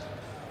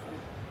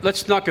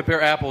 let's not compare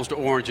apples to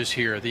oranges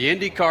here. The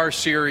IndyCar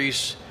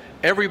series,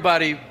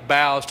 everybody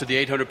bows to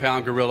the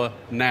 800-pound gorilla,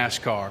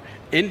 NASCAR.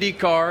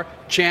 IndyCar,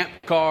 Champ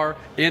Car,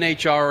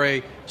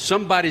 NHRA,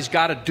 somebody's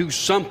got to do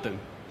something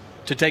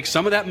to take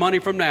some of that money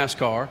from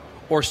NASCAR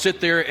or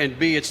sit there and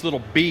be its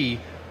little B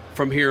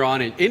from here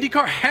on in.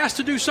 IndyCar has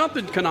to do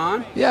something,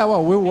 Kanan. Yeah,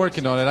 well, we're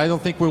working on it. I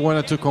don't think we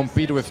wanted to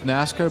compete with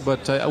NASCAR,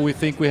 but we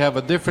think we have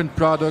a different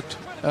product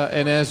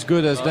and as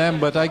good as them.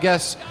 But I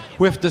guess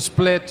with the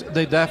split,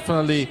 they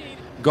definitely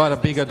got a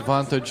big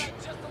advantage.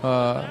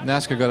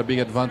 NASCAR got a big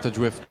advantage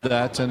with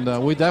that,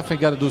 and we definitely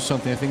got to do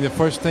something. I think the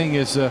first thing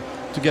is to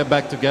get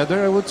back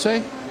together, I would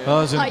say.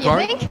 As in You car.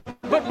 think?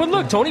 But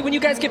look, Tony, when you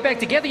guys get back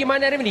together, you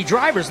might not have any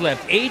drivers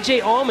left.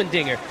 AJ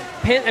Allmendinger,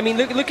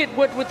 look at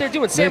what they're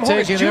doing. Sam They're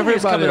Hornish taking Jr. is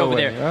everybody coming over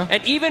away, there. huh?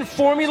 And even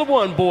Formula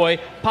One boy,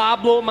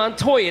 Pablo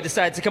Montoya,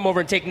 decides to come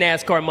over and take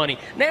NASCAR money.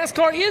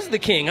 NASCAR is the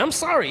king. I'm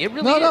sorry. It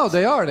really is. No,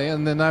 they are.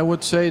 And then I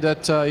would say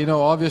that,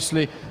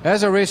 obviously,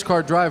 as a race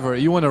car driver,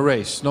 you want to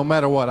race no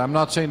matter what. I'm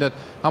not saying that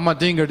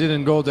Allmendinger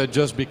didn't go there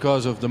just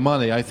because of the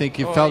money. I think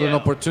he felt an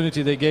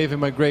opportunity. They gave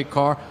him a great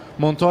car.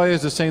 Montoya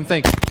is the same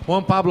thing.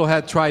 Juan Pablo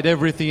had tried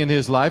everything in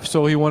his life,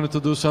 so he wanted to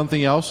do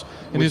something else,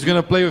 and he's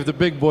going to play with the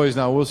big boys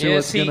now. We'll see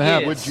what's going to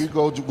happen.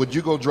 Would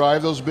you go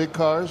drive those big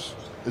cars?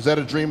 Is that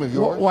a dream of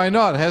yours? Why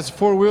not? It has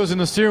 4 wheels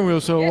and a steering wheel,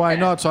 so why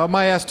not? So I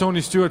might ask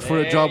Tony Stewart for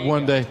a job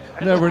one day.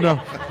 Never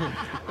know.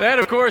 That,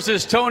 of course,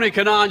 is Tony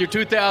Kanan, your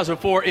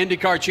 2004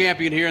 IndyCar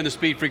champion here in the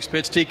Speed Freaks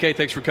pits. TK,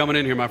 thanks for coming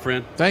in here, my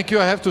friend. Thank you.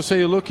 I have to say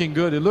you're looking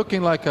good. You're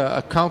looking like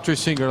a country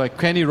singer, like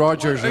Kenny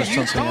Rogers or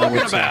something. I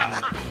would say.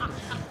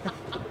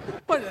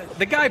 What?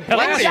 The guy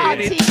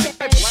blasted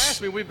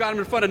me. We've got him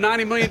in front of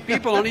 90 million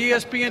people on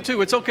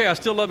ESPN2. It's okay. I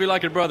still love you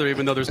like your brother,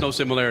 even though there's no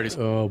similarities.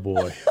 Oh,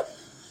 boy.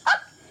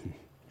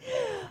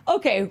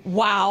 Okay,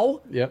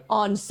 wow. Yep.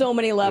 On so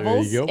many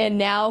levels. There you go. And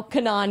now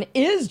Kanan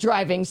is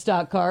driving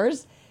stock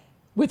cars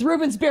with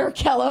Rubens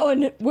Barrichello.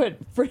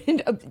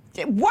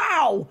 And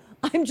wow!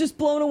 I'm just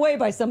blown away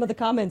by some of the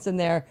comments in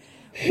there.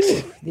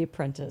 Whew, The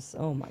Apprentice.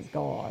 Oh, my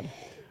God.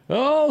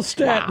 Oh,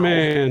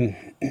 Statman.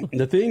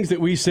 The things that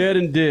we said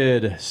and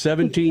did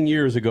 17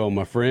 years ago,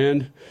 my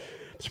friend.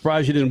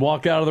 Surprised you didn't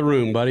walk out of the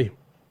room, buddy.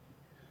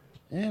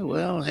 Yeah,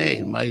 well,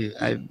 hey,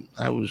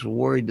 I was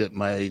worried that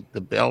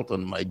the belt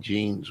on my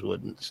jeans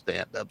wouldn't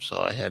stand up,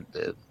 so I had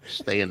to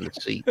stay in the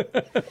seat.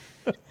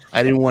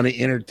 I didn't want to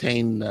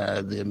entertain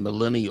the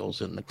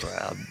millennials in the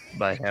crowd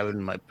by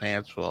having my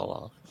pants fall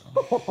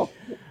off.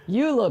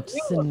 You look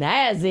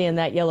snazzy in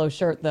that yellow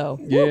shirt, though.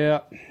 Yeah.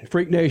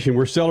 Freak Nation,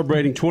 we're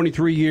celebrating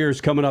 23 years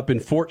coming up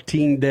in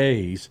 14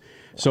 days.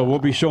 So we'll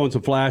be showing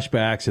some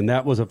flashbacks, and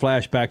that was a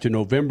flashback to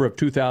November of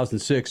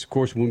 2006, of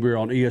course, when we were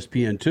on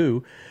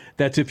ESPN2.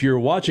 That's if you're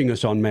watching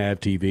us on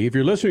MAV TV. If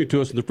you're listening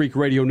to us on the Freak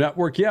Radio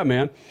Network, yeah,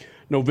 man,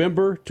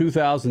 November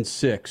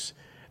 2006.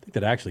 I think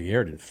that actually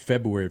aired in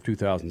February of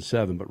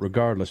 2007. But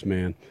regardless,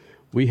 man,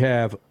 we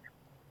have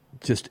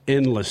just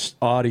endless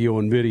audio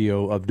and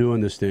video of doing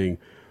this thing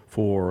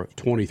for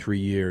 23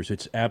 years.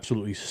 It's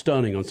absolutely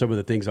stunning on some of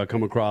the things I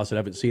come across that I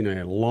haven't seen in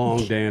a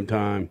long damn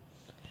time.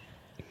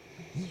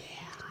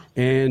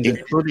 And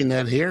including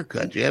that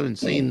haircut. You haven't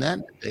seen that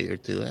in a day or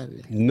two, have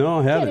you? No,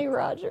 I haven't. Kenny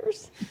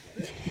Rogers.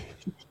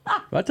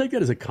 I take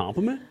that as a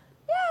compliment.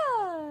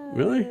 Yeah.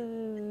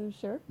 Really?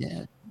 Sure.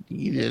 Yeah.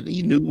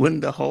 You knew when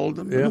to hold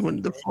them and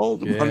when to fold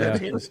them. Yeah, I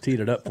just teed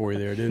it up for you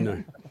there,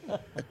 didn't I?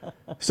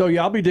 So,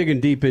 yeah, I'll be digging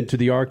deep into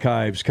the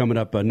archives coming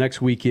up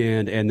next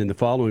weekend and then the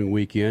following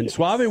weekend.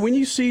 Suave, when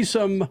you see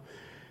some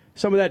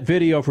of that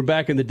video from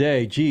back in the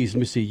day, geez, let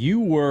me see. You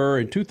were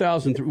in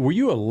 2003. Were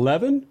you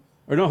 11?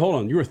 Or no, hold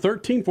on. You were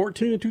 13,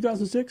 14 in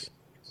 2006?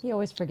 He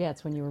always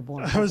forgets when you were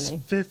born. I was doesn't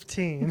he?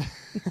 15.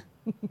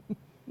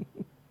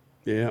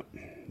 Yeah,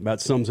 about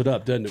sums it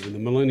up, doesn't it? When the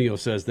millennial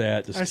says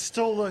that. I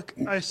still look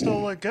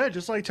good,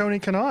 just like Tony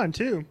Kanaan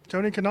too.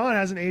 Tony Kanaan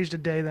hasn't aged a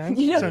day then.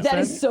 You know, since that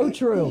then. is so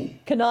true.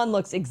 Kanaan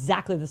looks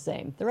exactly the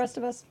same. The rest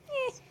of us,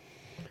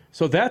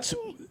 So that's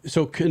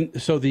so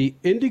the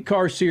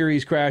IndyCar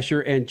Series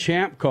Crasher and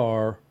Champ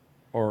Car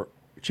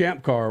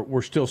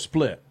were still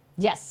split,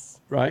 yes.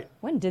 right?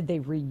 When did they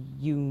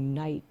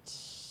reunite?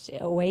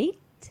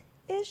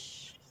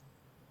 08-ish?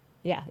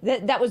 Yeah,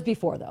 that was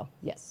before, though.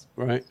 Yes.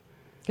 Right.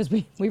 Because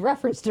we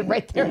referenced it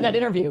right there in that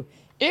interview.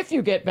 If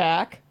you get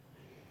back,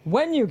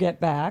 when you get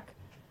back.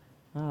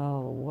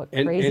 Oh, what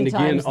crazy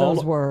times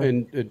those were.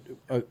 And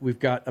we've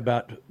got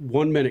about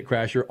 1 minute,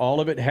 Crasher. All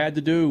of it had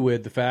to do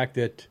with the fact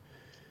that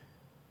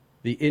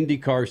the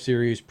IndyCar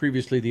Series,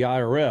 previously the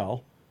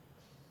IRL,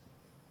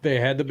 they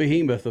had the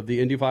behemoth of the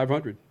Indy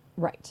 500.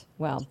 Right.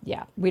 Well,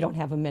 yeah, we don't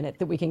have a minute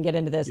that we can get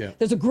into this. Yeah.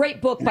 There's a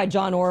great book by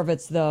John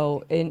Orovitz,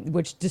 though,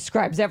 which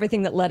describes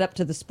everything that led up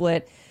to the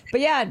split.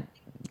 But yeah,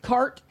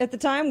 CART at the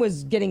time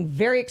was getting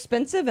very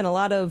expensive, and a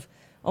lot of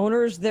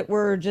owners that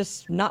were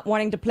just not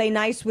wanting to play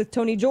nice with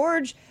Tony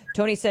George.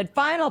 Tony said,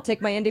 fine, I'll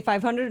take my Indy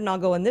 500 and I'll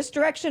go in this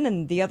direction.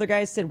 And the other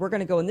guys said, we're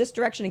going to go in this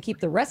direction and keep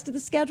the rest of the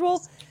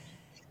schedule.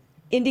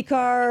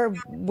 IndyCar,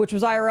 which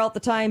was IRL at the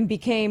time,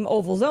 became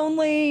ovals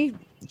only.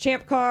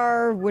 Champ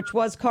Car, which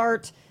was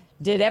CART,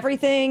 did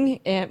everything.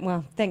 And,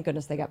 well, thank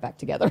goodness they got back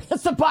together.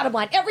 That's the bottom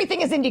line.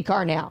 Everything is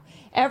IndyCar now.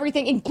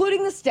 Everything,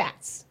 including the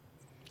stats.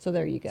 So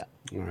there you go.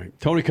 All right.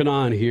 Tony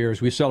Kanaan here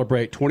as we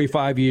celebrate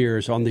 23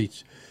 years on the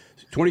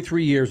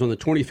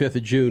 25th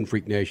of June,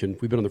 Freak Nation.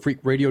 We've been on the Freak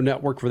Radio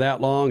Network for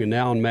that long, and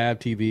now on MAV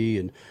TV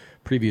and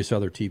previous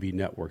other TV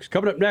networks.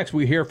 Coming up next,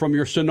 we hear from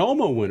your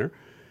Sonoma winner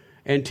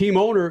and team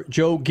owner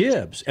Joe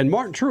Gibbs and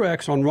Martin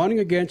Truex on running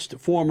against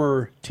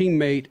former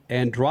teammate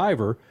and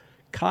driver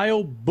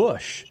Kyle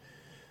Busch.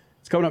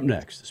 It's coming up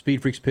next. The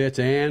Speed Freaks Pits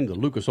and the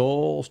Lucas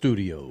Oil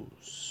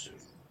Studios.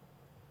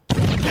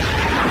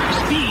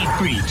 Speed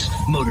Freaks,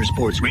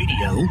 Motorsports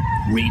Radio,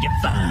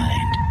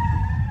 redefined.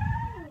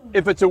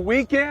 If it's a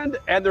weekend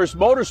and there's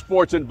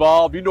motorsports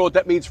involved, you know what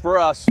that means for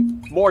us.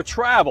 More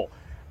travel.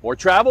 More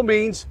travel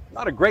means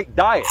not a great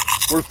diet.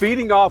 We're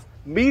feeding off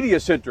media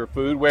center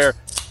food where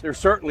there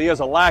certainly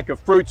is a lack of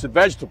fruits and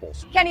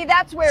vegetables. Kenny,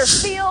 that's where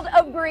Field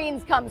of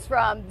Greens comes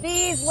from.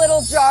 These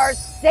little jars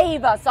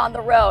save us on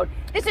the road.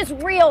 This is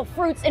real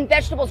fruits and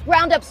vegetables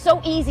ground up so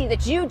easy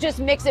that you just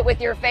mix it with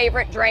your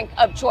favorite drink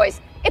of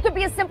choice. It could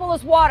be as simple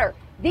as water.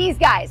 These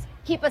guys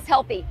keep us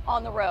healthy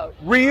on the road.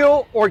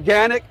 Real,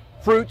 organic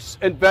fruits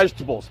and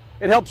vegetables.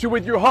 It helps you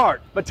with your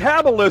heart,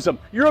 metabolism,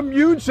 your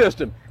immune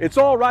system. It's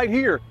all right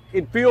here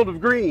in Field of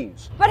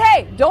Greens. But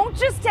hey, don't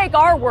just take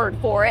our word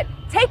for it.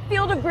 Take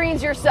Field of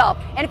Greens yourself.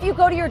 And if you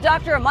go to your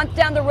doctor a month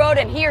down the road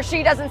and he or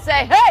she doesn't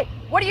say, hey,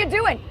 what are you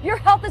doing? Your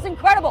health is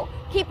incredible.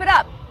 Keep it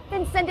up.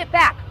 Then send it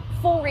back.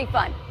 Full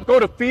refund. Go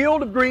to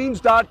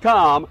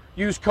fieldofgreens.com.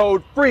 Use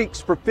code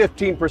FREAKS for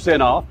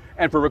 15% off.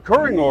 And for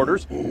recurring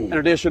orders, an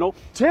additional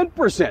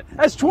 10%.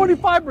 That's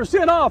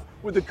 25% off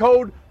with the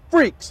code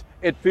FREAKS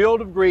at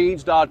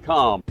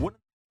fieldofgreens.com.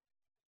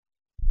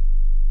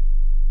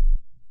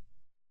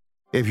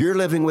 If you're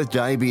living with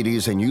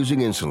diabetes and using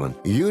insulin,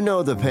 you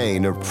know the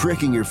pain of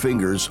pricking your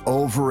fingers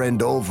over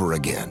and over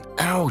again.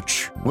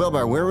 Ouch! Well,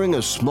 by wearing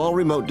a small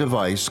remote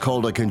device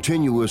called a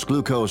continuous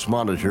glucose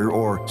monitor,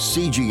 or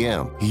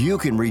CGM, you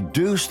can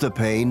reduce the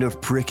pain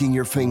of pricking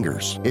your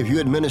fingers. If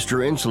you administer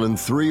insulin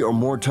 3 or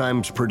more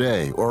times per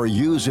day or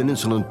use an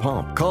insulin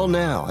pump, call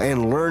now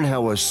and learn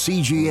how a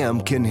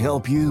CGM can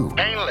help you.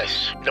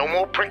 Painless. No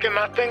more pricking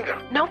my finger.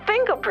 No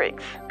finger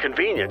pricks.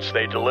 Convenience.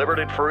 They delivered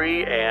it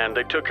free and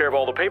they took care of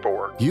all the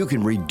paperwork. You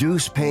can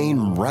reduce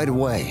pain right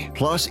away.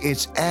 Plus,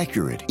 it's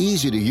accurate,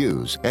 easy to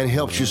use, and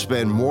helps you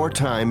spend more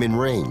time in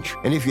range.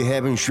 And if you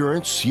have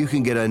insurance, you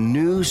can get a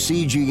new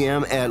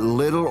CGM at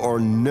little or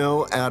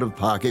no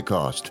out-of-pocket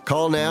cost.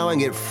 Call now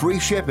and get free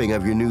shipping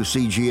of your new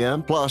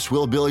CGM. Plus,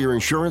 we'll bill your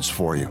insurance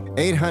for you.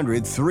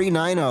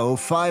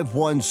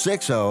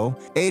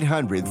 800-390-5160.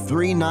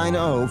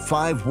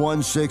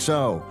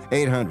 800-390-5160.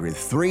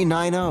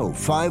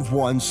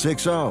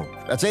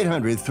 800-390-5160. That's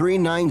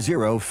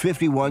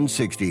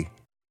 800-390-5160.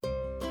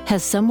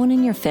 Has someone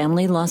in your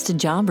family lost a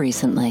job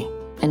recently,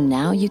 and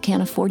now you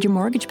can't afford your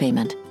mortgage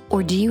payment?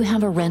 Or do you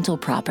have a rental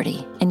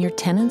property and your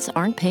tenants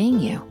aren't paying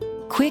you?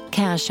 Quick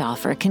Cash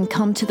Offer can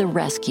come to the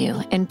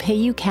rescue and pay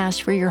you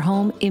cash for your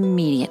home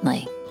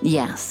immediately.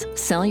 Yes,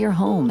 sell your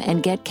home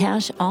and get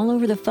cash all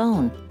over the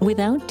phone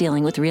without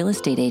dealing with real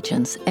estate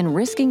agents and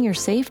risking your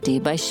safety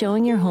by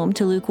showing your home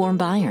to lukewarm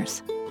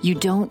buyers. You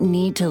don't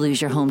need to lose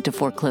your home to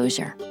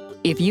foreclosure.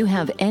 If you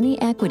have any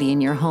equity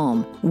in your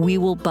home, we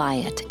will buy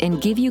it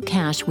and give you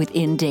cash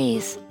within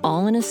days,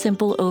 all in a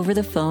simple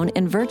over-the-phone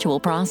and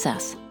virtual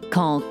process.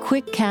 Call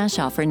Quick Cash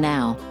Offer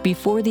now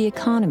before the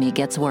economy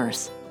gets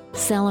worse.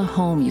 Sell a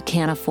home you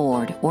can't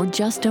afford or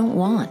just don't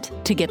want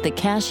to get the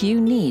cash you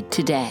need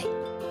today.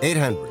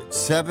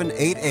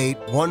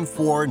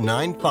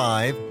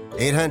 800-788-1495.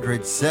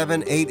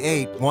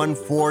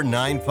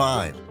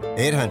 800-788-1495.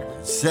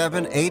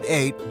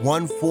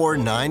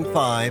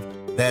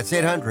 800-788-1495. That's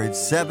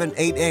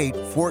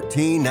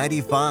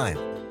 800-788-1495.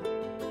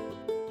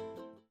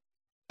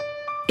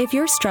 If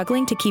you're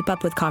struggling to keep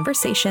up with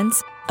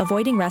conversations,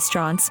 avoiding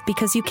restaurants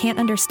because you can't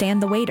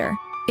understand the waiter,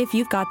 if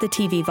you've got the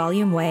TV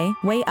volume way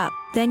up,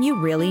 then you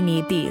really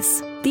need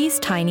these. These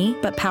tiny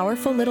but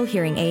powerful little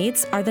hearing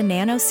aids are the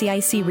Nano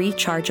CIC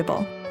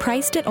Rechargeable,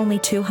 priced at only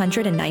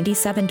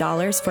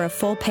 $297 for a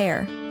full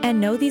pair.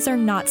 And no, these are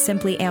not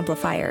simply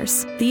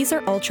amplifiers. These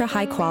are ultra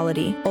high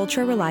quality,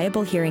 ultra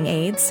reliable hearing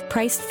aids,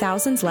 priced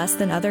thousands less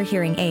than other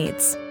hearing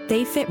aids.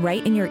 They fit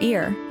right in your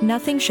ear,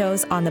 nothing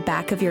shows on the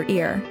back of your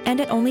ear,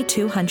 and at only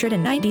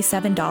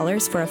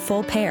 $297 for a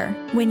full pair.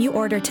 When you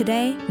order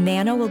today,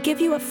 Nano will give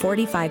you a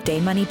 45-day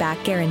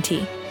money-back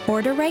guarantee.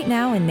 Order right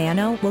now and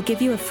Nano will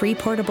give you a free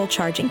portable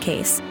charging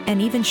case and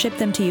even ship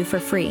them to you for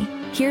free.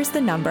 Here's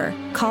the number.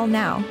 Call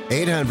now.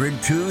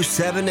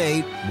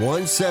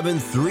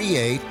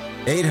 800-278-1738.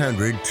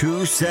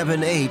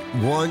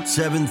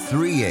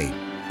 800-278-1738.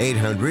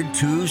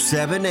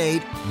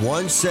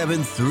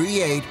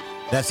 800-278-1738.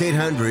 That's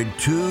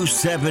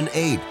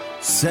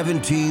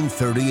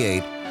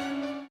 800-278-1738.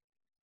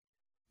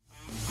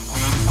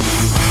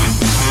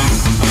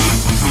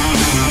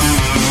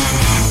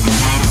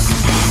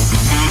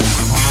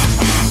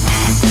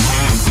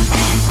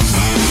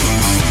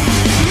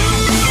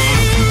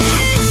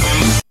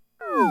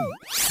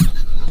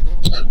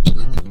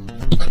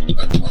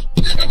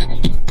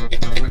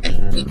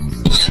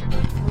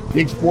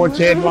 Big sports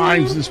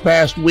headlines this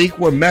past week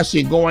were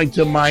Messi going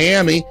to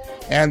Miami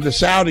and the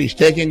Saudis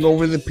taking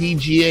over the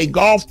PGA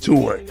Golf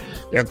Tour.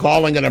 They're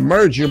calling it a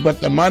merger,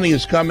 but the money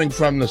is coming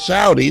from the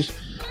Saudis,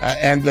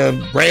 and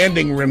the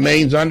branding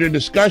remains under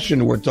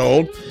discussion, we're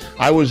told.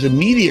 I was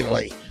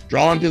immediately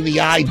drawn to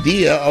the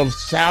idea of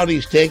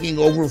Saudis taking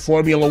over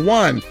Formula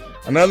One,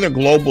 another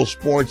global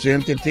sports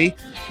entity,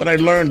 but I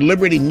learned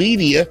Liberty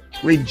Media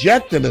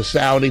rejected a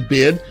Saudi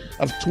bid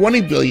of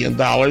 $20 billion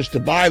to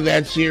buy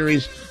that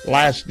series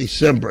last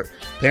December.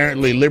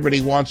 Apparently,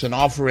 Liberty wants an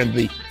offer in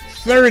the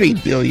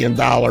 $30 billion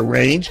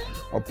range,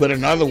 or put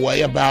another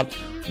way, about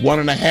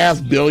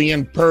 $1.5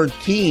 billion per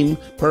team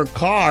per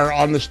car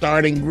on the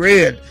starting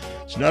grid.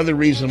 It's another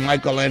reason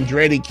Michael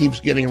Andretti keeps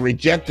getting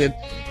rejected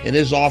in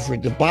his offer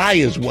to buy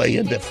his way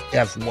into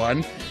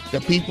F1.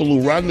 The people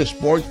who run the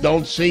sport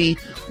don't see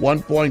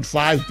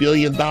 $1.5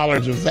 billion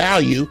of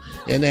value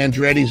in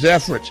Andretti's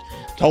efforts.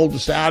 Told the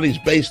Saudis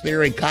base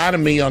their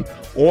economy on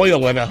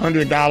oil at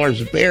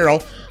 $100 a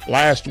barrel.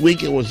 Last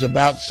week it was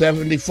about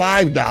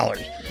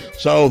 $75.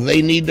 So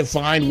they need to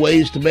find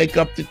ways to make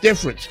up the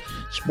difference.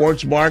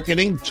 Sports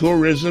marketing,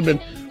 tourism,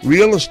 and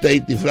real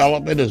estate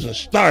development is a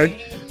start.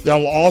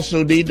 They'll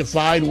also need to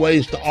find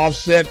ways to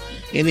offset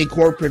any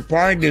corporate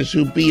partners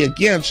who be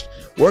against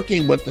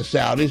working with the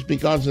Saudis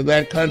because of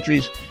that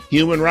country's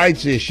human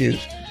rights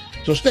issues.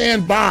 So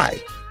stand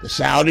by. The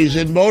Saudis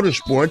in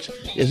motorsports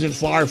isn't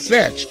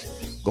far-fetched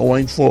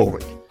going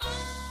forward.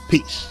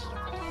 Peace.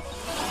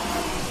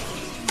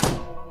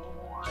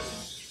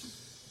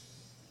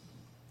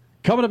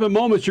 Coming up in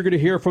moments, you're going to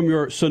hear from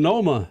your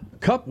Sonoma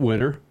Cup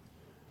winner,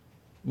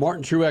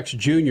 Martin Truex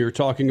Jr.,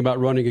 talking about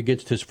running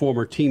against his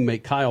former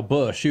teammate Kyle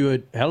Busch, who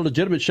had a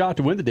legitimate shot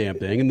to win the damn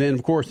thing. And then,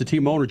 of course, the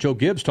team owner, Joe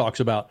Gibbs, talks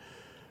about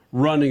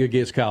running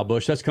against Kyle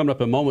Busch. That's coming up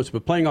in moments,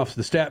 but playing off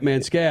the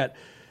Statman Scat.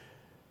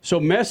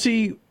 So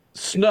Messi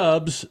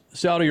snubs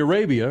Saudi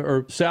Arabia,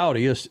 or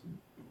Saudi,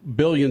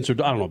 billions, or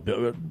I don't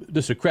know,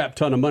 just a crap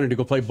ton of money to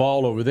go play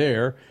ball over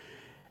there.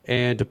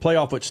 And to play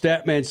off what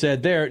Statman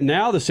said there,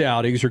 now the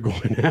Saudis are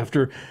going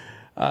after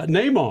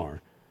Neymar,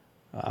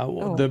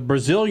 the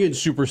Brazilian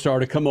superstar,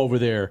 to come over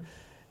there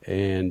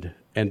and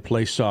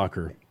play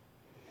soccer.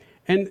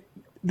 And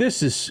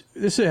this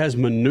has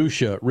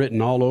minutia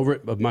written all over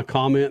it of my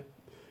comment,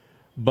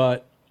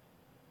 and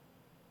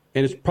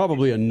it's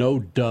probably a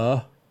no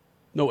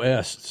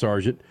S,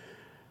 Sargent.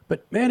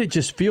 But man, it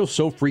just feels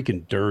so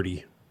freaking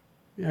dirty.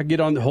 I get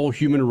on the whole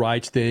human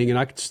rights thing, and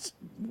I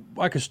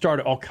could start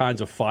all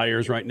kinds of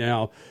fires right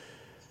now,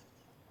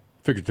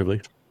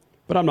 figuratively,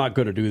 but I'm not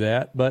going to do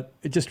that. But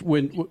it just,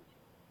 when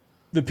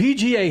the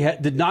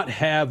PGA did not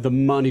have the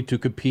money to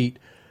compete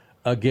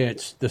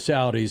against the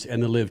Saudis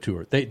and the Live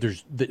Tour,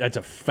 that's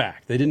a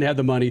fact. They didn't have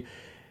the money.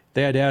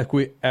 They had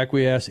to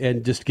acquiesce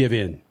and just give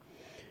in.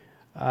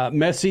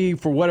 Messi,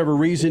 for whatever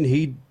reason,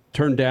 he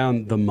turned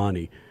down the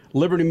money.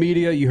 Liberty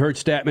Media, you heard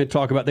Statman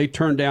talk about, they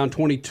turned down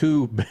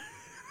 $22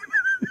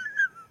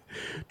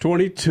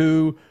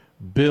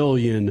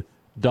 billion.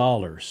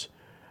 What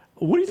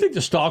do you think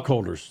the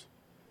stockholders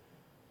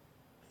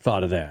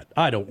thought of that?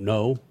 I don't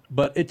know,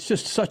 but it's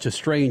just such a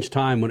strange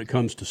time when it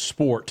comes to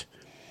sport.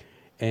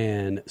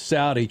 And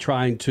Saudi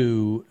trying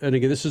to, and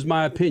again, this is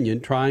my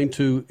opinion, trying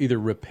to either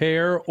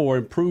repair or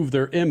improve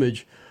their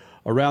image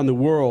around the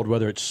world,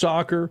 whether it's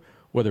soccer,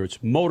 whether it's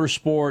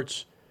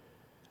motorsports,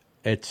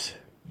 it's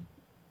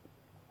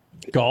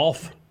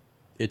golf.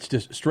 It's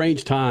just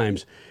strange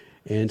times.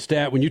 And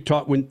Stat, when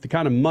the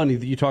kind of money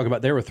that you talk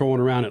about, they were throwing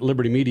around at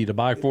Liberty Media to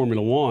buy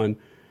Formula One,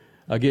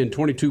 again,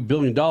 $22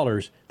 billion.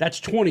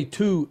 That's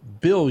 $22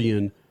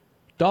 billion,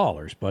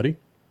 buddy.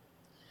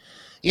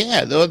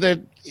 Yeah, though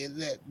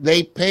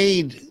they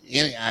paid.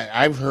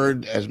 I've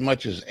heard as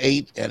much as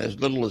 $8 and as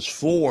little as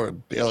 $4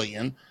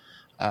 billion.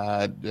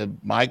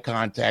 My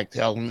contact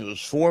tells me it was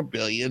 $4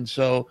 billion.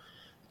 So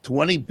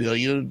 $20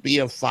 billion would be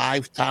a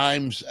 5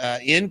 times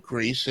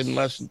increase in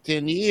less than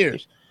 10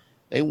 years.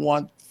 They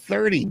want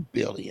 $30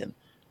 billion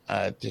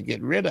to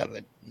get rid of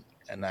it,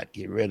 and not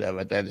get rid of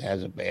it. That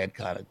has a bad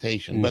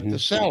connotation, but to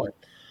sell it.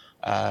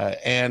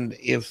 And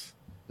if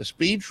the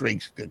Speed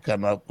Freaks could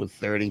come up with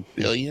 $30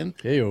 billion,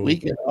 we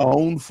could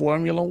own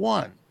Formula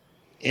One.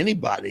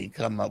 Anybody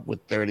come up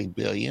with $30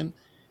 billion,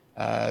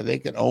 they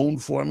could own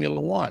Formula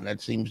One.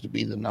 That seems to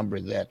be the number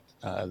that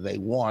they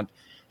want.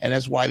 And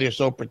that's why they're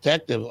so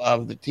protective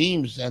of the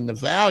teams and the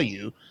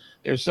value.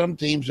 There's some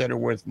teams that are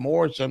worth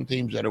more, some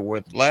teams that are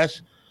worth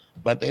less,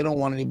 but they don't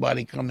want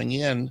anybody coming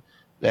in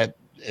that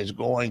is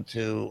going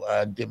to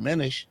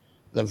diminish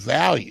the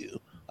value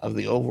of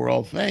the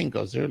overall thing,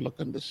 because they're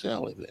looking to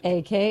sell it.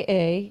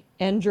 AKA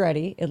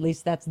Andretti, at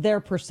least that's their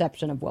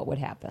perception of what would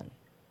happen.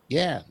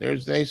 Yeah,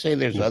 they say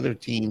there's other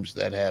teams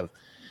that have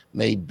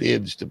made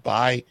bids to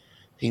buy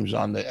teams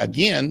on the.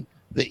 Again,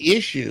 the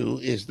issue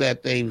is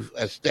that they've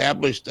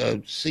established a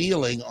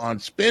ceiling on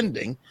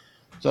spending,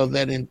 so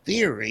that in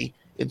theory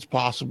it's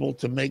possible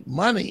to make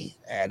money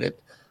at it.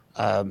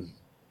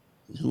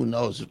 Who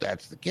knows if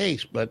that's the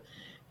case, but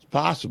it's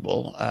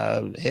possible.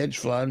 Hedge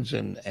funds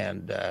and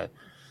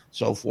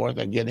so forth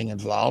are getting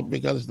involved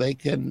because they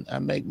can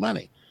make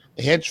money.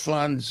 The hedge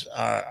funds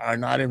are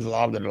not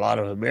involved in a lot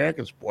of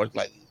American sports,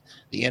 like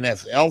the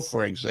NFL,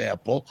 for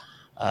example.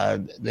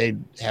 They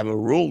have a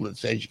rule that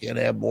says you can't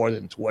have more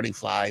than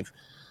 25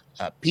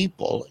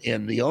 people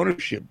in the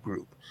ownership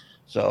group.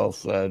 So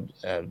if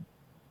a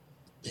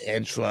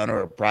hedge fund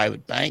or a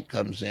private bank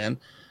comes in,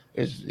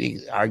 you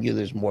argue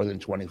there's more than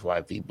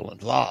 25 people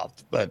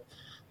involved, but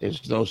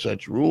there's no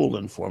such rule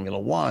in Formula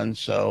One.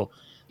 So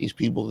these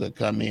people that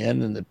come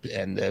in and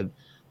the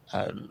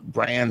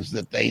brands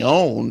that they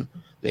own,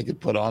 they could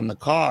put on the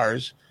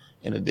cars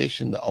in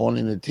addition to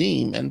owning the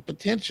team and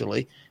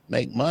potentially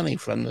make money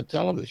from the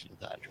television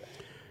contract.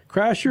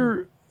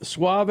 Crasher,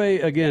 Suave,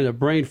 again, a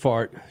brain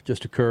fart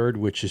just occurred,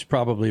 which is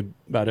probably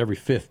about every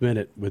 5th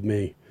minute with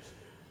me.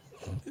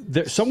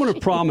 Someone of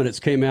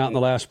prominence came out in the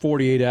last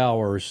 48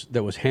 hours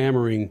that was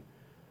hammering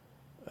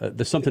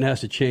that something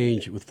has to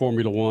change with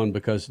Formula One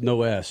because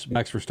Max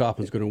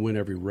Verstappen's going to win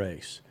every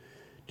race.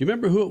 Do you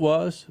remember who it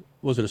was?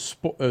 Was it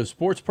a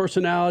sports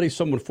personality,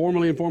 someone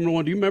formerly in Formula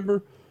One? Do you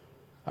remember?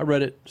 I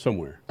read it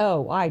somewhere.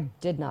 Oh, I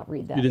did not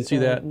read that. You didn't see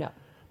that? No.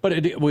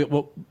 But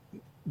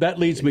that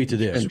leads me to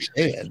this.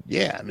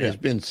 It's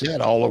been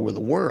said all over the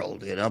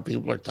world.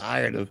 People are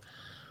tired of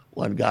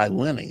one guy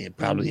winning.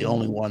 Probably the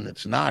only one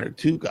that's not, or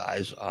two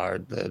guys, are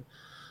the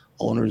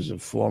owners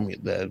of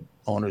Formula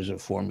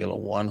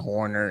One,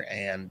 Horner,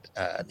 and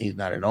he's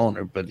not an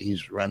owner, but he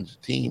runs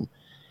a team,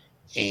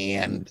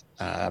 and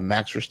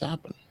Max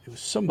Verstappen. It was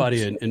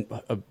somebody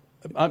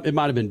it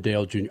might have been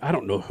Dale Jr. I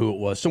don't know who it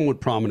was. Someone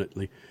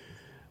prominently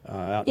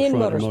out in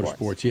front of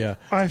motorsports. Yeah,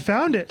 I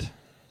found it.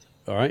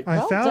 All right,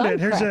 I found it.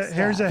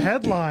 Here's a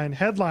headline.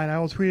 I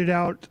will tweet it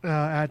out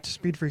at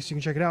Speed Freaks. So you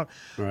can check it out.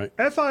 All right.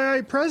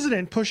 FIA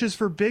president pushes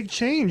for big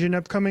change in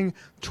upcoming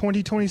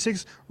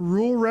 2026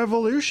 rule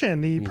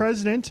revolution. The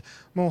president,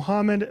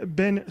 Mohammed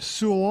bin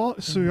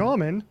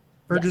Sulayman,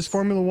 urges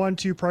Formula One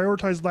to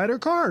prioritize lighter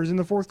cars in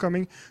the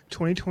forthcoming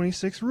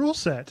 2026 rule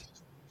set.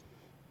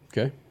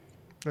 Okay.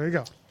 There you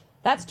go.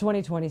 That's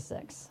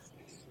 2026.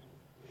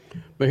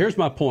 But here's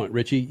my point,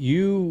 Richie.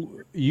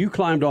 You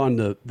climbed on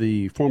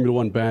the Formula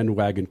One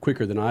bandwagon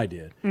quicker than I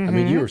did. Mm-hmm. I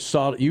mean, you were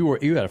solid. You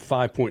had a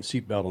 5-point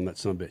seatbelt on that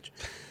sumbitch.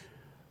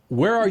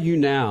 Where are you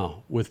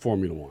now with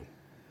Formula One?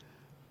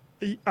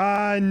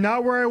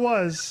 Not where I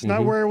was.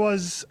 Not where I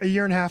was a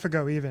year and a half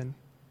ago, even.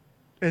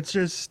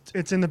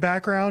 It's in the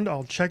background.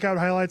 I'll check out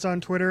highlights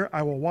on Twitter.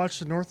 I will watch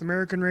the North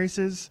American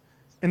races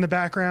in the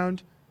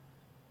background.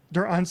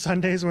 They're on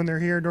Sundays when they're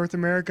here in North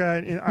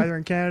America, either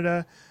in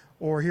Canada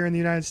or here in the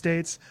United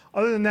States.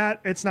 Other than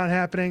that, it's not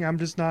happening. I'm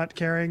just not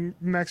caring.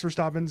 Max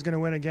Verstappen's going to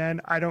win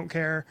again. I don't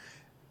care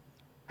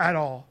at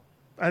all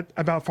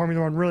about Formula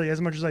One, really,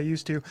 as much as I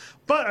used to.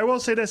 But I will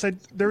say this.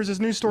 There was this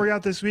news story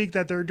out this week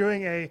that they're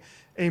doing a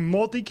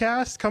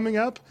multicast coming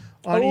up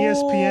on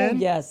ESPN.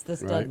 Yes,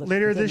 this does look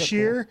later this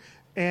year.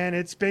 And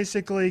it's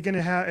basically going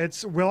to have,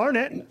 it's Will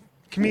Arnett,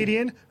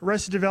 comedian,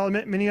 Arrested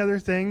Development, many other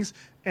things,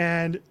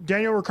 and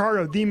Daniel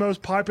Ricciardo, the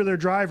most popular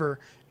driver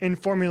in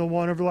Formula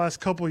One over the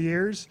last couple of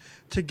years,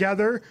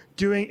 together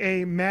doing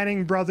a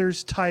Manning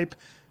Brothers type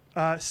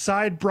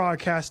side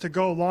broadcast to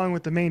go along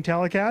with the main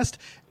telecast.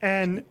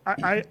 And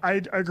I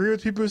agree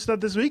with people who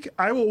said this week,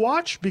 I will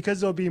watch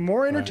because it'll be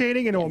more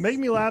entertaining and it will make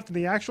me laugh than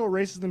the actual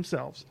races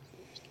themselves.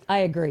 I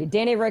agree.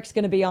 Danny Rick's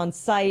going to be on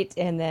site,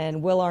 and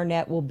then Will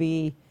Arnett will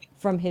be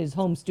from his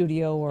home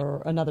studio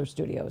or another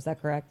studio. Is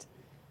that correct?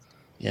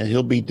 Yeah,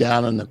 he'll be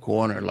down in the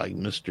corner like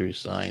Mystery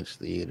Science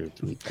Theater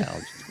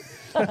 3000.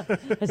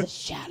 As a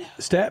shadow.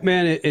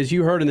 Statman, as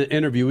you heard in the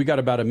interview, we got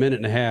about a minute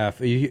and a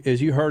half.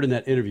 As you heard in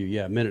that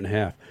interview, a minute and a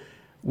half,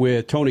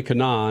 with Tony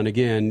Kanaan,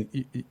 again,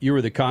 you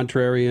were the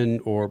contrarian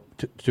or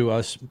to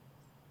us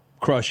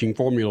crushing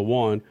Formula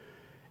One.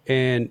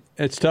 And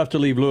it's tough to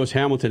leave Lewis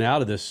Hamilton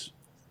out of this,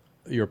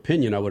 your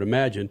opinion, I would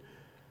imagine.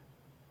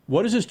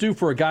 What does this do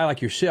for a guy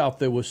like yourself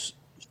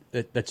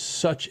that's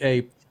such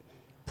a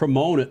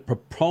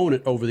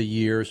proponent over the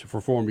years for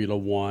Formula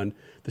One,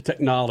 the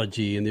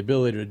technology and the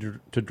ability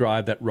to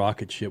drive that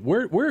rocket ship?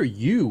 Where are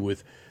you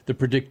with the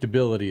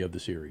predictability of the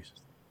series?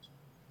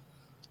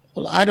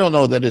 Well, I don't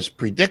know that it's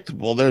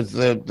predictable. There's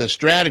the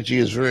strategy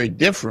is very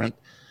different.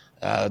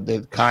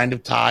 The kind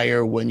of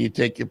tire, when you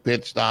take your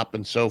pit stop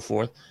and so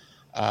forth.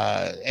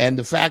 And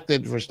the fact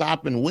that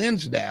Verstappen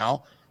wins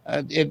now,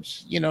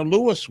 it's,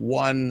 Lewis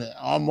won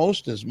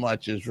almost as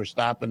much as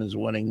Verstappen is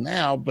winning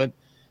now, but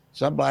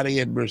somebody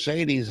at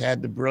Mercedes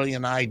had the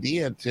brilliant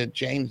idea to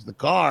change the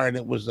car, and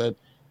it was a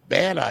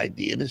bad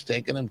idea. And it's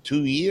taken them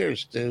 2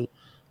 years to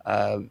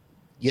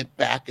get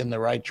back in the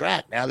right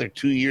track. Now they're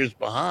 2 years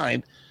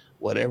behind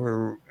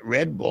whatever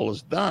Red Bull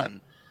has done.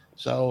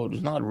 So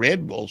it's not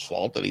Red Bull's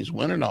fault that he's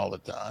winning all the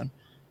time.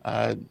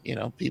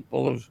 The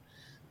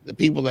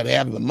people that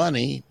have the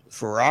money,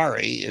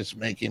 Ferrari is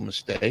making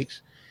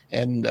mistakes,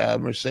 and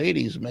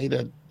Mercedes made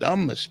a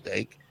dumb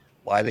mistake.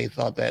 Why they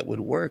thought that would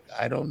work,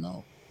 I don't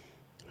know.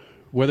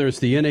 Whether it's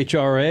the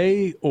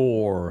NHRA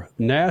or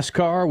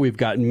NASCAR, we've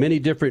got many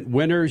different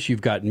winners. You've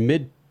got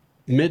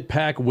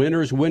mid-pack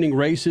winners winning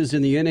races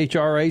in the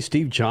NHRA.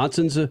 Steve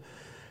Johnson's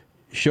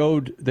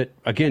showed that,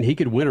 again, he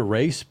could win a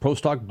race. Pro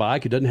stock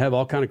bike, it doesn't have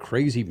all kind of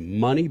crazy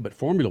money, but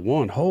Formula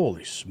One,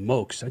 holy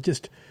smokes. I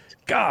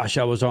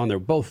was on there,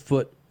 both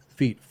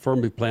feet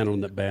firmly planted on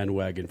that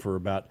bandwagon for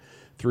about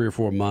 3 or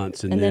 4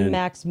 months. And then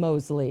Max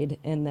Mosley'd,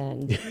 and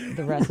then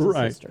the rest is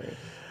history.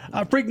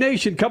 Freak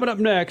Nation, coming up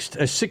next,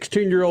 a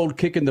 16-year-old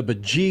kicking the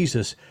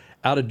bejesus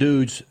out of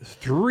dudes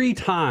 3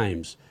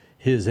 times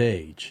his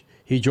age.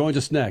 He joins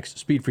us next.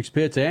 Speed Freaks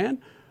Pits and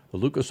the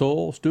Lucas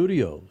Oil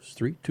Studios.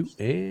 3, 2,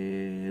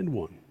 and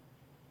 1.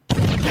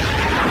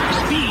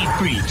 Speed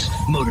Freaks,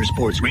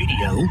 Motorsports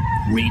Radio,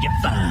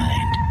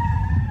 redefined.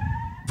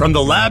 From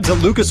the labs at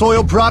Lucas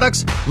Oil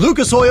Products,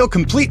 Lucas Oil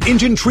Complete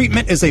Engine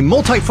Treatment is a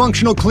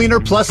multifunctional cleaner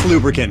plus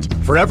lubricant.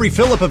 For every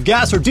fill-up of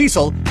gas or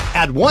diesel,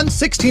 add 1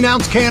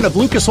 16-ounce can of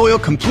Lucas Oil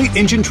Complete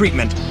Engine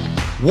Treatment.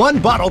 1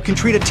 bottle can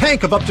treat a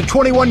tank of up to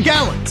 21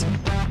 gallons.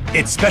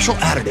 Its special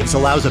additives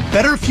allows a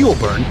better fuel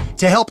burn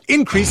to help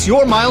increase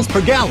your miles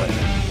per gallon.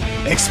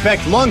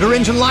 Expect longer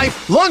engine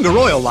life, longer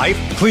oil life,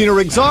 cleaner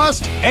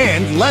exhaust,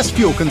 and less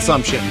fuel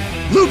consumption.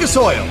 Lucas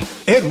Oil,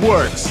 it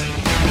works.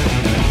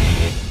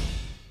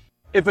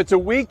 If it's a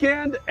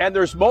weekend and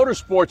there's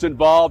motorsports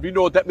involved, you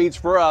know what that means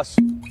for us.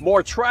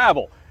 More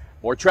travel.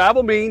 More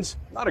travel means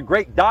not a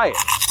great diet.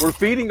 We're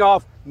feeding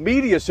off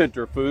media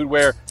center food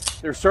where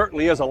there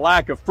certainly is a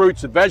lack of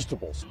fruits and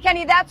vegetables.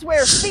 Kenny, that's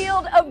where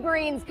Field of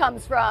Greens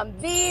comes from.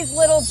 These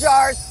little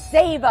jars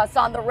save us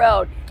on the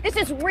road. This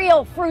is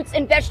real fruits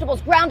and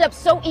vegetables ground up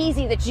so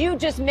easy that you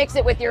just mix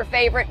it with your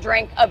favorite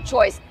drink of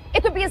choice.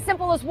 It could be as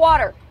simple as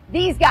water.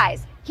 These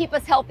guys keep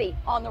us healthy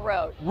on the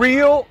road.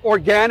 Real,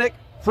 organic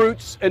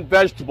fruits and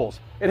vegetables.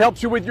 It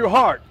helps you with your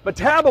heart,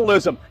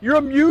 metabolism, your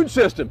immune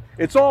system.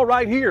 It's all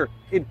right here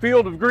in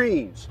Field of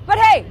Greens. But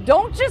hey,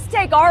 don't just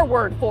take our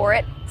word for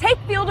it. Take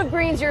Field of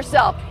Greens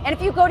yourself. And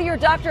if you go to your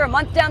doctor a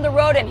month down the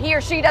road and he or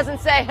she doesn't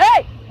say,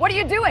 hey, what are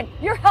you doing?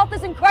 Your health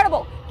is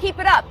incredible. Keep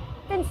it up.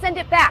 Then send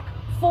it back.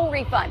 Full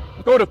refund.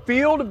 Go to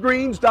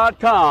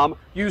fieldofgreens.com.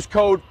 Use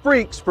code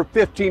FREAKS for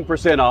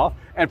 15% off.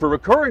 And for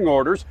recurring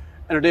orders,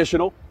 an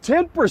additional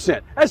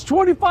 10%. That's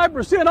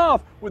 25%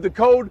 off with the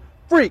code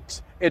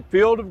FREAKS at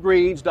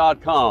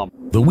fieldofgreens.com.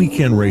 The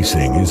weekend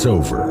racing is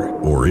over,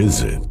 or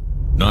is it?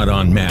 Not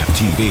on MAV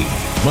TV.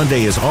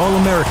 Monday is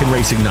All-American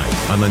Racing Night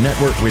on the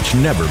network which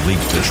never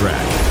leaves the track.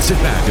 Sit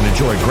back and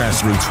enjoy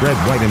grassroots red,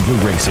 white, and blue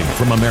racing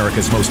from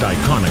America's most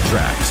iconic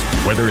tracks.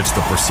 Whether it's the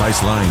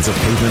precise lines of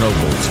pavement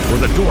ovals or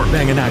the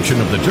door-banging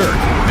action of the dirt,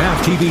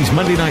 MAV TV's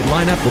Monday night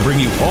lineup will bring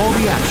you all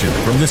the action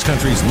from this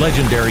country's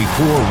legendary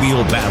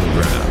four-wheel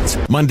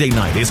battlegrounds. Monday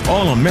night is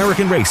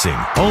All-American Racing,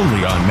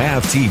 only on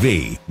MAV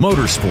TV,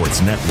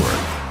 Motorsports Network.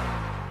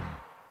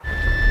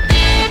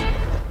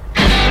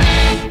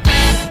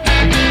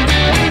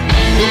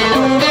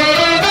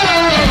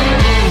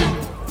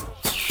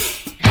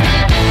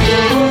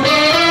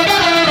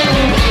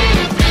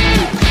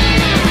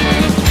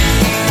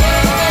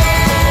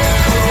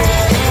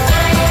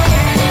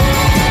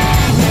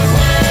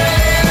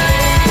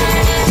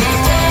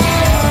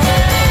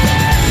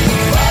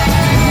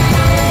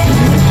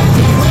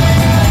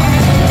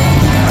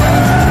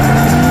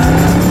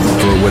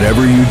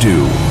 Whatever you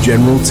do,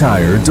 General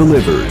Tire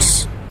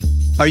delivers.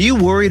 Are you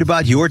worried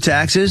about your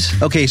taxes?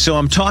 Okay, so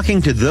I'm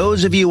talking to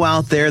those of you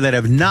out there that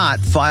have not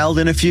filed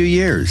in a few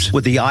years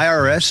with the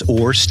IRS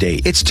or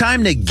state. It's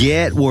time to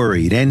get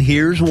worried, and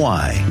here's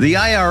why. The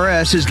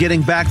IRS is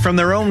getting back from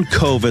their own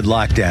COVID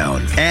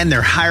lockdown, and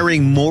they're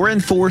hiring more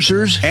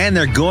enforcers, and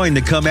they're going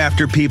to come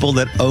after people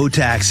that owe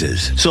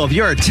taxes. So if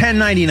you're a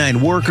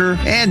 1099 worker,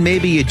 and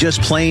maybe you just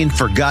plain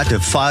forgot to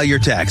file your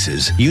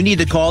taxes, you need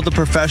to call the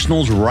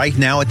professionals right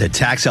now at the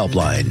Tax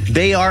Helpline.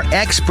 They are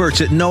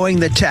experts at knowing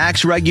the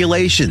tax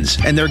regulations,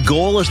 and their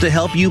goal is to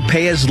help you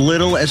pay as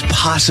little as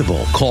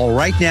possible. Call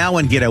right now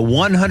and get a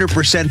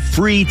 100%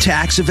 free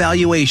tax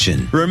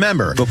evaluation.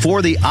 Remember,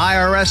 before the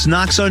IRS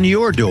knocks on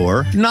your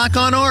door, knock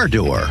on our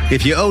door.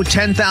 If you owe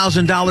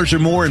 $10,000 or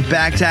more in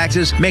back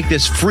taxes, make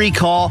this free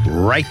call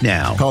right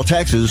now. Call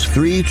Texas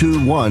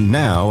 321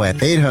 now at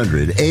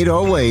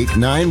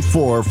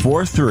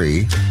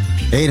 800-808-9443.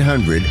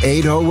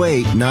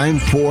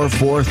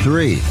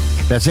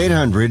 800-808-9443. That's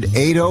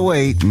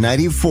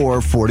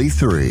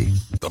 800-808-9443.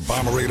 The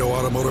Bommarito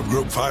Automotive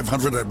Group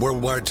 500 at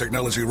Worldwide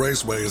Technology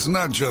Raceway is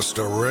not just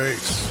a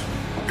race.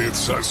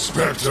 It's a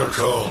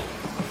spectacle.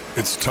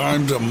 It's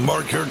time to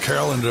mark your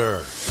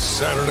calendar.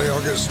 Saturday,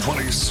 August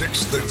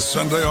 26th and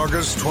Sunday,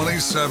 August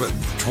 27th.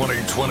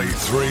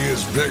 2023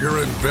 is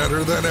bigger and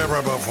better than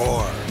ever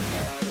before.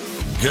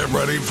 Get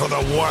ready for the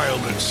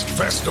wildest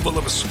festival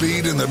of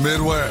speed in the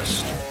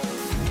Midwest.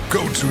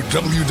 Go to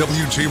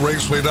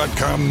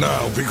WWTRaceway.com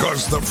now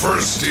because the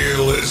first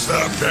deal is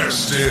the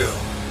best deal.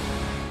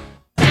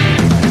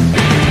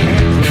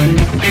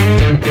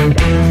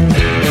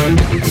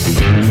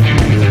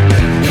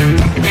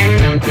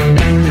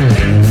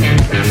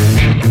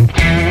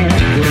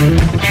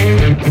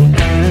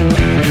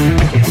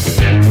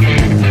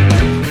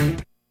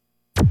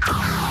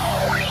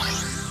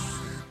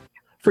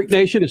 Freak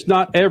Nation, it's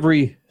not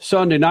every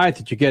Sunday night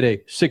that you get a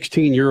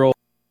 16-year-old.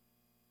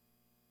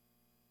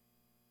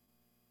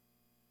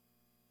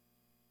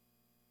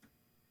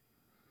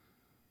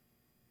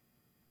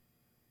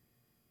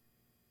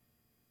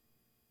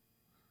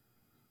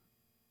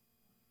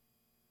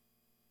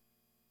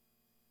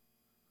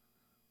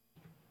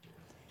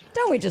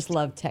 Don't we just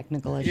love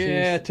technical issues?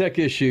 Yeah, tech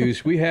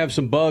issues. We have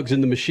some bugs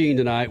in the machine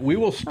tonight. We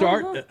will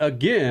start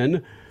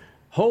again.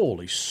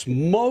 Holy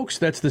smokes,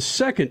 that's the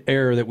second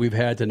error that we've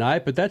had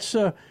tonight, but that's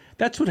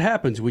what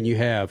happens when you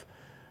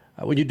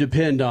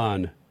depend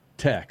on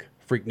tech,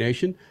 Freak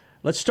Nation.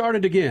 Let's start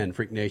it again,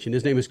 Freak Nation.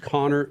 His name is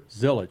Connor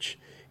Zilich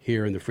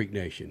here in the Freak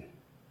Nation.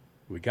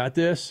 We got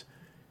this?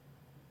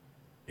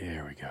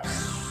 There we go.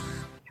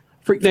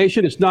 Freak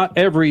Nation, it's not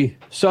every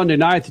Sunday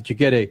night that you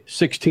get a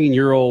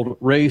 16-year-old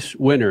race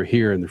winner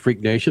here in the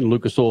Freak Nation,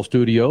 Lucas Oil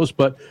Studios,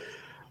 but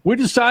we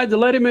decided to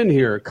let him in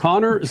here.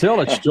 Connor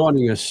Zilich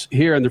joining us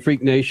here in the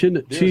Freak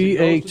Nation,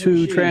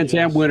 TA2 Trans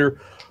Am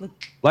winner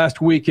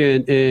last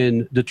weekend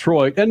in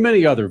Detroit, and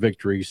many other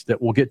victories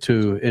that we'll get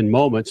to in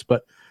moments.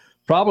 But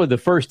probably the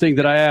first thing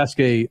that I ask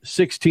a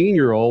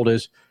 16-year-old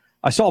is,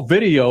 I saw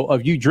video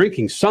of you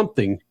drinking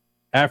something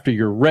after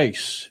your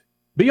race.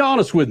 Be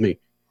honest with me.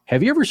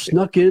 Have you ever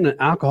snuck in an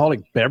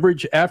alcoholic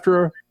beverage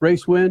after a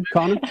race win,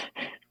 Connor?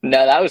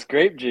 No, that was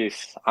grape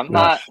juice. I'm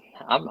not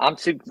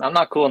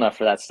cool enough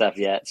for that stuff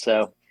yet.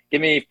 So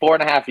give me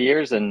 4.5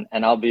 years and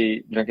I'll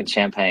be drinking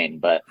champagne.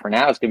 But for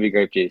now, it's gonna be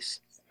grape juice.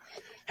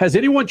 Has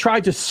anyone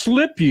tried to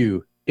slip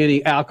you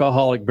any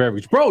alcoholic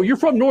beverage? Bro, you're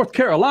from North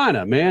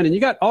Carolina, man, and you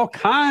got all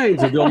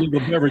kinds of illegal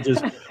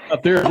beverages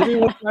up there. Has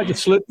anyone tried to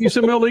slip you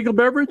some illegal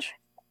beverage?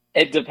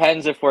 It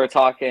depends if we're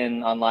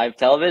talking on live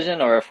television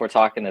or if we're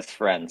talking as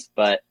friends.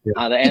 But the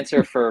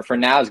answer for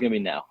now is going to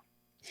be no.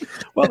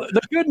 Well,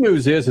 the good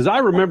news is I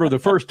remember the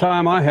first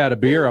time I had a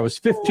beer. I was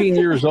 15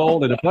 years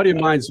old, and a buddy of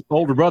mine's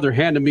older brother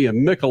handed me a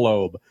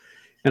Michelob.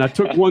 And I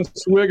took one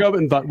swig of it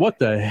and thought, what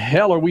the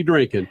hell are we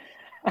drinking?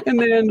 And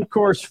then, of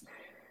course,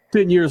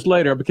 10 years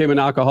later, I became an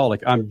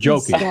alcoholic. I'm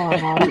joking.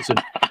 Listen,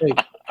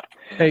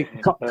 hey,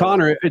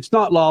 Connor, it's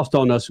not lost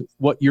on us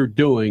what you're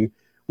doing.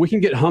 We can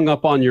get hung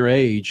up on your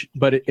age,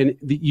 but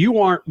you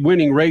aren't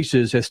winning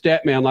races, as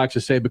Statman likes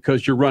to say,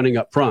 because you're running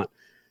up front.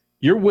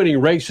 You're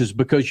winning races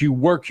because you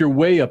work your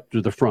way up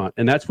to the front,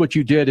 and that's what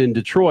you did in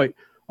Detroit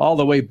all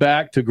the way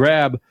back to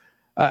grab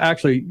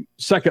actually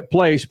second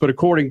place, but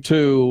according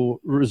to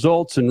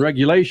results and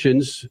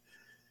regulations,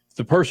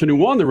 the person who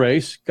won the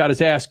race got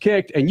his ass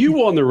kicked, and you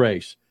won the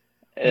race.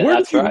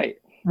 That's right.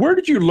 Where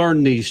did you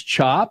learn these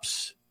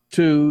chops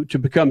to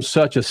become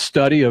such a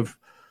study of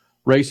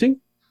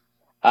racing?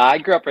 I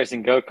grew up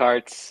racing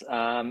go-karts.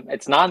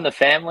 It's not in the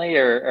family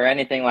or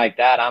anything like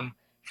that. I'm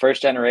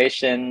first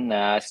generation.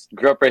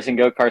 Grew up racing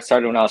go-karts,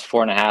 started when I was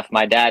 4.5.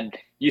 My dad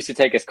used to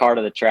take his car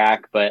to the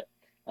track, but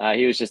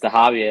he was just a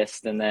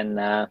hobbyist. And then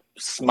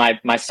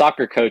my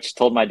soccer coach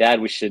told my dad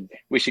we should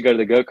go to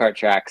the go-kart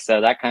track. So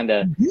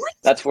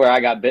that's where I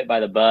got bit by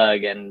the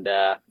bug. And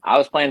I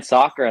was playing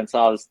soccer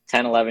until I was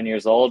 10, 11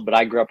 years old, but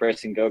I grew up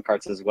racing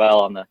go-karts as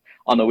well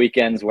on the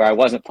weekends where I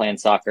wasn't playing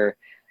soccer.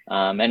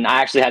 And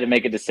I actually had to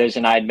make a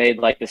decision. I had made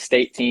like the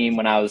state team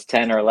when I was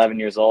 10 or 11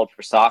 years old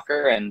for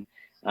soccer. And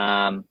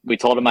we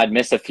told them I'd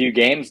miss a few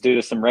games due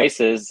to some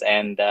races,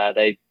 and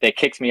they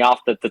kicked me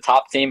off the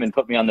top team and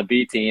put me on the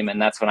B team,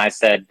 and that's when I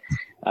said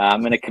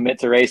I'm going to commit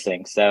to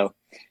racing. So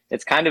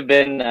it's kind of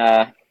been,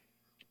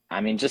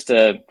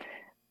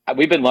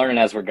 we've been learning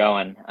as we're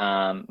going.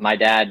 My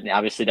dad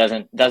obviously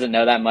doesn't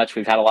know that much.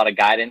 We've had a lot of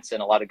guidance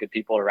and a lot of good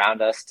people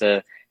around us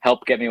to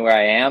help get me where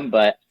I am,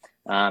 but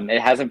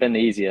it hasn't been the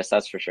easiest,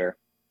 that's for sure.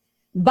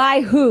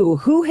 By who?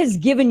 Who has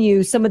given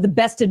you some of the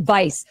best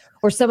advice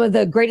or some of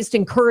the greatest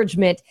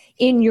encouragement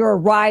in your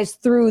rise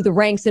through the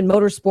ranks in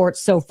motorsports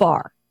so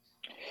far?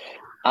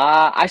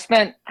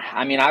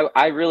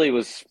 I really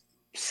was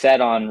set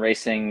on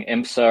racing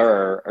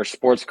IMSA or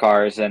sports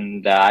cars,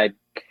 and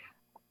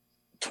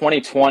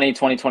 2020,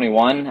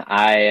 2021,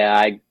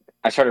 I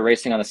started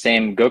racing on the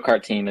same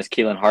go-kart team as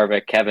Keelan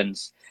Harvick,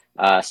 Kevin's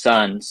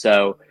son.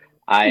 So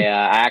I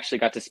actually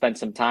got to spend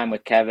some time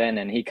with Kevin,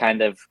 and he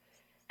kind of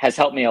has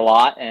helped me a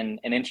lot and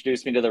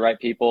introduced me to the right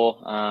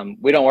people.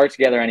 We don't work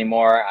together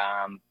anymore,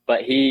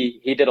 but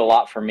he did a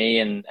lot for me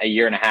in a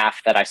year and a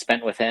half that I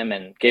spent with him,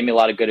 and gave me a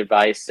lot of good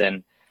advice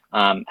and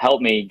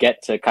helped me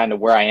get to kind of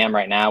where I am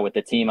right now with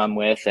the team I'm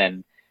with,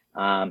 and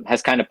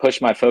has kind of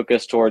pushed my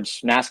focus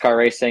towards NASCAR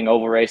racing,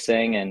 oval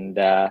racing, and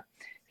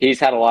he's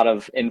had a lot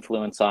of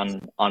influence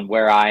on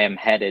where I am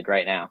headed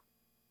right now.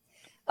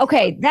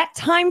 Okay, that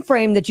time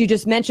frame that you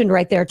just mentioned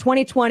right there,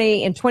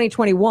 2020 and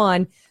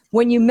 2021,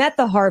 when you met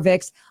the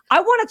Harvicks,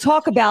 I want to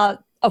talk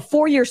about a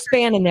 4-year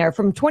span in there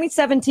from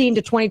 2017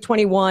 to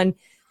 2021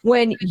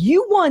 when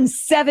you won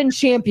 7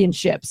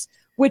 championships,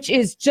 which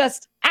is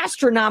just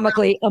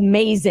astronomically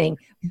amazing.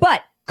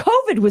 But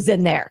COVID was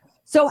in there.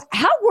 So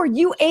how were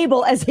you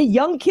able as a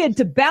young kid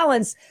to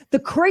balance the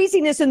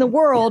craziness in the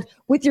world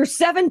with your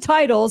 7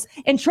 titles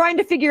and trying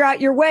to figure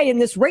out your way in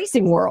this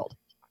racing world?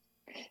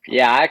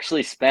 Yeah, I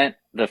actually spent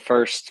the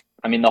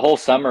whole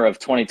summer of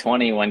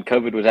 2020 when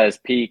COVID was at its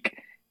peak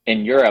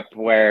in Europe,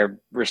 where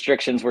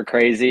restrictions were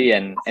crazy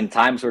and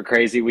times were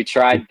crazy. We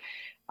tried,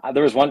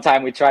 there was one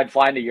time we tried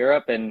flying to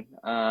Europe, and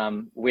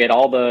we had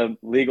all the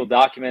legal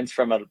documents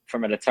from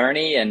an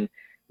attorney, and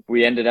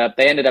they ended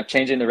up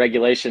changing the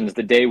regulations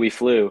the day we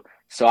flew.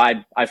 So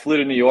I flew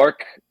to New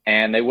York,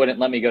 and they wouldn't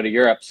let me go to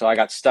Europe, so I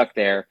got stuck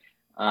there.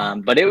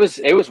 But it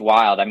was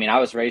wild. I mean, I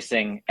was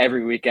racing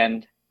every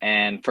weekend,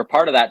 and for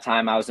part of that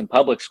time I was in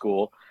public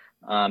school,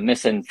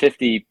 missing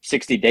 50,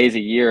 60 days a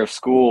year of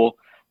school,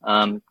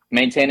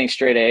 maintaining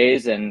straight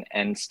A's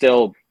and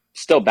still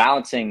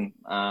balancing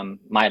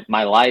my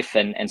life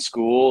and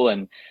school.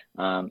 And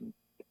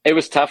it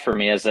was tough for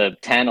me as a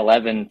 10,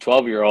 11,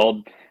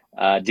 12-year-old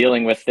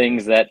dealing with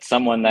things that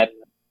someone that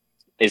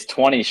is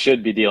 20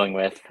 should be dealing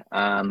with.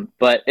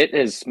 But it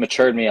has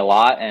matured me a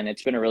lot, and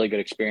it's been a really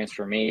good experience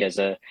for me as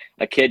a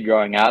kid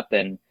growing up,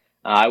 and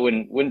I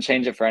wouldn't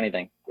change it for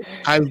anything.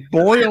 I've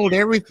boiled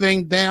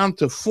everything down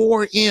to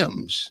 4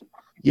 M's.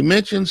 You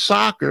mentioned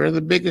soccer.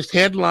 The biggest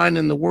headline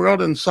in the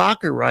world in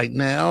soccer right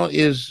now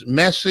is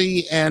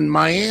Messi and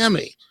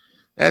Miami.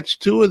 That's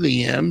 2 of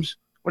the M's.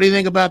 What do you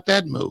think about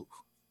that move?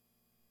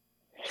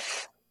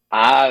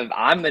 I'm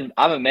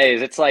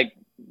amazed. It's like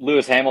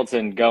Lewis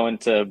Hamilton going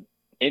to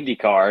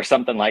IndyCar or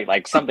something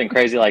like something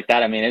crazy like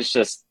that. I mean,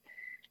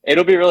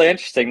 it'll be really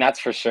interesting, that's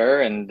for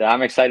sure, and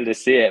I'm excited to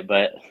see it.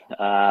 But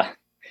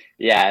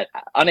yeah,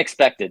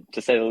 unexpected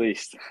to say the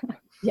least.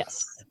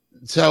 Yes.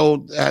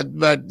 So,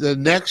 but the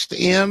next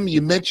M,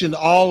 you mentioned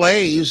all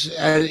A's.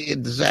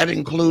 Does that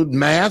include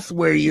math,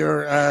 where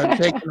you're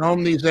taking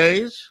home these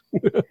A's?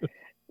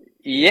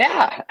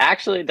 Yeah,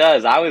 actually it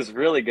does. I was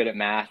really good at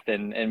math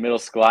in middle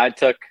school. I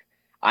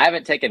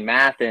haven't taken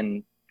math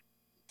in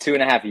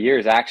 2.5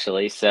 years,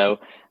 actually. So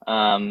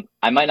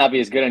I might not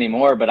be as good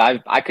anymore, but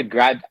I could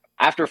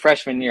after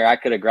freshman year, I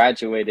could have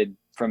graduated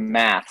from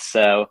math.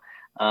 So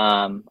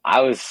I'm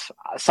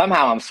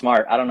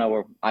smart. I don't know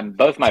where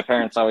both my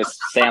parents always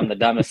say I'm the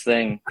dumbest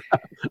thing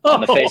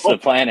on the face of the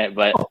planet,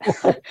 but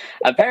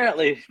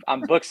apparently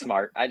I'm book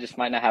smart. I just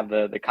might not have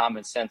the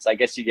common sense. I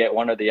guess you get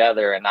one or the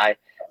other, and I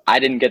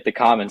didn't get the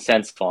common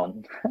sense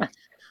one.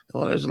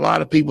 Well, there's a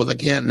lot of people that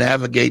can't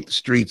navigate the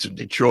streets of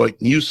Detroit,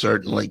 and you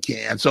certainly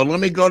can. So let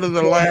me go to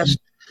the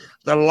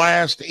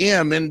last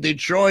M in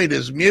Detroit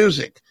is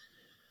music.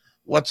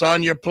 What's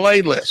on your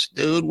playlist,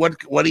 dude?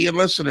 What are you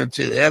listening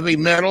to? Heavy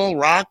metal,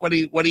 rock? What are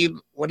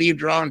you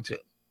drawn to?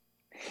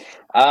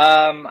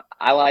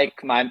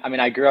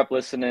 I grew up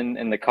listening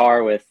in the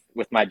car with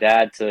my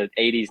dad to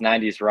 80s,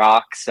 90s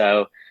rock.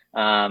 So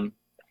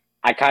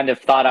I kind of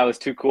thought I was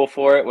too cool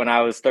for it when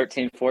I was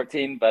 13,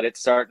 14, but it's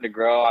starting to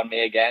grow on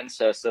me again.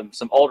 So some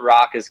old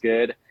rock is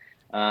good.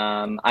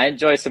 I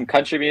enjoy some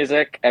country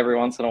music every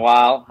once in a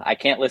while. I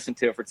can't listen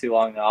to it for too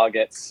long, I'll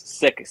get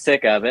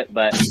sick of it.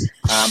 But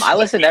I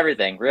listen to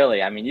everything,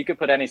 really. I mean, you could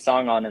put any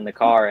song on in the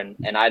car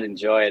and I'd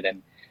enjoy it.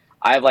 And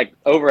I have like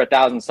over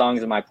 1,000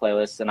 songs in my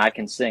playlist, and I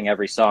can sing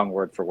every song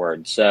word for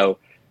word. So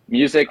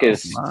music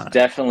is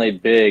definitely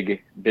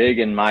big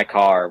in my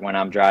car when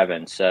I'm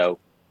driving. So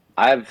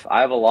I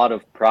have a lot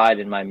of pride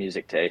in my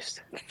music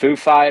taste. Foo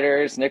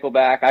Fighters,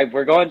 Nickelback.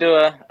 We're going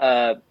to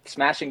a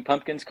Smashing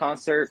Pumpkins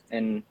concert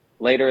in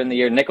later in the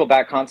year,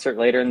 Nickelback concert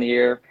later in the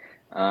year,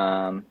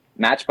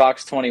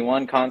 Matchbox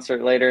 21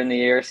 concert later in the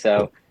year.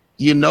 So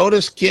you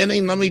notice,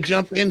 Kenny, let me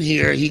jump in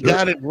here. He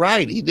got it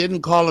right. He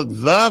didn't call it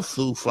the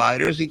Foo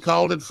Fighters. He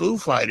called it Foo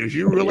Fighters.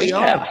 You really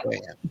are a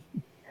fan.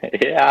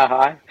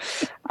 Yeah,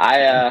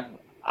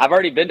 I've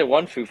already been to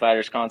one Foo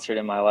Fighters concert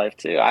in my life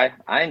too.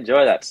 I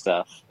enjoy that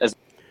stuff.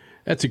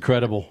 That's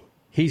incredible.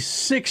 He's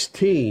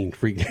 16,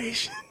 Freak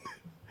Nation.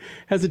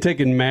 Hasn't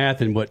taken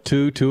math in,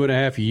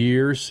 2.5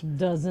 years?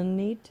 Doesn't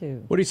need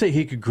to. What do you say?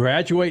 He could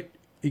graduate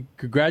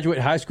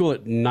high school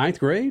at 9th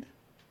grade?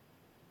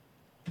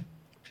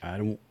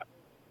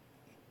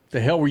 The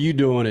hell were you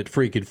doing at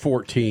freaking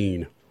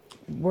 14?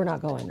 We're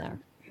not going there.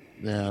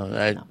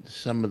 No,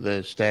 some of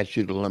the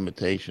statute of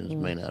limitations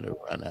may not have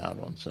run out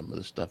on some of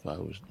the stuff I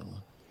was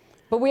doing.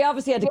 But we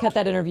obviously had to cut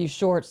that interview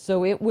short,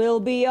 so it will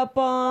be up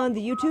on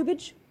the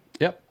YouTubeage?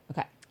 Yep.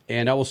 Okay.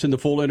 And I will send the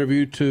full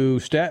interview to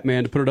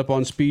Statman to put it up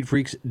on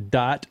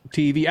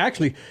speedfreaks.tv.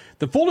 Actually,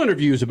 the full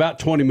interview is about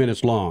 20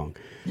 minutes long.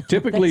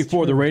 Typically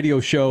for the radio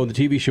show and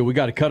the TV show, we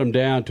got to cut them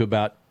down to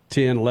about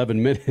 10,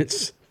 11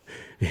 minutes.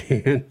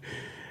 And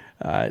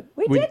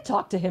we did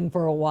talk to him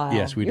for a while.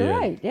 Yes, we You're did.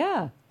 right,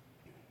 yeah.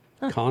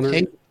 Connor?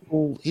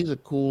 He's a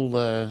cool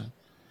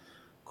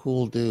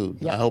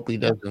dude. Yep. I hope he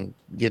doesn't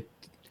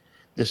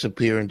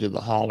disappear into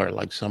the holler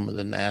like some of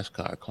the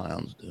NASCAR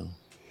clowns do.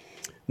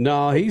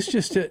 No, he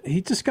just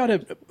got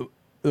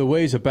the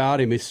ways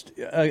about him. It's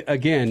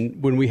again,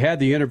 when we had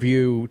the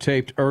interview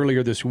taped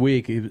earlier this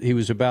week, he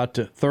was about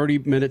 30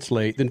 minutes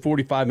late, then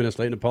 45 minutes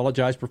late, and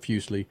apologized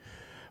profusely.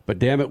 But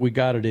damn it, we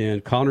got it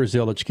in. Connor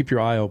Zilic, keep your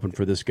eye open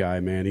for this guy,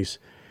 man.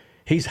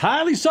 He's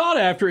highly sought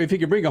after if he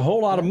can bring a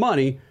whole lot of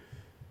money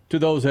to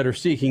those that are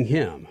seeking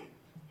him.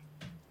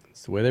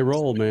 It's the way they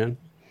roll, man.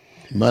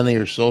 Money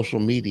or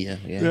social media,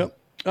 yeah.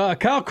 Yep.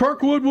 Kyle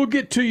Kirkwood, we'll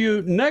get to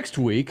you next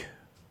week,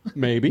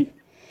 maybe.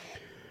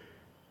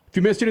 If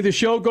you missed any of the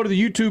show, go to the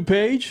YouTube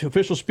page,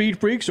 Official Speed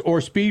Freaks, or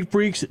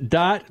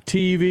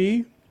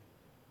speedfreaks.tv.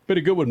 Been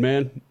a good one,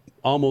 man.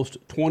 Almost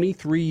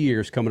 23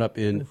 years coming up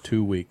in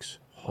 2 weeks.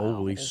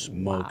 Holy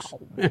smokes.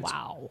 That's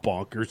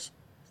bonkers.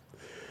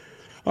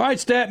 All right,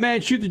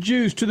 Statman, shoot the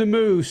juice to the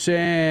moose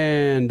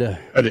and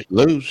let it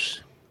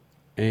loose.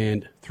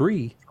 And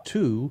 3,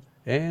 2,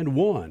 and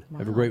 1.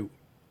 Have a great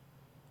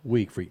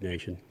week, Freak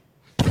Nation.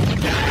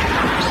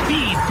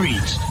 Speed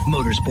Freaks,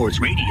 Motorsports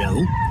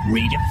Radio,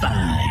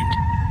 redefined.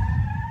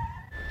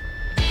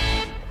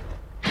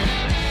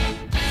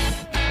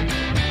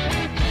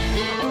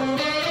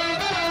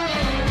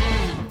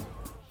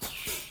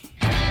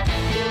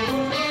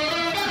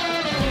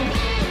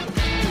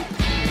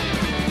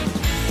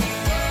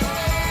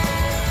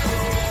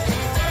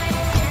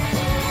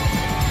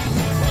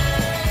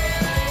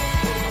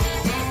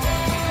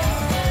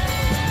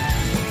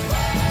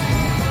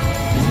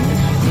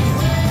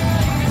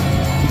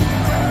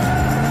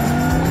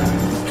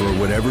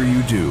 Whatever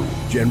you do,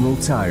 General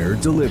Tire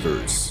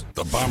delivers.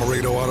 The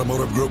Bommarito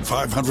Automotive Group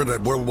 500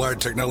 at Worldwide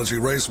Technology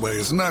Raceway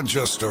is not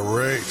just a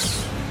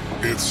race.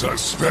 It's a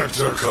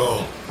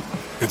spectacle.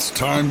 It's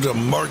time to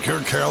mark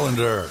your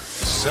calendar.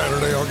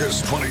 Saturday,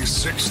 August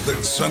 26th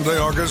and Sunday,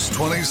 August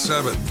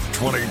 27th.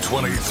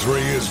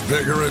 2023 is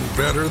bigger and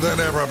better than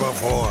ever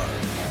before.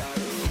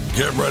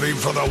 Get ready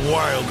for the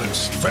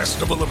wildest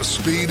festival of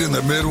speed in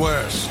the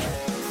Midwest.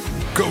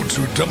 Go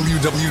to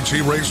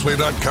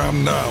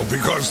WWGRaceway.com now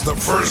because the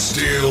first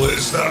deal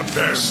is the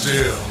best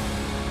deal.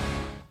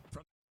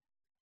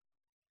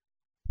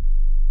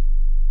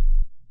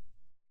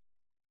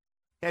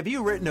 Have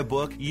you written a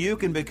book? You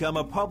can become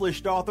a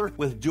published author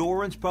with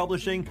Dorrance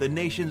Publishing, the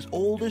nation's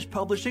oldest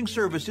publishing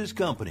services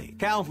company.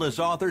 Countless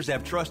authors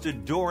have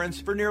trusted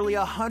Dorrance for nearly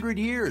 100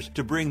 years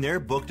to bring their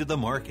book to the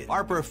market.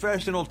 Our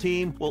professional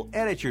team will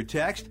edit your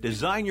text,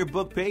 design your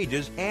book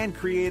pages, and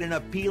create an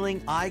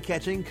appealing,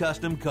 eye-catching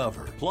custom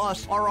cover.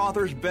 Plus, our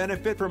authors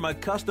benefit from a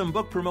custom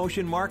book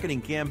promotion marketing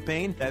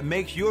campaign that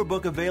makes your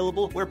book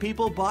available where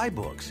people buy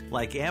books,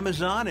 like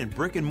Amazon and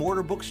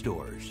brick-and-mortar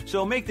bookstores.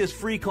 So make this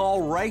free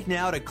call right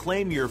now to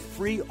claim your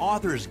free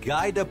author's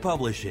guide to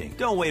publishing.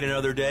 Don't wait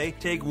another day.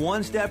 Take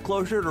one step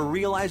closer to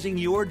realizing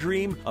your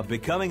dream of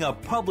becoming a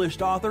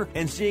published author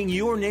and seeing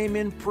your name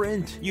in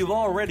print. You've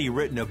already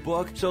written a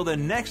book, so the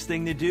next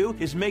thing to do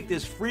is make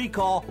this free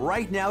call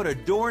right now to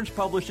Dorrance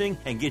Publishing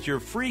and get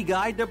your free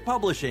guide to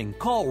publishing.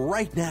 Call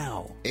right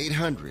now.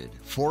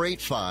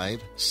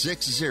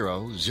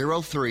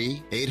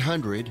 800-485-6003.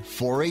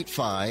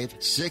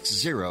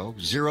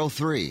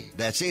 800-485-6003.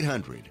 That's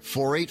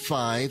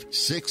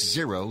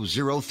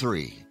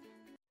 800-485-6003.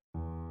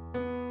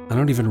 I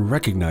don't even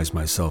recognize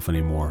myself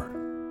anymore.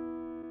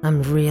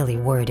 I'm really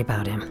worried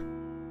about him.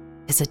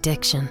 His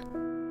addiction.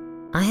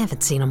 I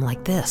haven't seen him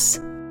like this.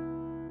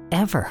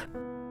 Ever.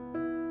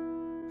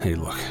 Hey,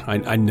 look,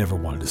 I never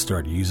wanted to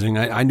start using.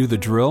 I knew the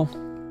drill,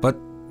 but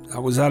I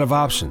was out of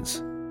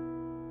options.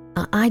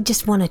 I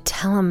just want to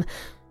tell him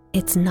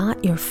it's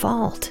not your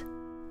fault.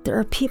 There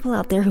are people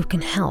out there who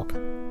can help.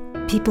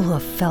 People who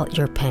have felt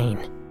your pain.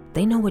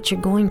 They know what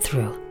you're going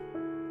through.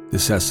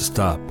 This has to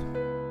stop.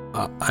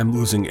 I'm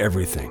losing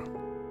everything.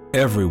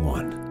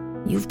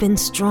 Everyone. You've been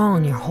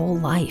strong your whole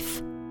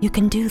life. You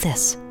can do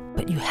this,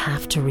 but you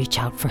have to reach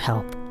out for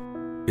help.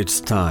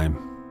 It's time.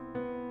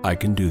 I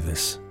can do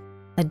this.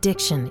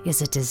 Addiction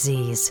is a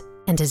disease,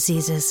 and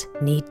diseases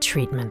need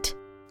treatment.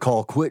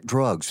 Call Quit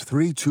Drugs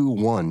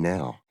 321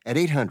 now at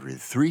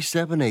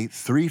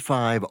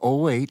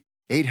 800-378-3508,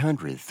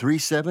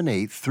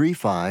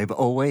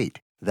 800-378-3508.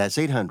 That's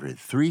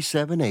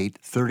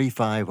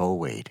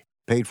 800-378-3508.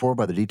 Paid for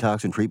by the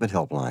Detox and Treatment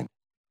Helpline.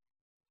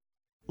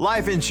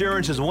 Life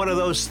insurance is one of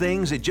those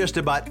things that just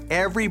about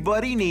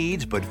everybody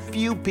needs, but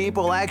few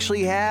people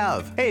actually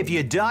have. Hey, if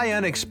you die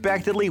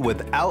unexpectedly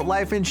without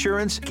life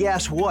insurance,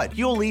 guess what?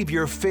 You'll leave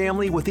your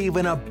family with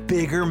even a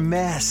bigger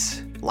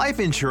mess.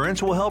 Life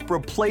insurance will help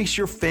replace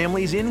your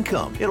family's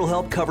income. It'll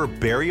help cover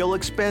burial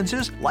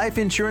expenses. Life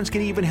insurance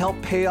can even help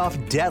pay off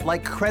debt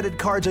like credit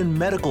cards and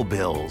medical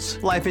bills.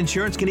 Life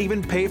insurance can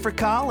even pay for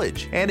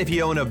college. And if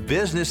you own a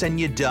business and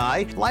you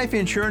die, life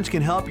insurance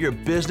can help your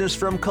business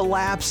from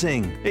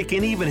collapsing. It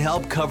can even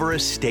help cover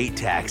estate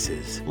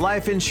taxes.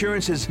 Life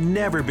insurance has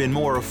never been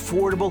more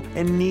affordable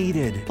and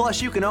needed.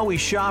 Plus, you can always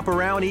shop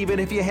around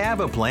even if you have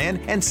a plan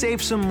and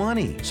save some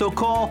money. So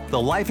call the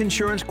Life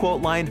Insurance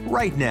Quote Line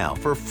right now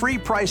for free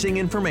pricing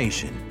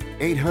information.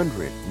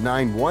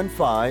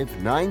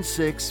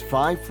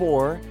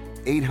 800-915-9654,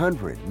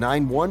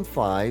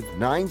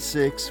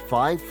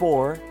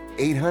 800-915-9654,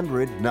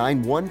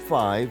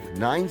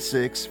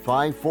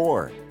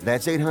 800-915-9654.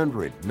 That's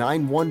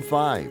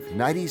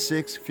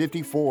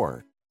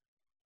 800-915-9654.